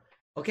over.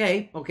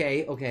 Okay. GG.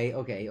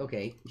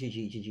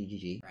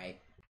 Right.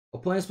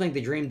 Opponent's playing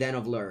the Dream Den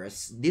of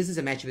Lurrus. This is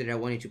a matchup that I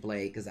wanted to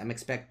play because I'm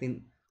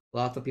expecting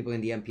lots of people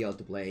in the MPL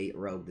to play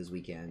Rogue this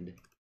weekend.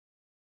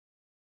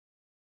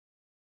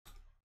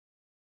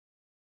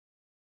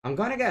 I'm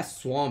gonna get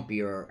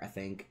Swampier, I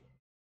think.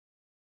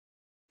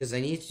 Because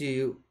I need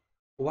to...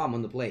 Oh, I'm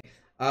on the play.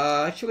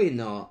 Actually,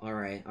 no.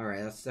 Alright.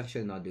 Let's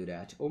actually not do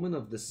that. Omen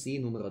of the Sea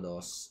numero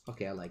 2.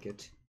 Okay, I like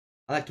it.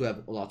 I like to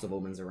have lots of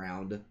Omens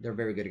around. They're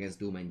very good against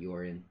Doom and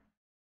Yorion.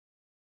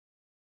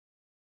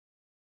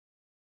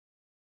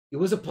 It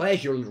was a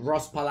pleasure,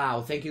 Ross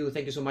Palau. Thank you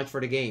so much for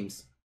the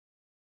games.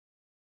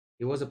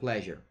 It was a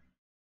pleasure.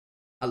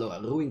 Allora,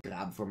 Ruin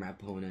Crab for my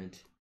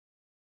opponent.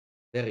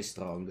 Very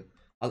strong.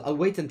 I'll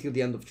wait until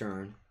the end of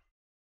turn.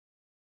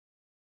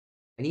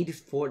 I need to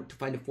find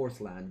the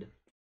 4th land.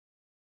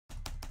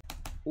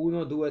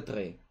 1, 2,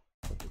 3.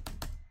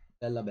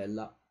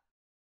 Bella.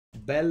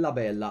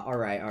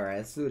 Alright,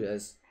 let's do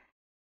this.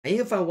 I need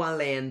to find 1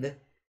 land.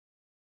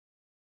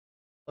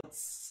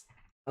 Let's...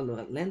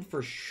 Allora, land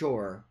for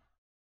sure.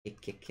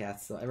 Kick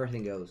castle,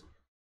 everything goes.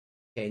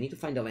 Okay, I need to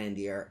find a land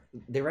here.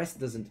 The rest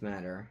doesn't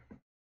matter.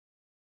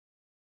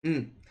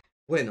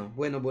 Bueno.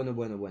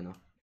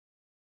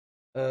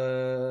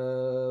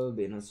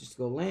 Bene, let's just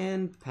go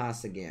land,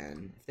 pass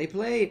again. If they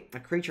play a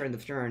creature in the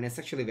turn, it's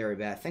actually very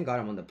bad. Thank God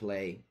I'm on the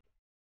play.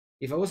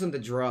 If I was on the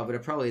draw, I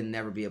would probably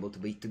never be able to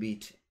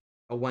beat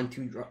a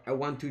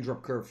 1/2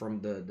 drop curve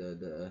from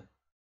the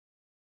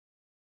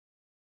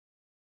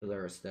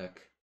Polaris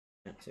deck.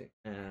 I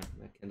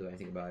can't do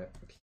anything about it.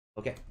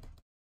 Okay.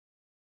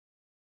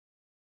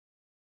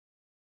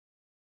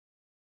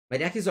 My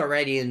deck is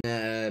already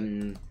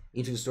in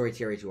into the story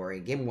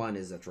territory. Game 1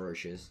 is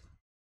atrocious.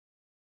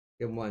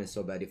 Game 1 is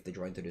so bad if they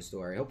draw into the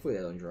story. Hopefully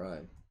they don't draw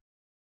it.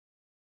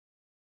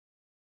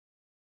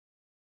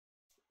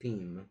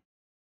 Team.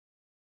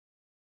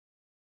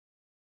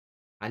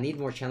 I need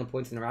more channel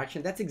points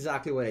interaction. That's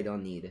exactly what I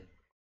don't need,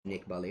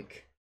 Nick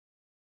Balik.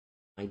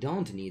 I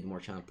don't need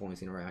more channel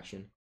points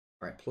interaction.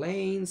 Alright,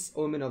 Plains,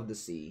 Omen of the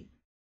Sea.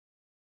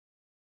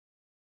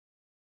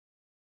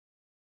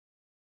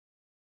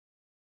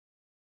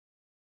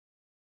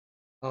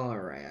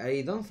 Alright,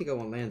 I don't think I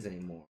want lands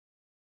anymore.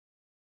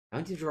 I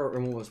want to draw a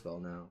removal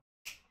spell now.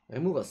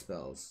 Removal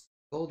spells.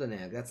 Golden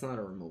Egg, that's not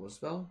a removal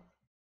spell.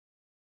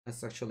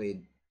 That's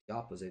actually the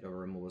opposite of a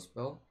removal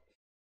spell.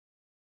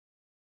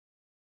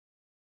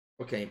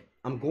 Okay,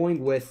 I'm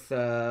going with,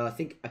 I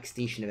think,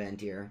 Extinction Event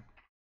here.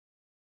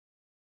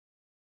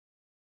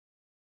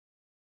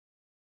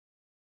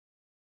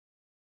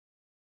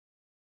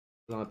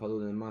 Zona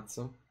Palude nel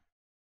mazzo.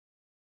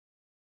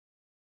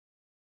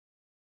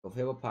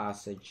 Fatal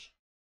Passage.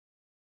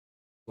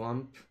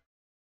 Swamp.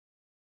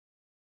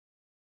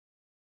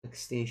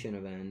 Extinction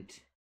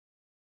Event.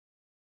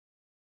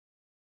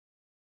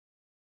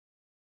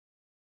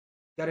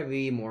 Gotta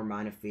be more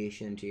mana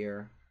efficient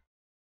here.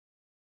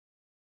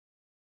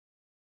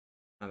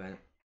 Vabbè.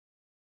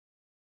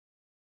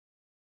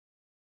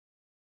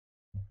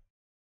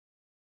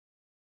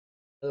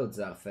 Hello,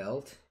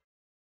 Zafeld.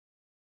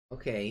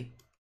 Okay.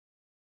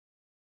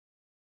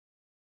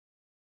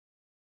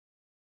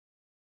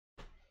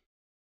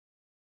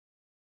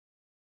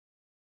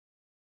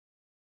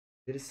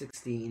 Did a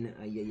 16.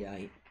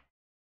 Ay.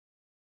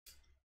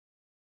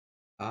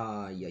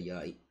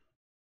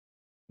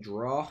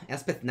 Draw.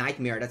 Aspect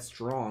Nightmare, that's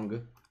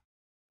strong.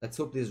 Let's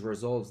hope this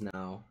resolves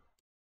now.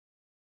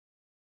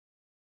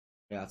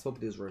 Yeah, let's hope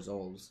this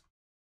resolves.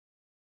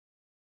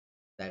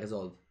 That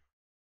resolve.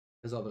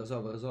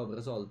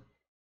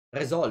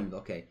 Resolve,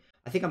 okay.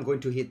 I think I'm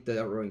going to hit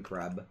the Ruin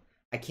Crab.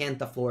 I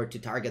can't afford to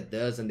target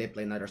this and they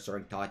play another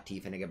Soaring Thought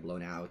Thief and I get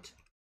blown out.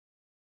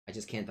 I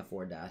just can't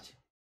afford that.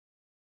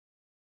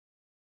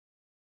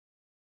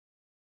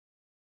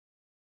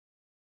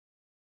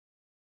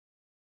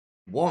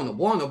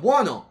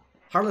 Buono!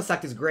 Heartless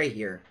Act is great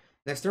here.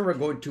 Next turn we're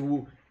going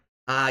to,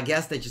 I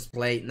guess they just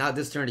play, not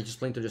this turn, they just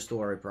play into the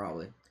story,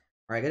 probably.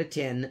 Alright, I got a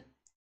 10.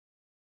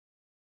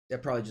 They're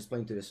probably just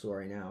playing to the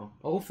story now.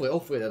 Hopefully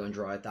they don't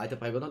draw it. I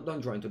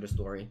don't draw into the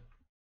story.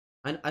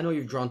 I know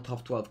you've drawn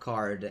top 12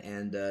 card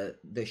and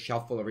the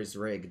shuffle is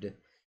rigged.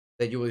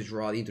 That you always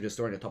draw into the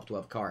story in the top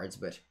 12 cards,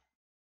 but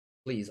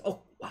please.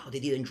 Oh, wow,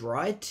 they didn't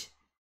draw it?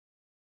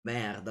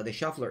 Man, the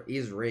shuffler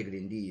is rigged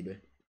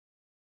indeed.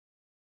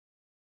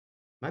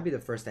 Might be the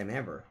first time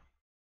ever.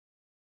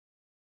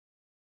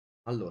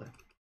 Allora. I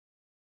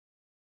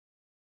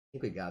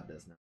think we got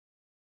this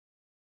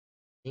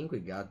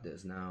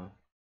now.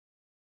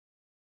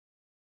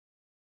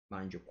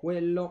 Mangio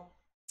quello.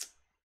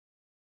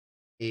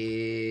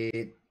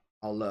 E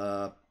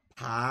I'll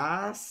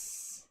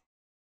pass.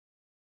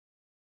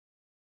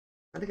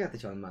 I think I have to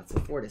tell him that's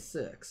 4 to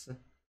 6.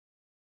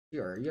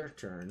 Your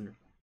turn.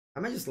 I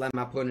might just let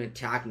my opponent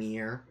attack me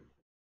here.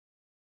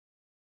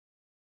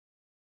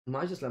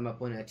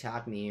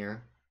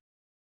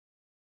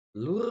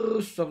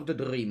 Lures of the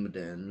Dream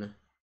then.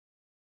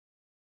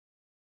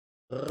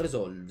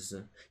 Resolves.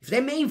 If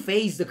they main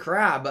phase the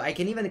crab, I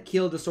can even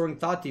kill the Soaring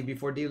Thought Thief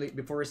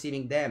before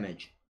receiving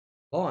damage.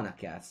 Buona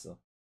cazzo.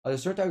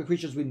 Assert target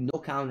creatures with no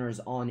counters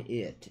on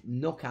it.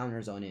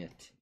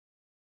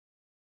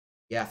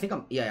 Yeah, I think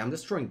I'm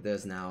destroying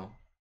this now.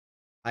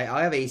 I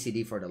have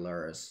ACD for the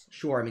lures.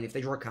 Sure, I mean if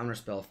they draw a counter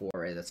spell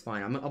for it, that's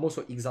fine. I'm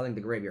also exiling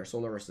the graveyard, so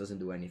lures doesn't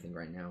do anything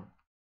right now.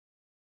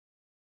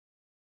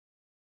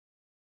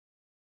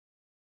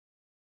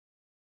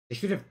 They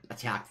should have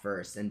attacked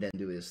first and then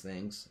do these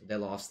things. They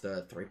lost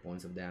 3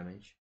 points of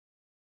damage.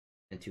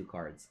 And 2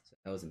 cards. So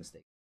that was a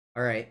mistake.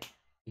 Alright.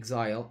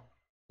 Exile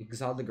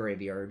the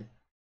graveyard.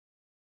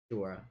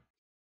 Sure.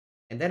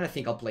 And then I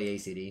think I'll play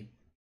ACD.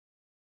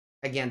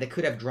 Again, they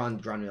could have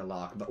drawn me a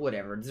lock, but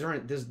whatever.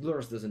 This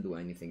lures doesn't do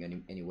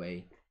anything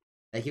anyway.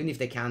 Like, even if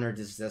they counter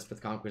this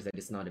Desperate Conquest, that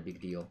it's not a big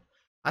deal.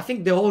 I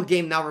think the whole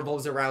game now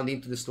revolves around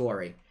into the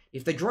story.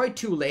 If they draw it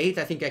too late,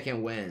 I think I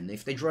can win.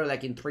 If they draw it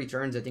like in 3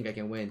 turns, I think I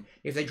can win.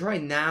 If they draw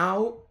it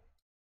now,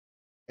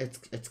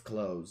 it's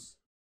close.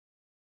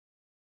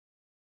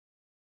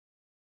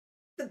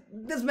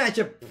 This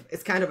matchup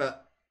is kind of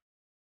a...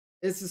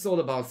 It's just all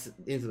about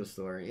into the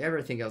story.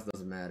 Everything else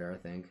doesn't matter, I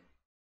think.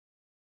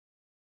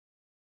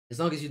 As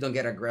long as you don't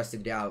get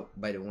aggressive out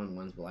by the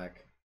 1/1's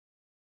black.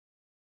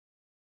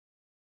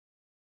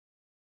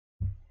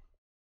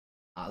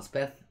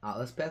 Elspeth?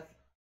 Elspeth?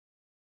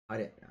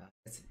 I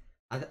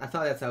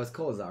thought that's how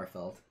Kozar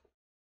felt.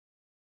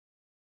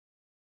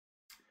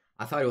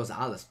 I thought it was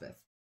Elspeth.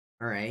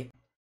 Alright.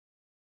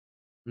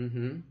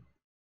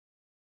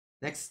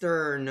 Next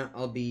turn,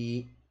 I'll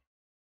be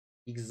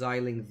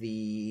exiling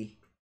the...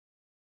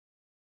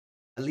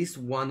 at least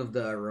one of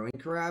the Ruin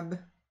Crab.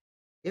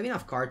 You have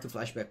enough card to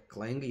flashback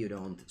Clang? You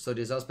don't. So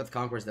there's Elspeth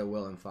Conquers that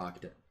will, in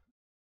fact,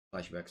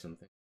 flashback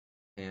something.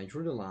 And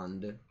drew the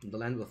land. The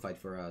land will fight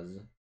for us.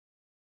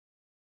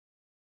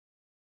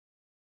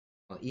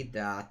 I'll eat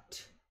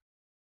that.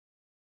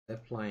 The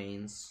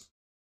plains.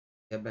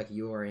 Get back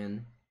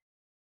Yorian.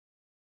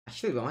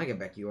 Actually, we want to get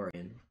back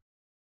Yorian.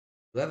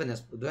 Do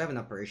I have an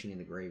operation in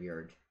the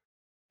graveyard?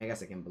 I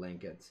guess I can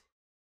blink it.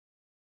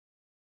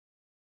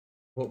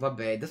 Well, but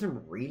it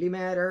doesn't really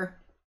matter.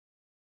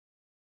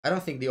 I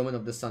don't think the Omen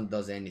of the Sun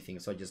does anything,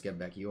 so I just get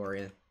back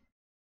Yorian.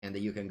 And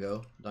then you can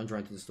go. Don't draw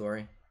into the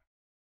story.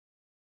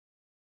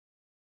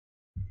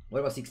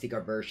 What about 60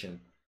 card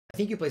version? I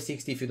think you play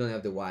 60 if you don't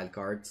have the wild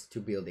cards to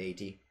build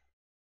 80.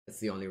 That's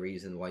the only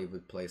reason why you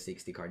would play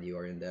 60 card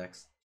Yorian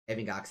decks.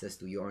 Having access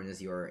to Yorian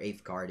as your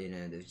 8th card in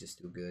it is just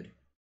too good.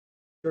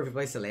 Sure, if you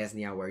play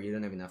Celestia where you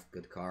don't have enough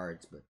good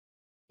cards, but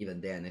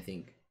even then, I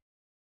think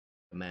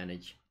to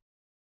manage.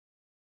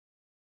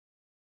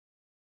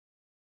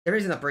 There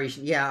is an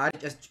operation. Yeah, I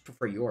just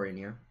prefer Yorian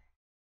here.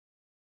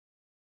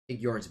 I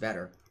think Yorian's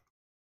better.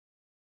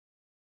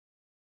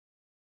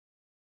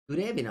 Do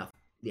they have enough?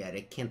 Yeah,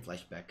 they can't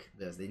flashback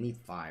this. They need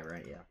 5,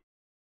 right? Yeah. I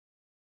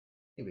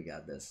think we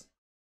got this.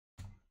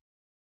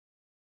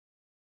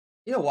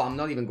 You know what? I'm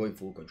not even going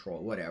full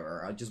control.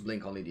 Whatever. I'll just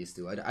blink only these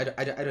two. I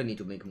don't need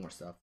to blink more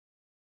stuff.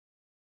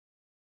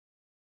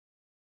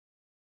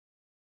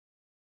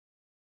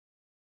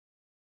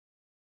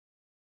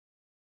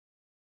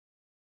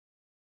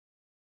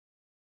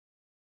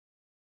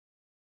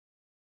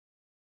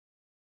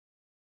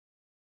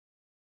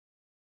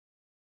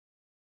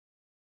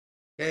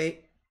 Okay.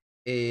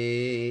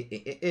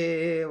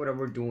 What are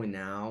we doing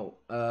now?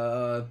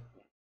 Play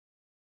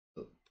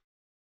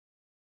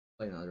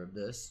another of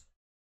this.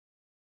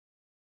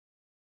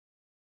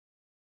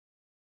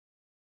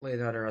 Play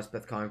another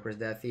Elspeth Conquers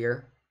Death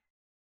here.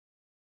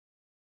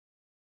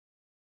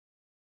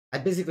 I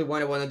basically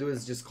what I want to do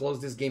is just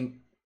close this game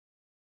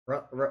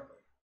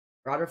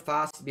rather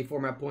fast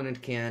before my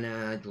opponent can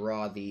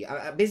draw the...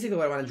 basically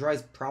what I want to draw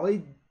is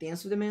probably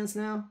Dance with Demands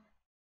now.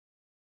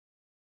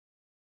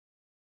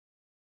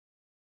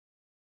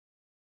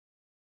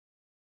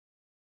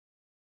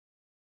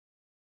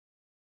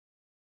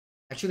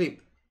 Actually,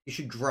 you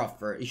should draw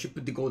first. You should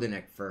put the Golden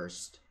Egg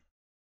first.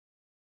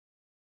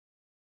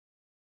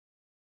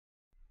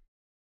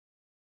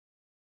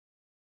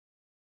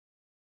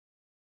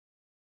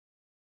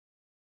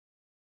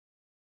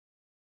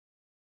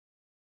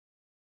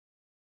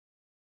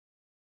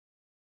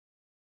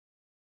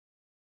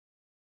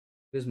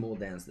 There's more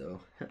dance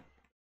though.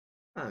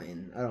 I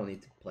mean, I don't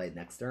need to play it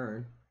next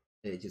turn.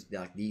 It's just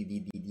like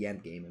the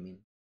end game. I mean,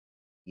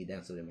 the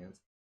Dance with Demands.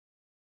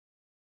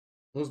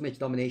 Close match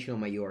domination on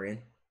my Yorian.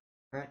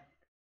 Alright.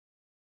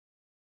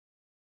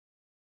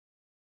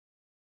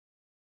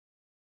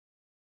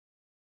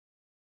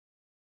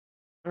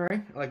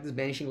 Alright, I like this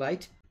Banishing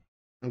Light.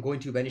 I'm going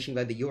to Banishing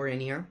Light the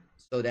Yorian here,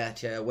 so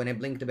that when I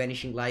blink the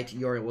Banishing Light,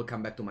 Yorian will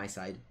come back to my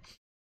side.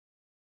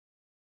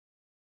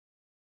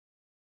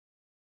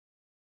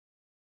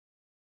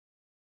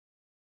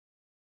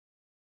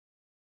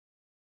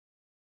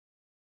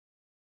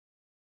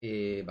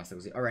 E basta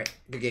così. Alright,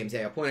 good games.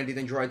 Yeah, opponent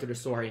didn't draw into the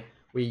story.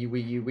 We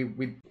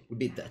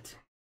beat that.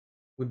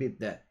 We beat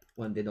that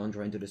when they don't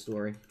draw into the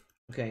story.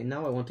 Okay,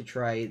 now I want to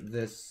try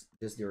this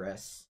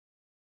duress.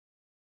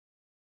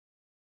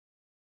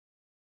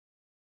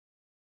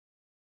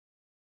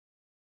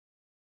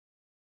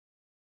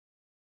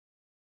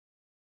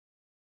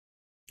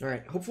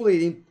 Alright,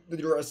 hopefully the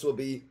duress will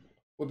be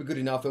good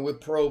enough and will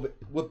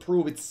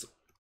prove its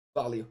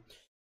value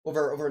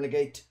over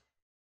negate.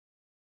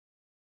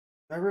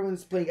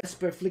 Everyone's playing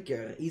Esper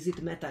Flicker. Is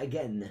it meta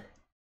again?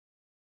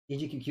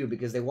 GGQQ,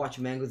 because they watch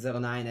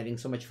Mengucci having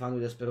so much fun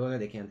with Esperone,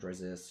 they can't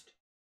resist.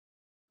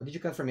 What did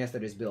you cut from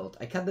yesterday's build?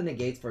 I cut the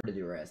negate for the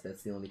duress.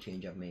 That's the only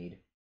change I've made.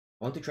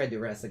 I want to try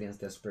duress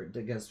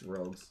against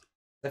rogues.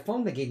 I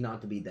found negate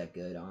not to be that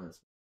good,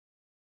 honestly.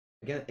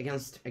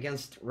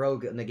 Against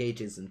rogue,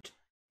 negate isn't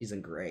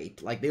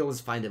great. Like, they always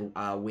find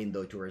a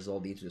window to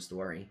resolve into the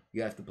story.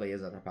 You have to play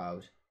as a tap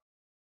out.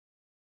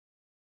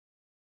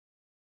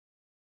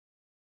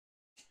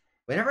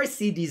 Whenever I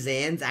see these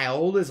ends, I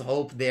always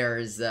hope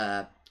there's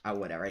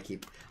whatever. I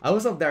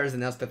always hope there's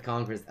an Elspeth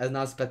Conquest, an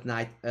Elspeth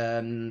Knight,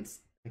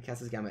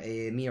 Cassis Gamma,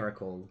 a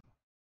miracle,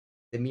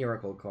 the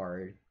miracle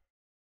card.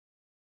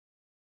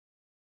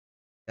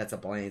 That's a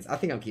plains. I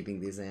think I'm keeping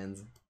these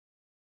ends.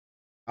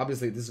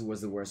 Obviously, this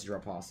was the worst draw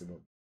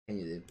possible. Can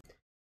you do?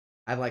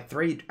 I have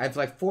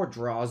like 4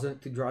 draws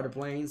to draw the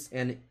plains,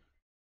 and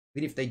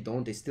even if they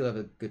don't, they still have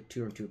a good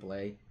turn to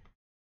play.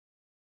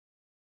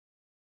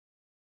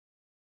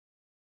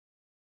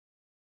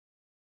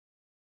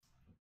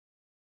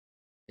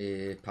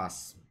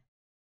 Pass.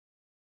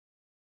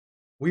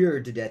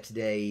 Weird that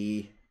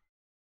they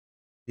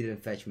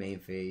didn't fetch main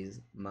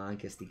phase. Ma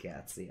anche sti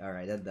cazzi.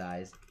 Alright, that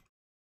dies.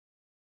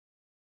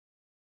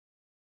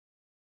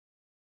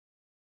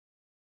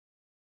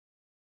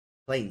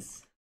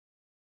 Planes.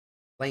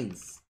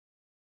 Planes.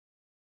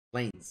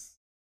 Planes.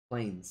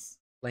 Planes.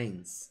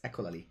 Planes.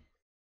 Eccola lì.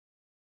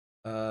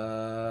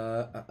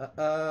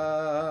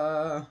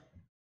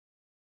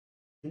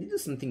 Can you do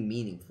something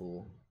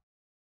meaningful?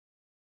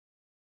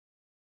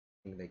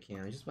 I think they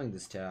can. I'm just playing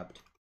this tapped.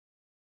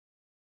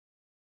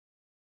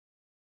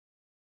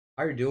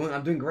 How are you doing?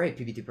 I'm doing great,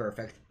 PvT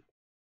Perfect.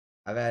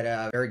 I've had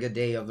a very good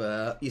day of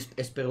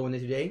Esperone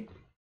today.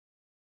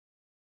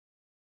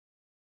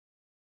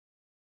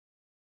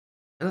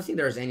 I don't think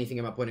there's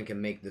anything my opponent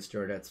can make this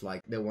turn that's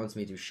like that wants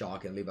me to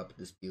shock and leave up a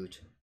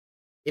dispute.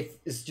 If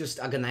it's just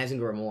agonizing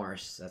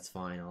remorse, that's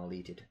fine, I'll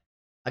eat it.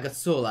 I got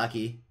so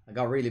lucky. I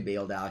got really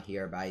bailed out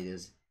here by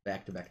this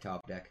back-to-back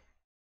top deck.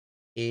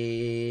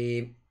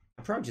 I'm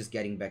probably just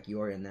getting back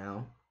Yorion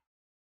now.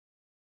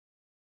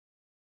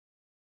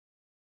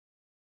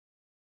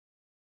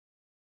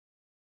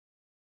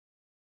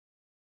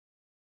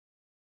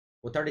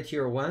 What are the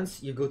tier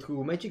 1s? You go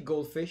to Magic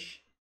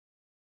Goldfish.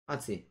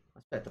 Anzi,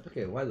 aspetta,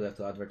 perché why do I have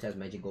to advertise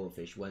Magic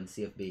Goldfish when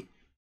CFB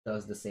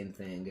does the same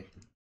thing?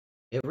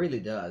 It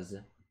really does.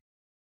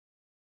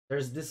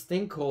 There's this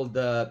thing called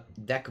the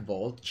Deck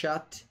Vault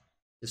chat.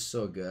 It's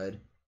so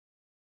good.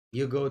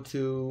 You go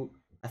to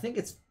I think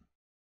it's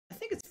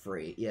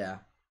free, yeah.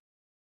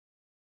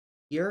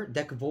 Here,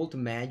 Deck Vault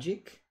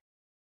Magic.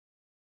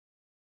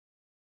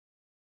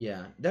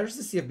 Yeah, there's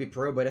the CFB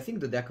Pro, but I think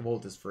the Deck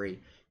Vault is free.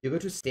 You go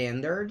to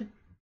Standard,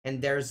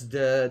 and there's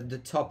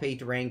the top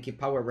 8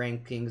 power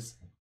rankings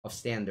of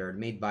Standard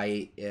made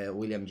by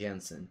William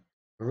Jensen.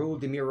 Rule,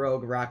 Dimir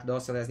Rogue,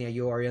 Rakdos, Selesnya,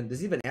 Yorion.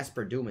 There's even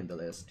Esper Doom in the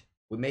list.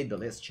 We made the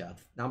list, chat.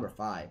 Number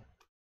 5.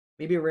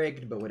 Maybe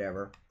rigged, but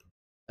whatever.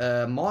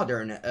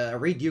 Modern,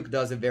 Reduke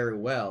does it very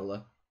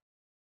well.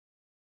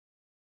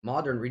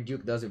 Modern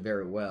Reduke does it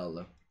very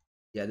well.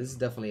 Yeah, this is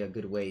definitely a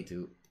good way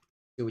to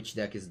see which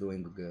deck is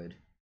doing good.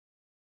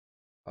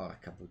 Oh,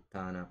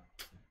 Caputana.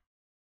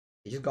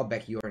 He just got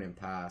back Yorion and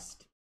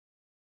passed.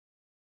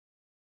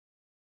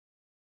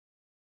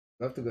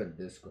 I have to go to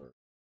Discord.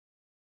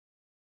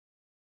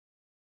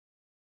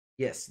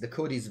 Yes, the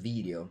code is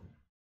video.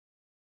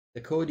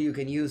 The code you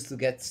can use to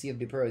get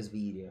CFB Pro is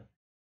video.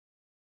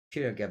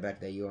 Shouldn't get back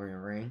that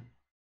Yorion ring.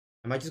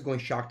 I might just go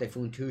and Shock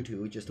Typhoon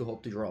 2-2 just to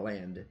hope to draw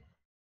land.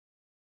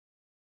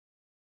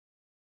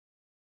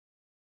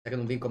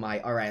 Second vinco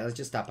mai. Alright, let's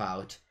just tap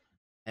out.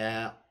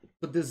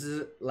 But this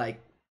is like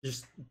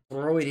just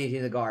throwing it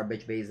in the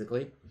garbage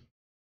basically.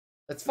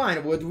 That's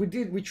fine.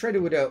 We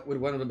traded with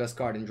one of the best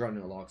cards and drawn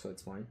in a lock, so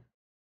it's fine.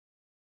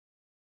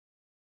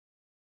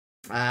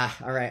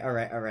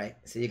 Alright.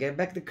 So you get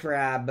back the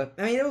crab.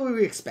 I mean,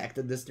 we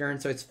expected this turn,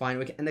 so it's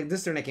fine. And like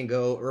this turn I can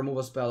go remove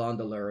a spell on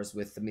the lures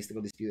with the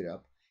Mystical Dispute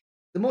up.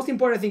 The most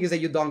important thing is that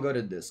you don't go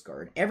to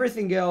discard.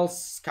 Everything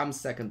else comes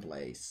second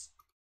place.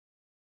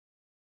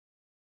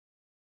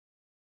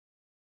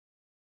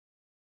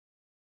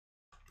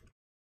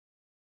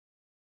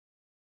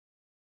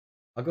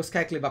 I'll go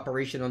Skyclave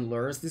Apparition on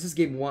lures. This is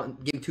game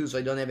 2, so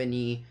I don't have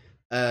any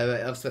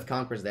Elspeth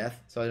Conqueror's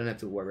Death, so I don't have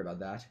to worry about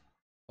that.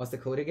 What's the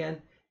code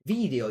again?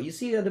 Video, you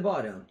see it at the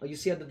bottom. Oh, you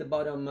see it at the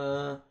bottom,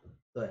 the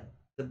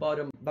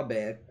bottom,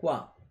 vabbè,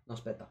 qua. No,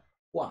 aspetta.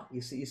 Qua,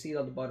 you see it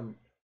at the bottom.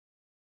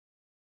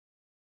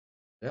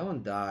 That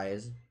one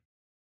dies.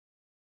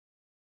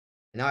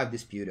 And now I have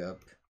Dispute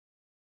up.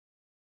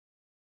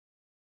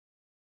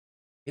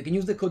 You can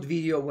use the code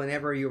video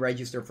whenever you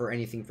register for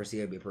anything for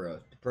CFB Pro.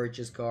 To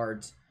purchase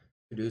cards,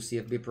 to do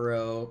CFB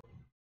Pro,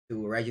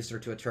 to register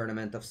to a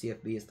tournament of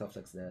CFB, stuff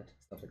like that.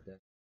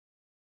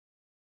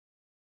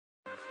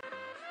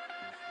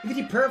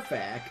 PvT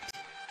Perfect!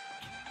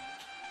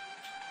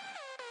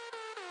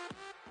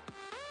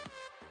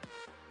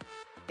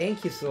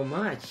 Thank you so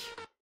much.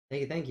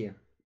 Thank you.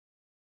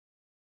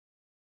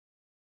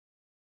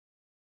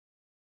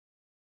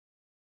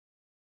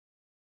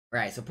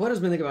 Right, so Porto's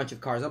been like a bunch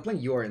of cards. I'm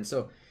playing Yorion, so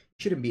it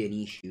shouldn't be an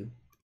issue.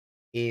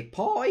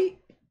 Poi,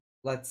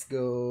 let's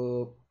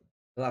go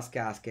last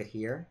casket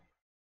here.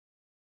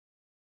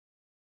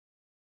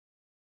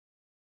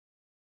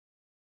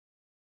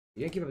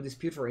 You didn't keep up a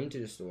dispute for Into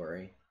the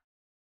Story.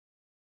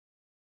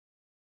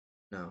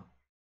 No.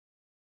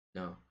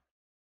 When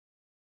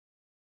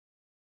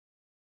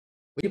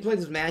you play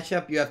this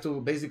matchup, you have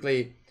to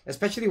basically,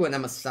 especially when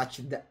I'm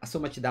so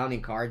much down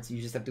in cards,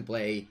 you just have to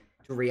play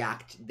to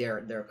react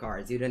their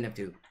cards. You don't have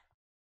to.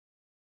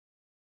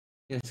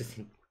 You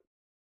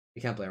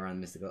can't play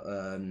around Mystical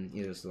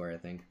Into the Story, I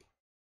think.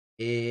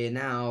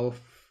 Now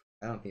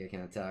I don't think I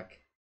can attack.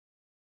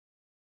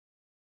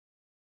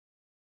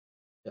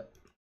 Yep.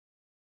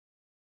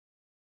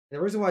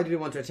 The reason why I didn't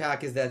want to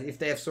attack is that if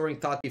they have Soaring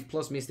Thought Thief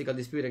plus Mystical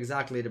Dispute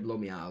exactly, they blow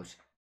me out.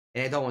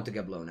 And I don't want to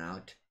get blown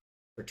out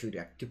for 2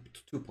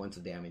 points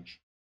of damage.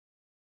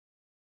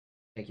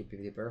 Thank you,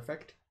 PvT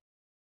Perfect.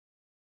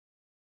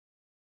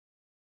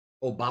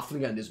 Oh,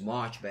 Baffling End is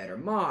much better.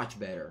 Much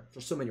better. For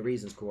so many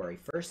reasons, Corey.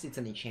 First, it's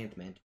an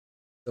enchantment.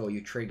 So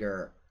you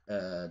trigger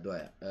the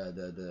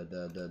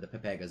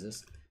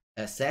Pegasus.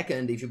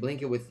 Second, if you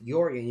blink it with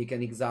Yorion, you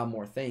can exile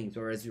more things.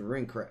 Whereas you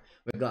ring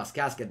with Glass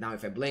Casket, now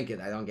if I blink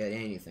it, I don't get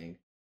anything.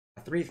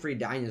 A 3/3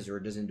 dinosaur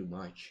doesn't do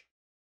much.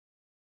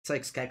 It's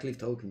like Skycleave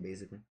token,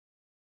 basically.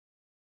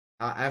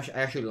 I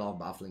actually love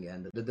Baffling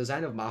End. The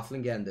design of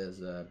Baffling End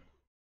is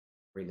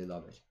really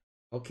love it.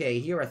 Okay,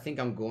 here I think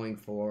I'm going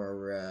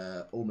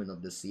for Omen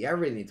of the Sea. I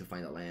really need to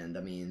find a land.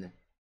 I mean,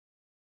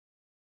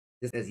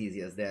 it's as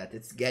easy as that.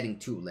 It's getting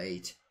too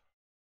late,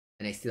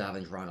 and I still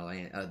haven't drawn a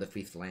land, the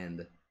 5th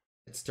land.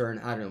 It's turn.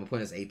 I don't know. My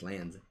point is 8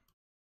 lands.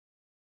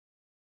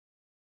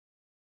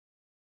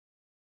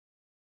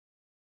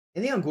 I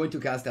think I'm going to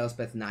cast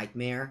Elspeth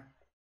Nightmare.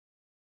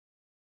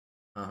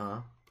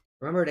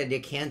 Remember that they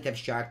can't have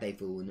Shark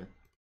Typhoon.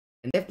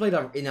 And they've played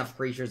enough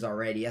creatures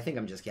already. I think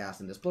I'm just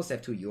casting this. Plus I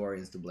have 2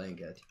 Yorions to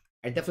blanket.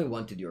 I definitely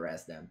want to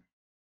duress them.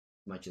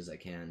 As much as I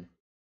can.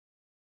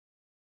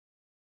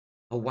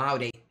 Oh wow,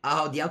 the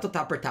auto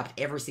tapper tapped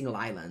every single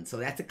island. So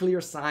that's a clear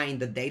sign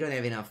that they don't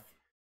have enough.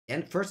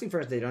 And first thing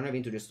first, they don't have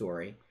Into the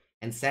Story.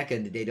 And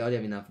second, they don't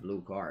have enough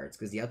blue cards.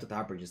 Because the auto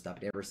tapper just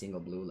tapped every single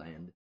blue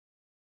land.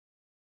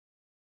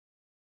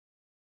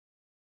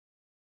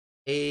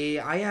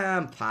 I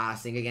am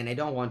passing again. I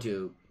don't want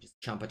to just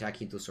jump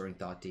attack into Soaring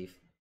Thought Thief.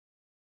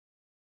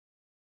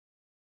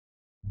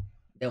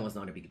 That was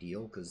not a big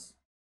deal, because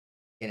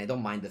and I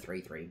don't mind the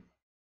 3/3.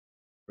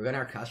 We're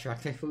gonna cast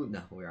Shark Typhoon?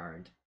 No, we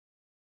aren't.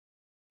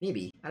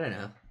 Maybe. I don't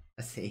know.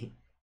 Let's see.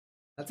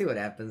 Let's see what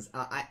happens.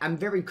 I'm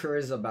very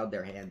curious about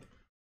their hand.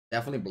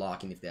 Definitely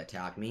blocking if they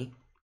attack me.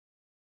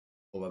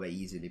 Oh, vabbè,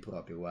 easily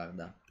proprio,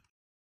 guarda.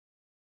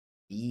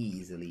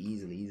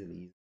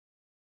 Easily.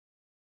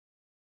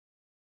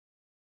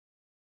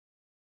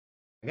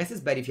 I guess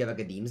it's bad if you have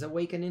a Gadim's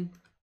Awakening.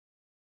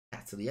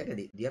 So do you have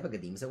a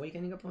Gadim's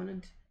Awakening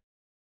opponent?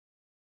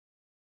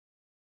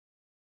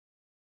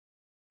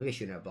 Maybe I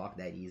shouldn't have blocked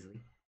that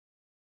easily.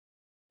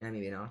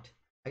 Maybe not.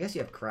 I guess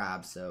you have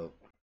Crab, so...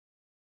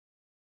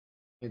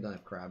 You don't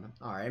have Crab.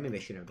 Alright, maybe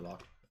I shouldn't have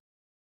blocked.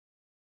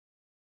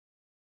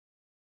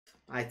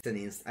 It's an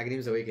inst.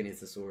 Gadim's Awakening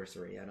is a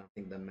sorcery. I don't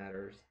think that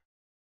matters.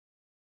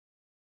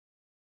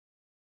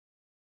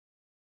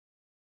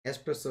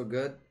 Esper so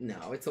good?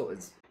 No, it's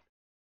always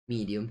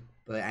medium,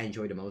 but I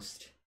enjoy the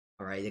most.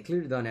 Alright, they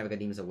clearly don't have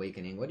Gadim's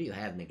Awakening. What do you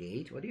have,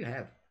 Negate? What do you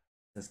have?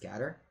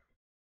 Scatter?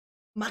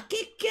 Ma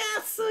che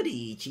cazzo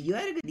dici? You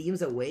had a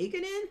Gadim's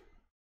Awakening?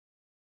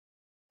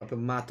 Proprio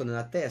matto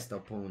nella testa,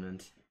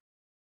 opponent.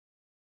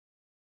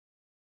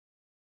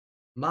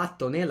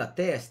 Matto nella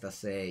testa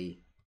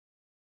sei.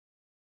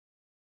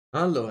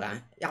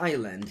 Allora,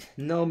 Island,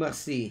 no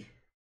merci.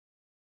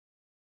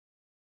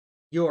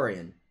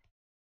 Yorion.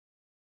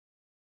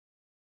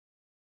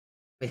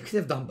 They could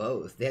have done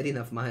both. They had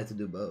enough money to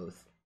do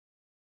both.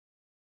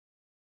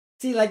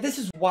 See, like, this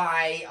is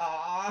why,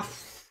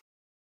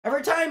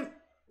 every time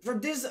for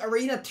this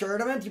arena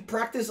tournament, you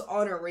practice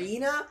on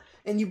arena,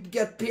 and you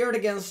get paired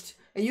against,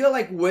 and you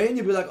like win,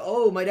 you'll be like,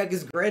 oh, my deck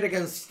is great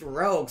against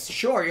rogues.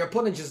 Sure, your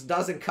opponent just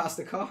doesn't cast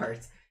the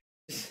cards.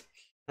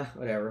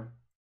 Whatever.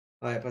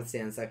 Alright,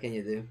 pazienza, what can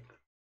you do?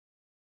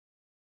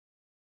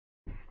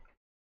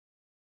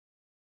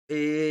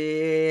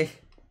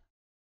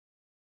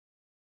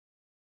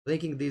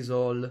 Linking these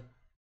all.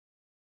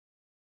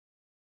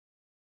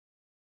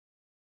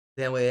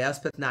 Then with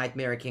Elspeth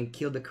Nightmare, I can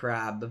kill the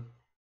crab.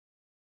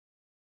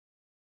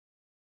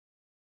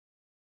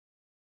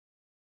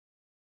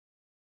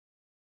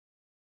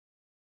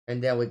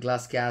 And then with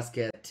Glass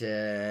Casket,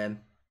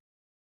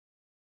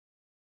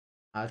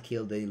 I'll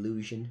kill the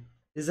illusion.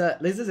 This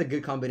is a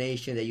good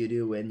combination that you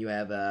do when you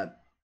have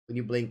when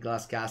you blink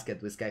Glass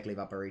Casket with Skyclave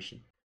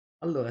Apparition.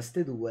 Allora,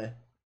 ste due.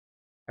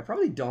 I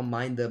probably don't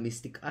mind the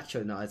Mystic.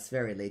 Actually, no, it's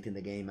very late in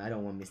the game. I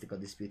don't want Mystical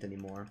Dispute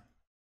anymore.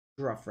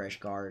 Draw fresh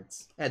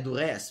cards.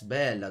 Duress,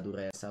 bella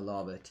Duress. I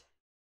love it.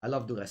 I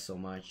love Duress so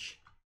much.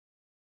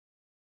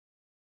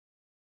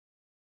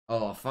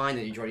 Oh,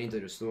 finally joined into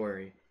the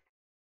story.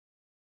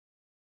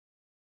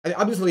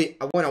 Obviously,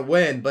 I want to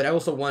win, but I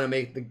also want to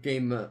make the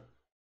game,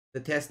 the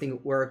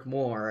testing work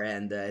more,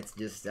 and it's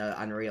just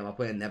unreal. My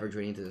opponent never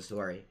joined into the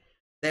story.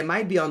 They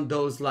might be on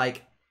those,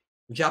 like,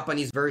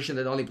 Japanese version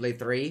that only play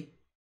 3.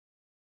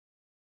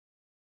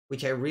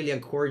 Which I really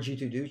encourage you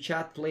to do,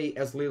 chat. Play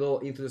as little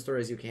into the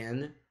story as you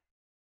can.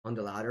 On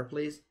the ladder,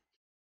 please.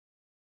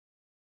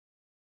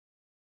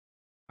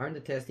 Aren't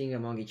the testing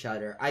among each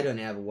other? I don't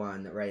have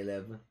one where I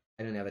live.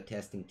 I don't have a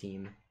testing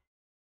team.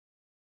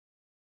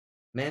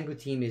 Mango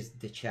team is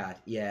the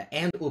chat, yeah,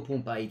 and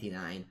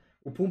Upumpa89.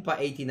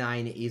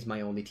 Upumpa89 is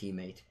my only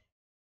teammate.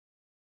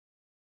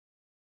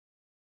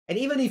 And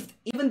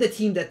even the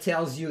team that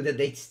tells you that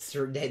they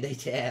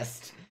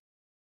test,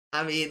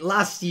 I mean,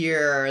 last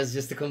year is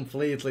just a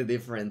completely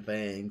different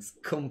thing.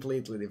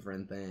 Completely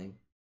different thing.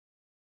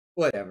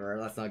 Whatever,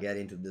 let's not get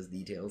into these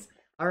details.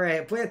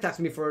 Alright, play attacks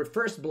me for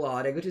first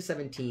blood. I go to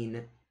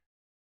 17.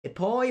 E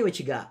poi what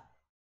you got?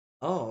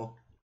 Oh,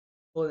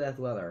 that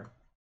weather.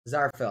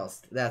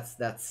 Zarfelst.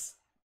 That's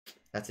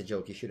a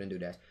joke. You shouldn't do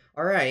that.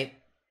 All right.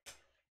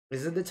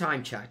 Is it the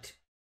time, chat?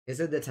 Is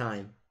it the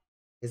time?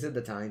 Is it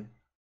the time?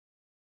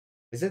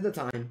 Is it the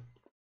time?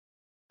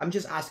 I'm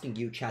just asking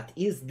you, chat.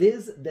 Is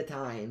this the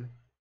time?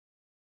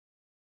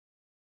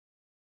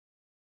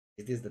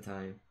 Is this the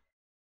time?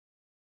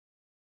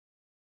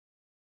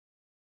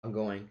 I'm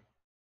going.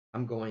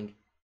 I'm going.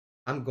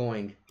 I'm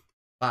going.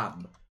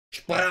 Bam.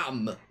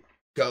 Spram.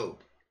 Go.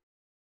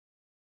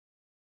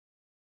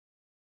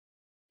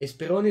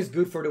 Esperone is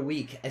good for the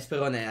week.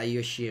 Esperone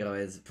Yoshiro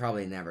is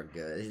probably never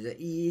good.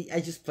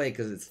 I just play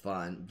because it's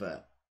fun,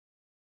 but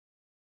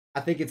I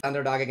think it's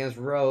underdog against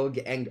Rogue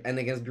and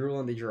against Gruul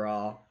on the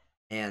draw.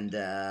 And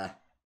yeah,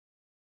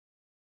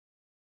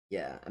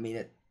 I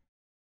mean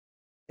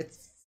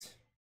it's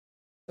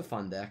a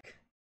fun deck.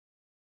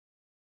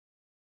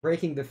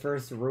 Breaking the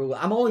first rule.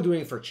 I'm only doing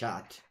it for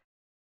chat.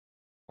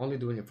 Only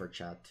doing it for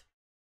chat.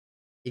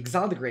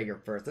 Exile the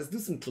graveyard first. Let's do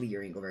some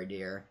clearing over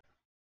there.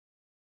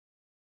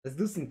 Let's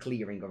do some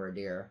clearing over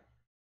there.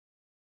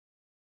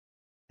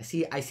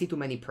 I see too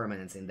many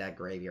permanents in that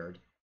graveyard.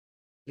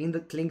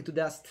 Cling to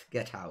dust,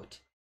 get out.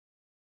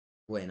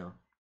 Bueno.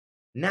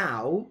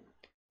 Now,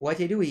 what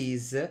I do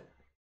is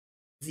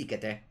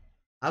Zikete.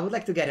 I would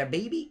like to get a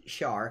baby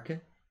shark.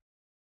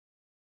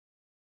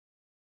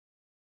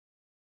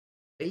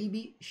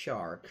 Baby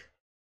shark.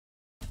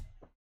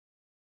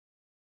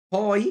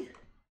 Poi,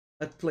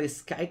 let's play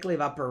Skyclave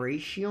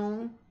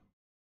Apparition.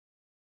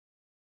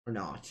 Or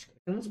not. I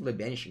can also play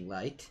Banishing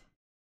Light.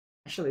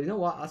 Actually, you know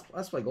what?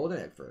 Let's play Golden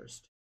Egg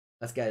first.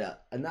 Let's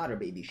get another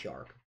baby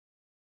shark.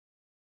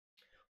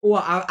 Oh,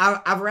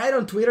 I've read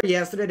on Twitter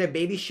yesterday that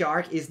Baby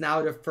Shark is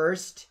now the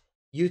first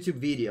YouTube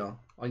video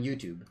on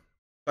YouTube.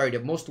 Sorry, the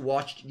most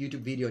watched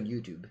YouTube video on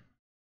YouTube.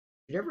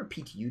 Did I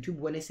repeat YouTube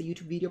when I say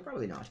YouTube video?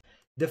 Probably not.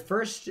 The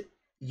first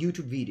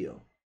YouTube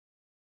video.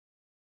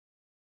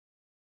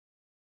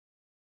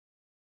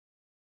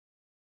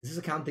 This is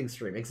a counting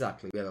stream,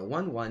 exactly. We have a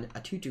 1-1,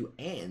 a 2-2,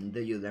 and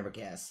you'll never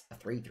guess, a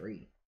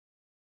 3-3.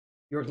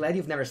 You're glad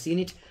you've never seen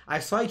it? I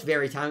saw it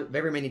very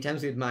many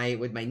times with my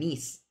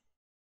niece.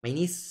 My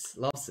niece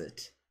loves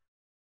it.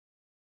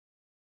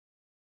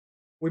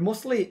 We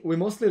mostly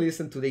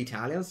listen to the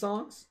Italian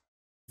songs,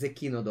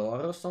 Zecchino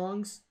d'Oro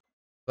songs,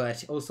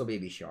 but also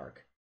Baby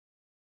Shark.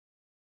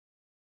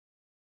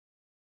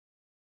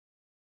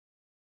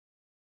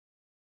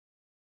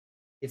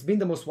 It's been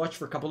the most watched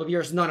for a couple of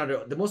years.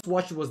 No. The most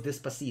watched was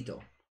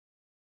Despacito.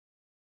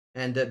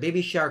 And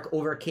Baby Shark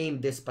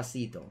overcame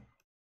Despacito.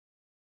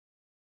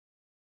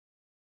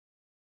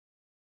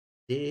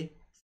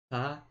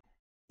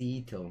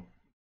 Despacito.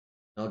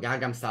 No,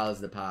 Gangnam Style is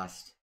the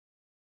past.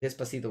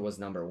 Despacito was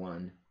number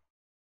 1.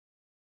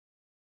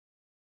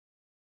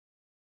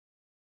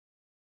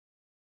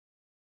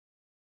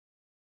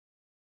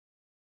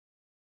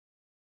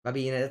 I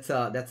mean, that's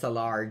a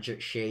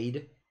large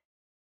shade.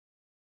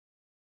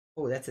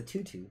 Oh, that's a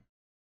 2-2.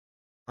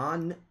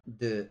 On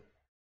the...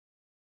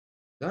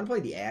 Do I play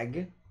the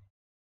egg?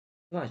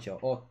 Macho.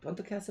 Oh,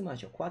 quanto cazzo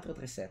macho?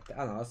 4-3-7.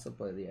 Ah no, I'll still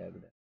play the egg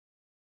then.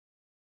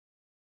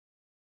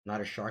 Not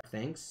a shark,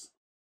 thanks.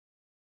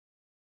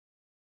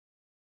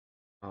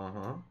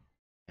 Uh-huh.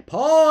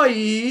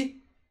 Poi!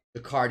 The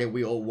card that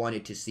we all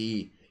wanted to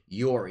see.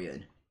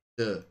 Yorion.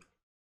 The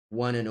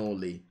one and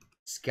only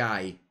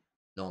Sky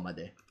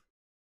Nomade.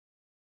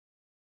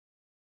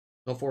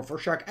 No 4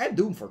 shark. I have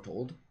Doom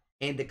Foretold.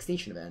 And the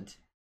Extinction Event.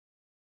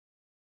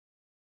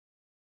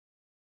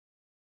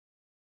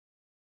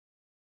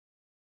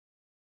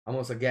 I'm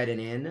also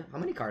getting in. How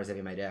many cards have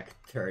in my deck?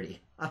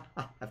 30. I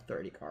have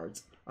 30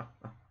 cards.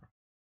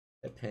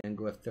 The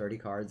Pengu have 30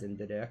 cards in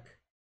the deck.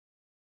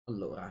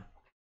 Allora.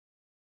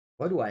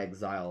 Why do I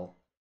exile?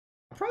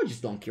 I probably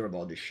just don't care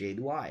about the shade.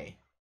 Why?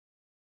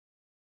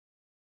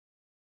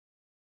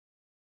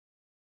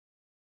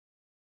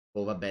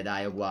 Oh, vabbè,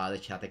 dai,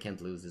 uguale, chat. I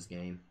can't lose this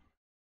game.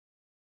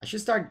 I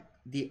should start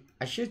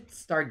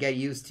get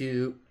used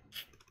to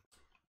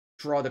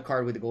draw the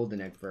card with the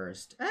golden egg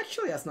first.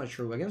 Actually, that's not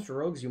true. Against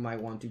rogues, you might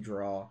want to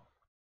draw.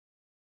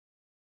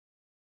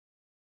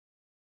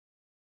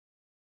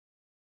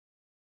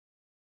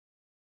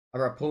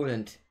 Our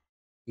opponent,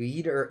 you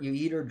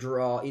either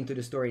draw into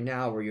the story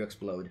now or you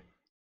explode.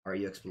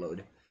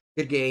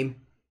 Good game.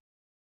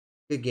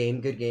 Good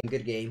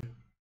game.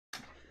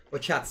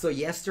 Well, chat. So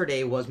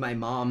yesterday was my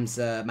mom's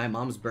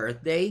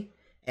birthday,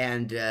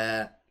 and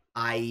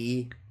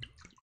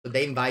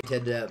they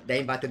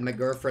invited my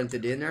girlfriend to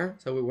dinner,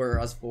 so we were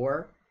us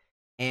 4,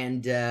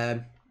 and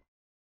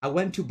I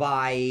went to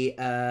buy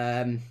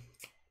I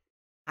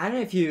don't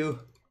know if you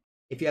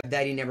have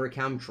that in every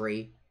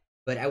country,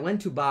 but I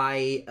went to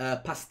buy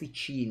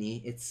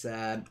pasticcini. It's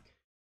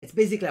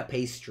basically a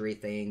pastry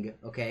thing,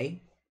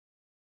 okay?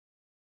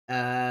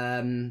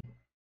 I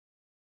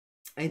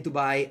had to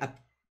buy a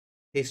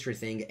pastry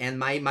thing, and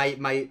my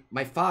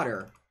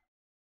father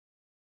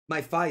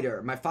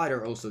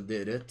also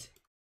did it.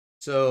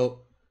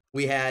 So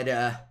we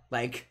had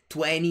like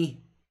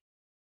 20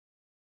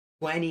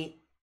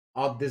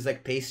 of this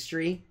like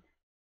pastry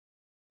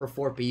for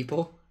 4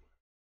 people.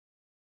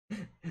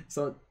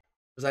 So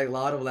there's like a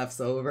lot of lefts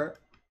over.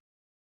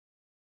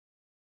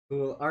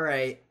 Cool. All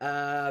right.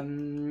 I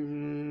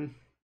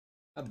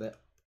bet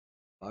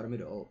bottom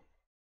it all.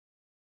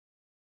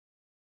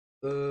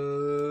 I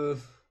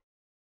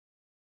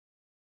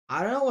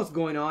don't know what's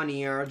going on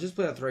here. I'll just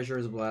play a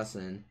Treasurer's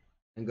Blessing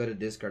and go to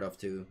discard off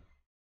 2.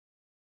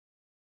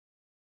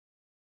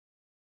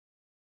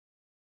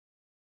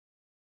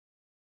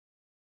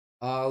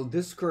 I'll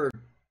discard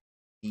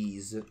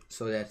these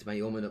so that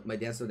my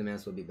Dance of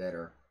Demands will be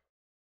better.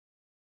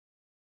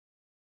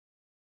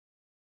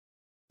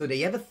 So they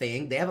have a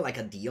thing. They have like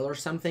a deal or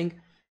something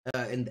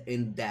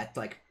in that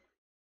like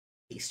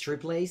pastry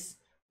place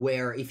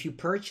where if you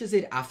purchase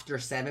it after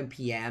 7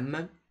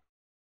 p.m.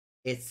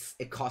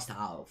 it costs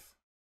half.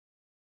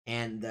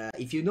 And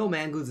if you know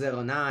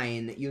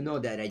Mengucci, you know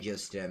that I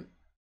just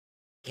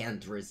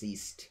can't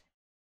resist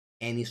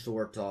any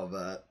sort of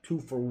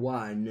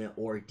 2-for-1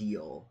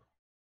 ordeal.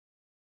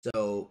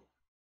 So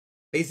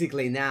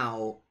basically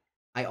now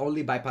I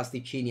only buy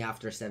pasticcini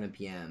after 7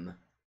 p.m.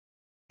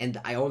 and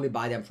I only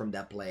buy them from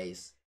that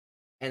place.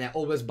 And I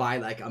always buy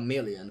like a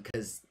million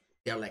because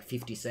they're like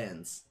 50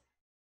 cents.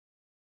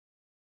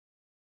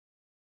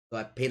 So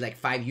I paid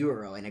like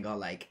 €5 and I got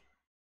like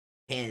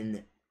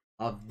 10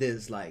 of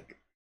this like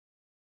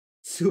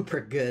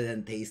super good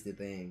and tasty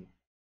thing.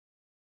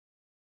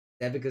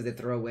 That because they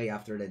throw away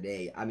after the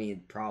day. I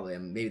mean, probably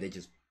maybe they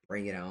just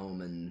bring it home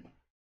and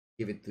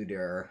give it to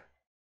their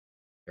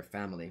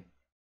family,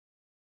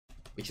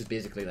 which is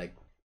basically like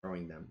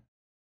throwing them.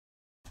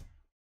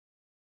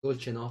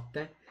 Dolce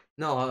notte?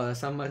 No,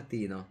 San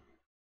Martino.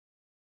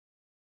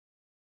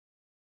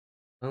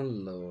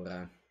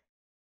 Allora.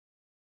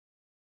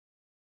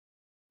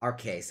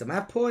 Okay, so my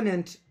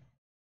opponent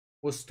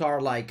will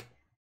start like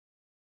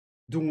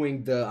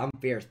doing the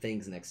unfair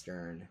things next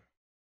turn.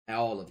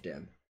 All of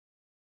them.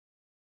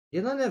 They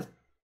don't have...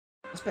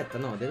 Aspetta,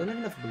 no, they don't have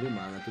enough blue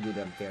mana to do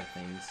the unfair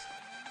things.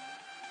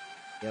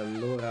 E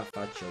allora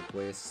faccio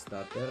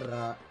questa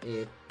terra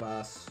e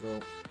passo.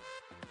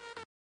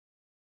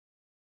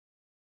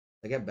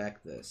 I get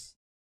back this.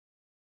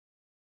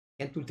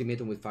 Can't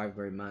ultimatum with 5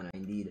 very mana,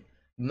 indeed.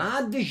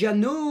 Mad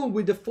Janu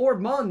with the 4th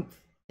month.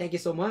 Thank you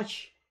so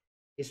much.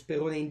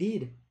 Esperone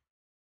indeed.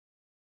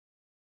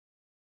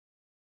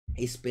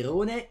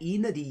 Esperone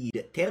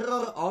indeed.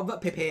 Terror of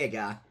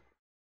Pepega.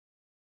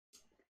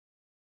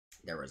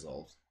 They're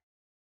resolved.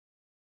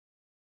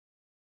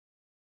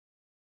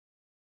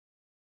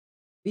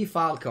 The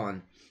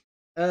Falcon.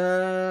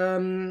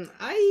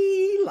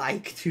 I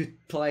like to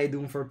play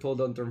Doom for Told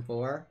on turn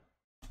 4.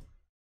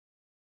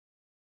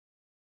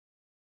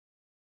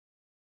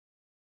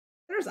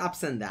 There's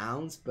ups and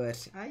downs,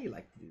 but I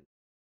like to do.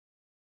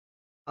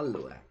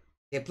 Allora,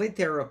 I played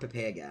Terror of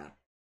Pepega,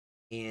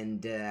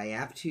 and I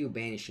have to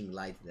Banishing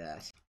Light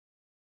that.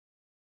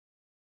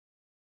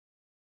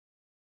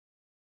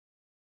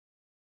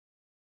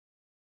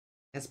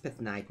 Espeth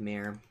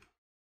Nightmare.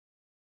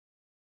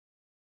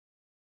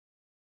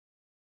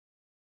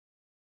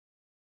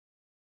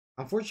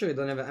 Unfortunately,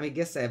 I don't have. I mean, I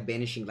guess I have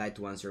Banishing Light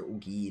to answer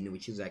Ugin,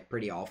 which is like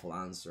pretty awful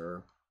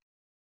answer.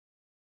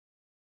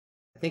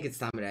 I think it's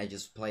time that I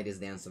just play this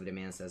Dance of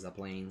Demands as a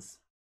plains.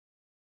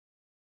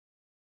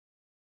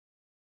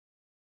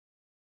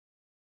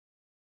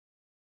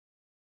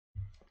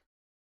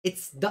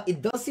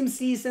 It does seem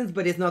seasons,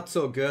 but it's not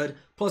so good.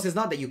 Plus, it's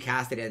not that you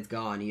cast it and it's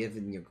gone. You have it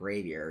in your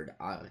graveyard.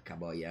 Arca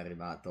boy, è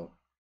arrivato.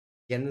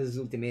 Genesis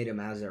Ultimatum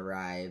has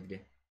arrived.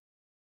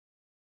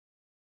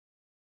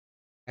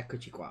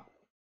 Eccoci qua.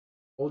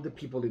 All the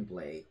people in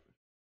play.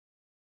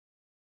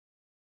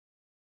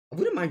 I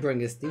wouldn't mind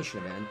drawing a extinction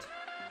event.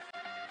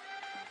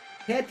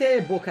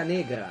 Tete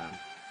Bocanegra.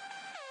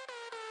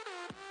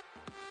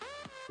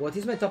 What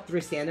is my top 3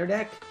 standard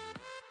deck?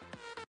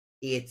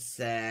 It's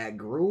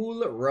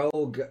Gruul,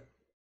 Rogue,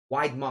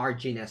 Wide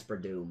Margin, Esper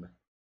Doom.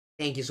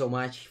 Thank you so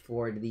much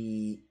for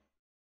the...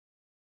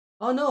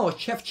 Oh no,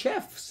 Chef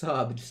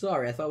subbed.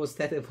 Sorry, I thought it was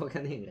Tete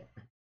Bocanegra.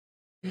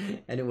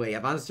 Anyway,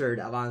 I've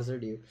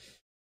answered you.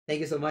 Thank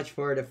you so much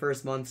for the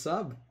first month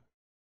sub.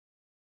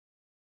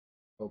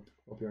 Hope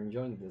you're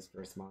enjoying this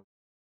first month.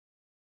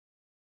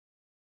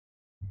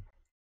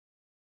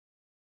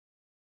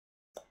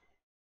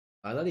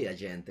 Guarda lì la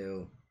gente,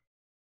 oh.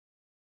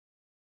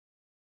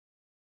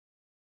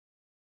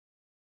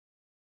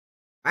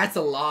 That's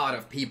a lot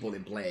of people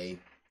in play.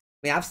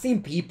 I mean, I've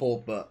seen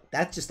people, but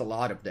that's just a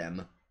lot of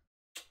them.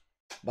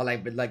 But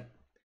like,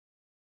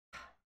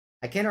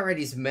 I can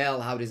already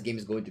smell how this game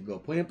is going to go.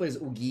 Opponent plays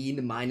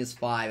Ugin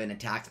 -5 and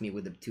attacks me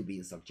with the 2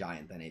 Beanstalk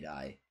Giant, then I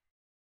die.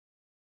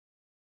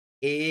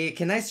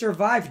 Can I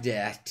survive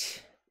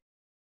that?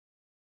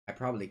 I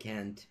probably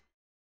can't.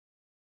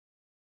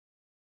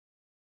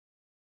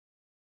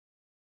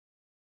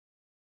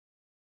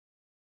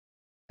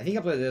 I think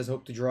I play this,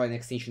 hope to draw an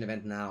extinction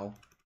event now.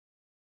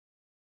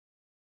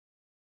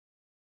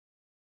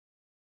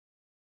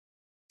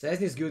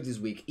 Selesnya is good this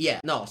week. Yeah,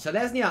 no,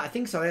 Selesnya, I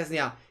think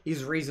Selesnya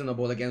is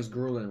reasonable against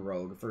Gruul and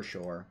Rogue, for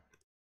sure.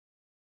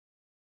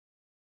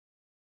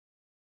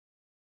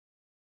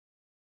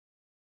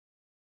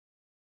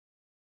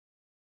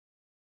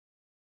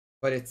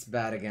 But it's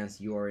bad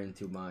against Yorin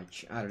too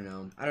much. I don't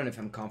know. I don't know if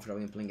I'm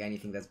comfortable in playing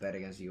anything that's bad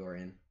against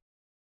Yorin.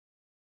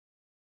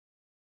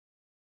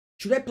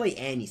 Should I play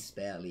any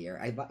spell here?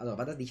 Allora,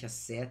 vado a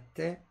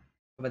 17,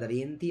 vado a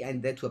 20, I'm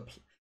dead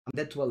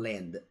to a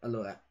land.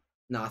 Allora,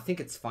 no, I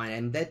think it's fine.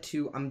 I'm dead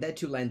to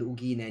land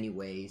Ugin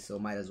anyway, so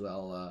might as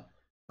well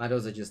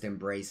just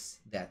embrace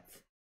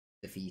death,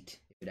 defeat,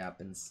 if it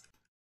happens.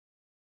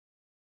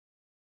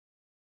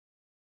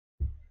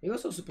 Maybe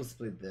also supposed to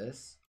split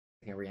this.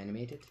 I can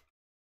reanimate it.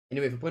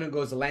 Anyway, if opponent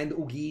goes land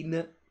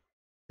Ugin,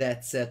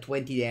 that's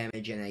 20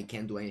 damage and I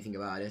can't do anything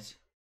about it.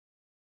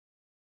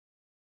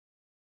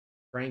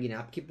 Praying in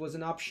upkeep was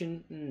an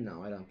option?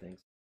 No, I don't think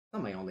so. It's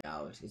not my only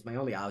out. It's my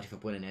only out if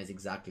opponent has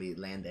exactly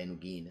land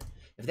and Ugin.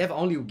 If they have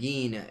only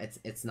Ugin,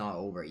 it's not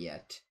over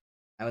yet.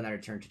 I have another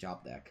turn to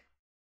top deck.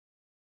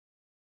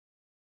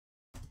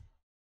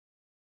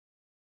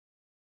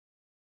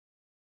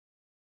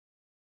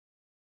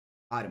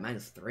 Ah, the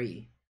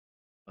 -3.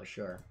 Oh,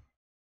 sure.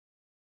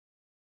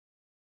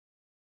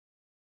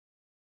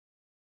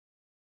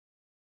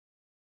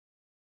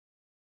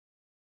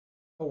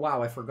 Oh,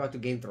 wow, I forgot to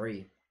gain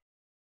 3.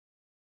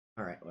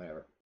 Alright,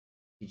 whatever.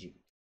 GG.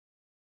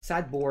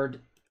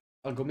 Sideboard.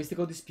 I'll go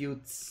Mystical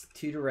Disputes.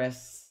 2 to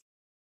rest.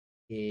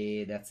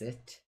 That's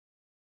it.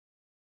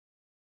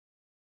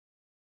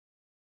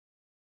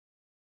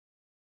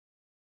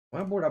 I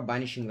want to board up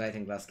Banishing Light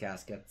and Glass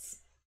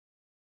Caskets.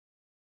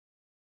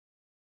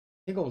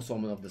 I think also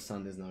Summon of the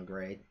Sun is not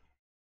great.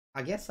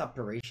 I guess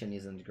Operation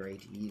isn't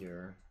great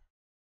either.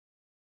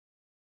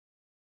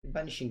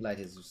 Banishing Light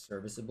is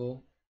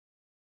serviceable.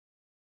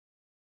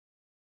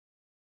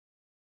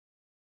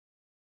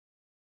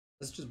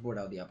 Let's just board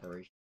out the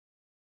Operation.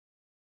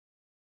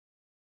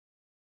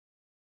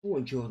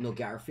 Buongiorno,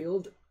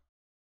 Garfield.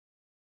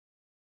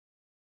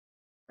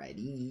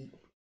 Ready.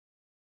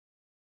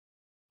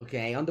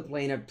 Okay, on the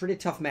plane, a pretty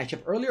tough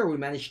matchup. Earlier, we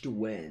managed to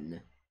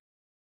win.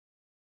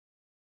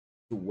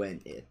 To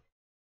win it.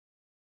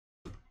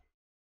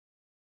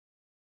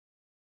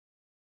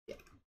 Yeah.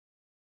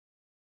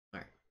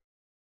 Alright.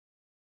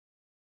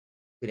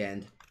 Good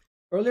end.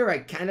 Earlier, I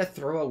kind of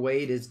threw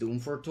away this Doom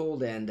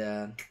Foretold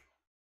and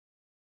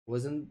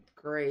wasn't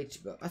great,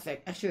 but I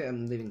think actually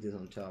I'm leaving this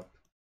on top.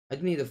 I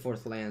do need a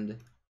 4th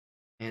land,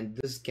 and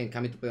this can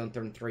come into play on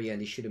turn 3,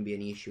 and it shouldn't be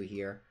an issue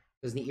here.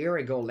 Because the here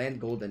I go land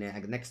Golden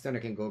Egg, next turn I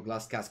can go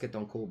Glass Casket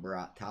on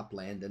Cobra, top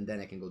land, and then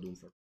I can go Doom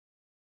Foretold.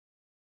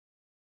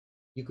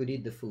 You could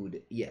eat the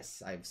food.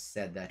 Yes, I've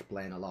said that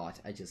plan a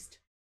lot. I just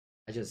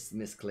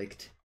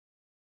misclicked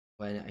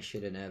when I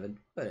shouldn't have it,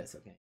 but it's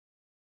okay.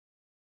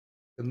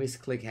 The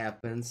misclick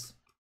happens.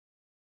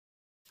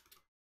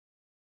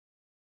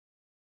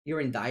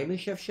 You're in Diamond,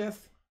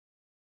 Chef?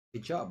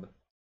 Good job.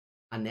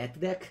 A net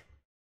deck?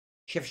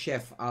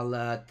 Chef,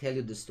 I'll tell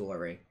you the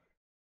story.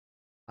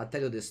 I'll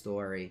tell you the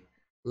story.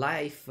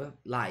 Life,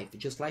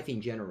 just life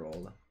in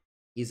general,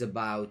 is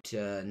about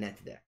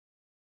net deck.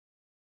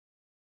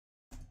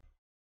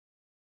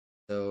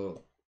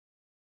 So,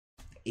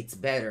 it's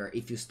better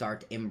if you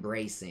start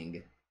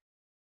embracing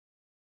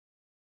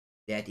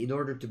that in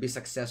order to be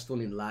successful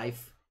in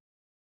life,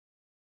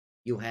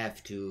 you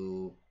have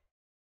to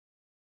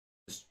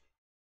just,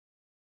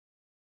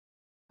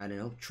 I don't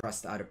know,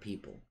 trust other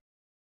people.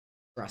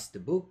 Trust the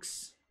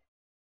books,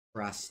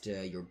 trust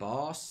your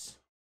boss,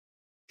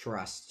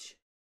 trust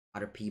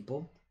other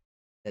people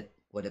that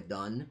would have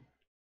done.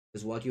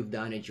 Because what you've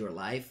done in your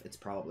life, it's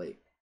probably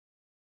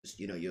just,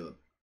 you're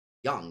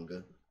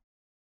young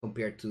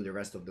compared to the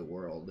rest of the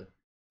world.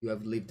 You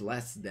have lived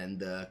less than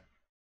the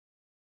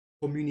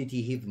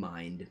community hive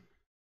mind.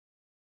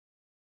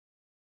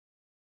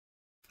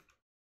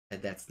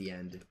 And that's the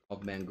end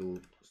of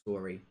Mengu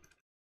story.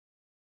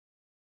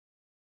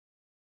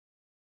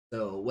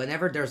 So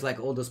whenever there's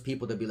like all those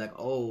people that be like,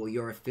 oh,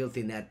 you're a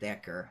filthy net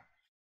decker,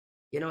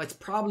 it's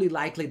probably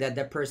likely that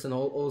that person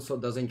also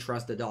doesn't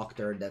trust the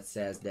doctor that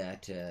says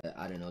that,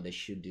 I don't know, they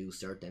should do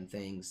certain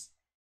things.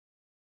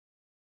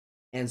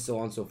 And so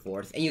on and so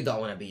forth. And you don't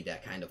want to be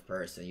that kind of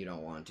person. You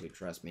don't want to,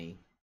 trust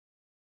me.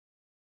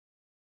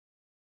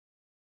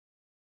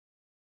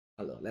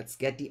 Hello, let's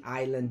get the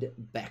island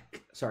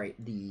back. Sorry,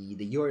 the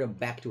Euro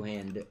back to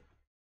hand.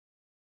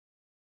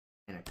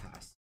 And I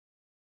pass.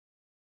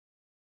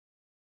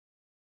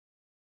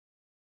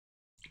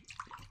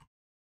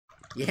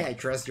 Yeah, I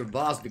trust your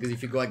boss, because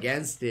if you go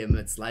against him,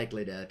 it's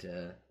likely that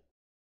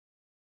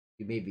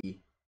you may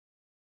be.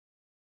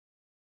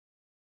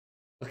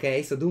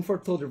 Okay, so Doom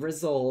Foretold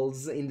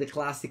results in the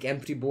classic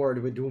empty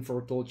board with Doom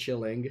Foretold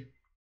chilling.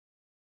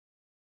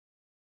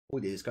 Oh,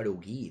 they discard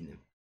Ogin.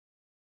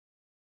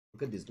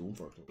 Look at this Doom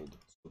Foretold.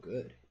 So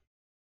good.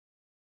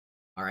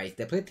 Alright,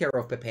 they play Terror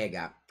of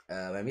Pepega.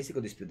 My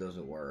Mystical Dispute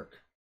doesn't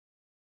work.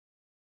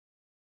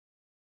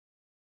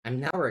 I'm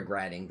now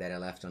regretting that I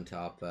left on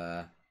top,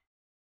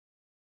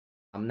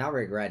 I'm now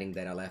regretting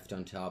that I left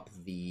on top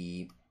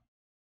the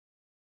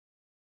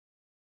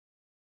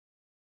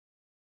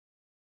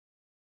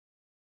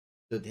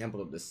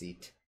Temple of the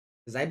Seat.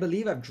 Because I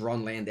believe I've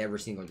drawn land every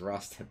single draw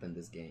step in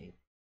this game.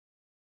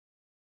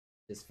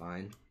 It's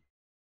fine.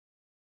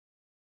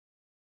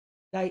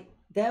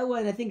 That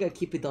one, I think I'll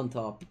keep it on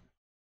top.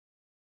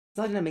 It's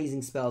not an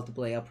amazing spell to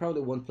play. I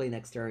probably won't play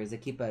next turn as I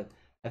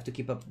have to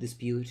keep up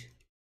Dispute.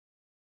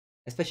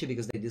 Especially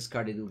because they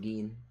discarded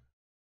Ugin.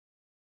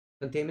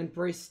 Containment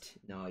Priest?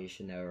 No, you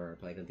should never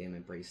play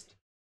Containment Priest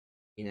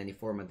in any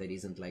format that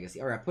isn't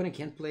Legacy. Our opponent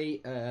can't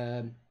play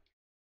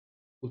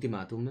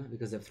Ultimatum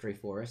because they have 3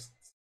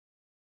 forests.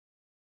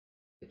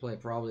 They play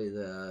probably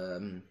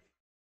the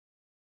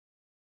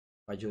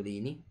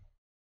Fagiolini.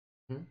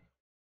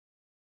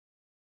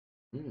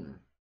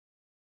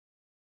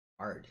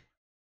 Hard.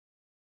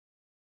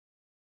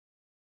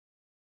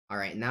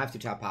 Alright, now I have to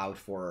tap out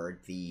for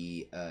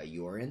the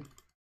urine.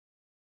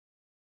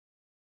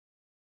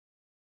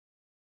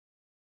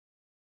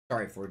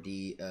 Sorry, for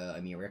the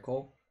a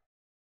miracle.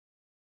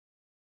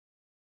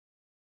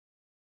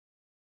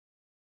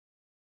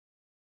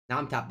 Now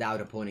I'm tapped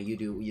out, opponent. You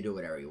do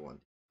whatever you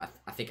want.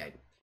 I think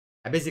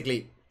I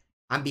basically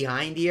I'm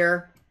behind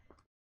here,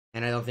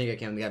 and I don't think I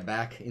can get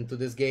back into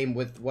this game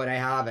with what I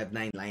have at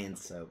 9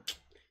 lands. So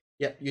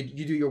yeah, you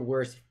do your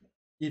worst.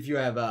 If you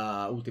have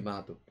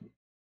ultimatum,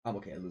 I'm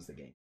okay. I lose the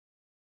game.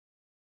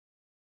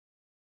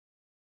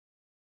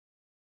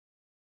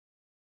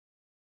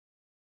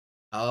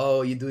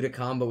 Oh, you do the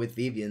combo with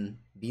Vivian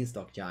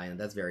Beanstalk Giant.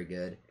 That's very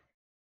good.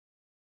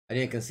 I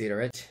didn't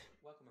consider it.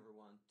 Welcome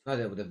everyone.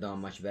 I would have done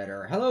much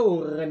better. Hello,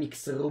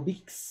 Remix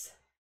Rubix.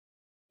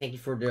 Thank you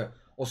for the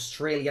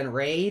Australian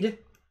raid.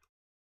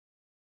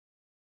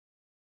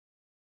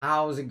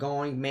 How's it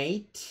going,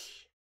 mate?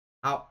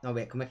 How? No,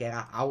 wait, come here.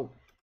 How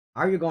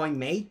are you going,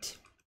 mate?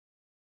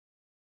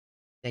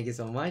 Thank you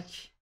so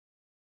much.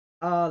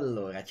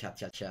 Allora,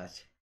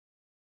 chat.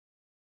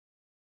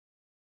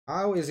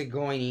 How is it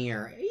going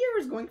here? Here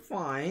is going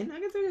fine. I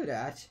can tell you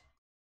that.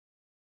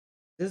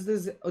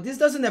 This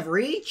doesn't have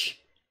reach?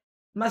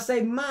 Ma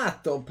sei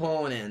matto,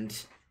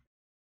 opponent.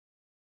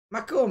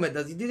 Ma come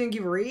does he didn't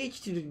give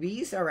reach to the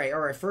beast?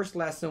 Alright. First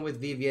lesson with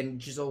Vivian,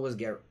 just always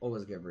get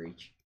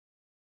reach.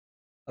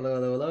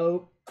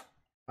 Hello.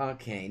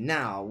 Okay,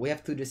 now we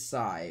have to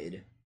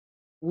decide.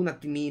 Un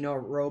attimino,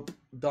 rope.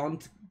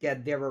 Don't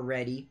get there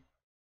already.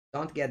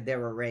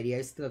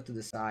 I still have to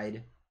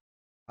decide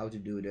how to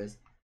do this.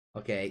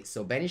 Okay,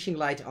 so Banishing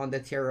Light on the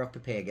Terror of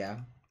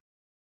Pepega.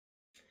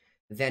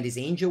 Then this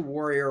Angel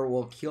Warrior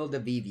will kill the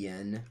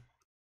Vivian.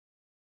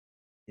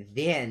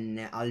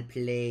 Then I'll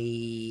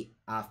play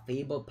a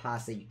Fable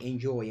Passage.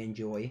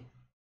 Enjoy.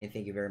 And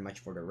thank you very much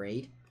for the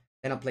raid.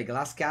 Then I'll play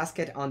Glass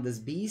Casket on this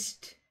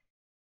beast.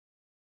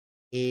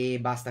 E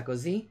basta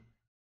così.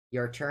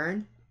 Your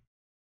turn.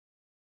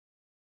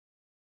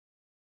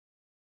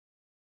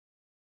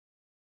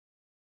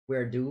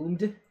 We're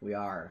doomed. We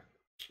are.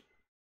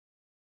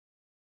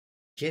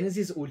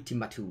 Genesis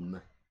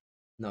Ultimatum.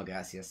 No,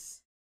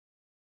 gracias.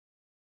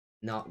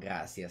 No,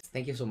 gracias.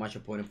 Thank you so much,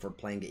 opponent, for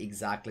playing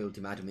exactly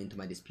Ultimatum into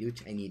my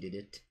dispute. I needed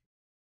it.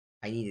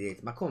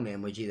 Ma come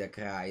emoji that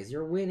cries?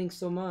 You're winning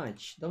so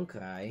much. Don't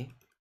cry.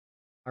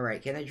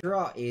 Alright, can I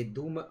draw a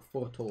Doom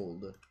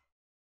Foretold?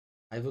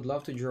 I would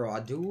love to draw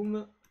a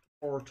Doom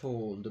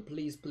Foretold.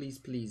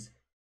 Please.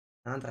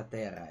 Andra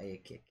terra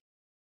e che.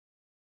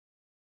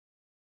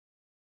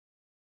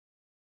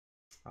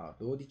 Oh,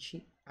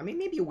 12. I mean,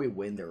 maybe we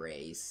win the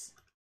race.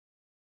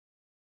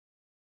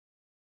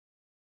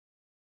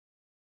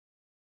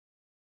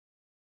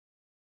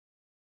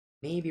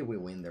 Maybe we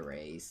win the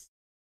race.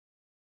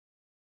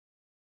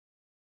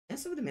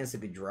 Dance of the Man's a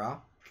good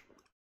draw.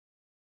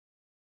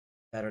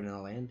 Better than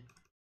a land.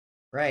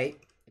 Right.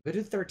 Go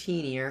to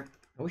 13 here.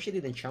 I wish I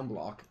didn't chum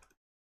block.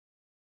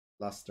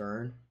 Last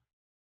turn.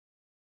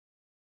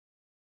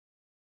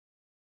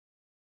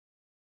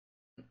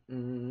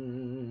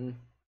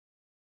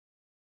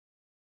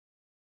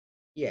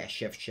 Yeah,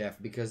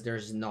 Chef, because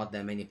there's not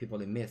that many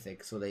people in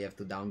Mythic, so they have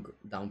to down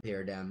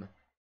pair them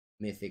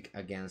Mythic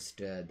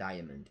against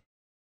Diamond.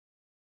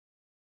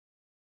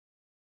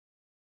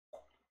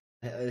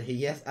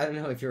 Yes, I don't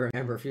know if you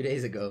remember, a few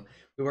days ago,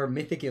 we were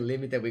Mythic and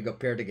Limited, we got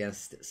paired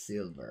against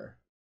Silver.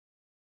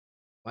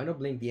 Why not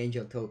blink the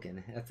Angel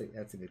token?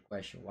 That's a good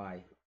question.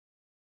 Why?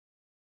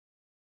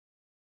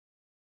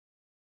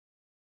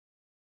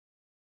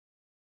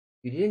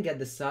 You didn't get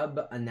the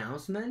sub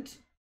announcement?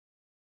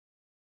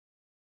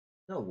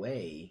 No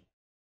way.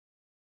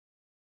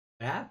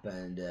 What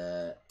happened?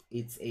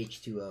 It's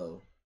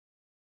H2O.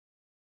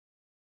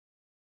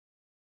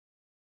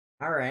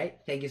 Alright,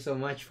 thank you so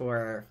much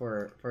for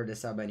the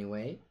sub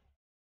anyway.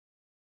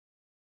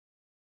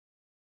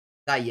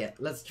 Dai,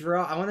 let's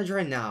draw. I wanna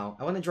draw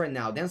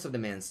now. Dance of the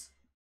Mans.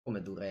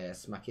 Come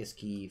dures, ma che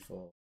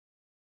schifo.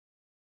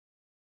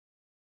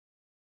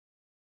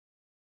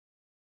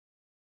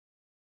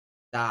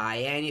 Dai,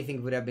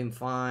 anything would have been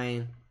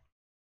fine.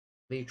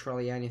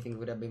 Literally anything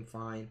would have been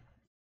fine.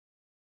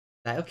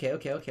 Dai, okay.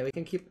 We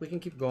can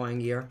keep going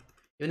here.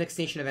 Even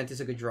Extinction Event is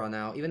a good draw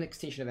now. Yeah,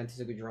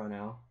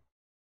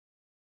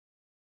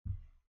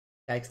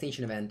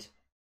 Extinction Event.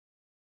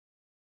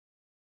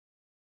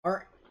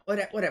 Or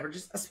whatever.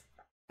 Just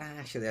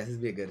actually, this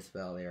would be a good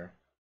spell here.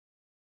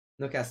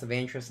 No Cast of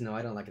Interest. No,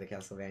 I don't like the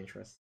Cast of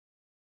Interest.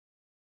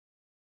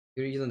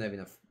 You don't have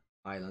enough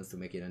islands to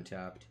make it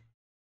untapped.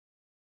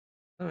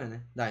 Oh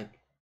man, like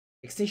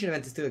Extinction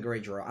Event is still a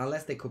great draw,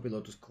 unless they copy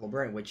Lotus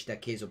Cobra, in which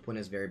that case opponent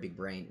has very big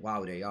brain.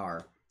 Wow, they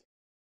are.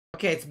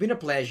 Okay, it's been a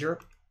pleasure.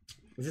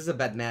 This is a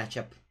bad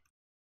matchup.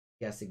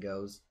 Yes, it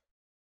goes.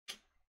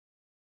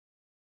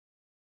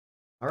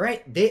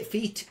 Alright,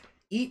 defeat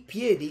I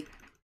Piedi.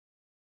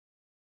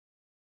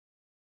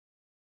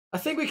 I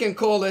think we can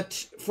call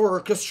it for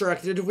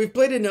constructed. We've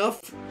played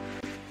enough.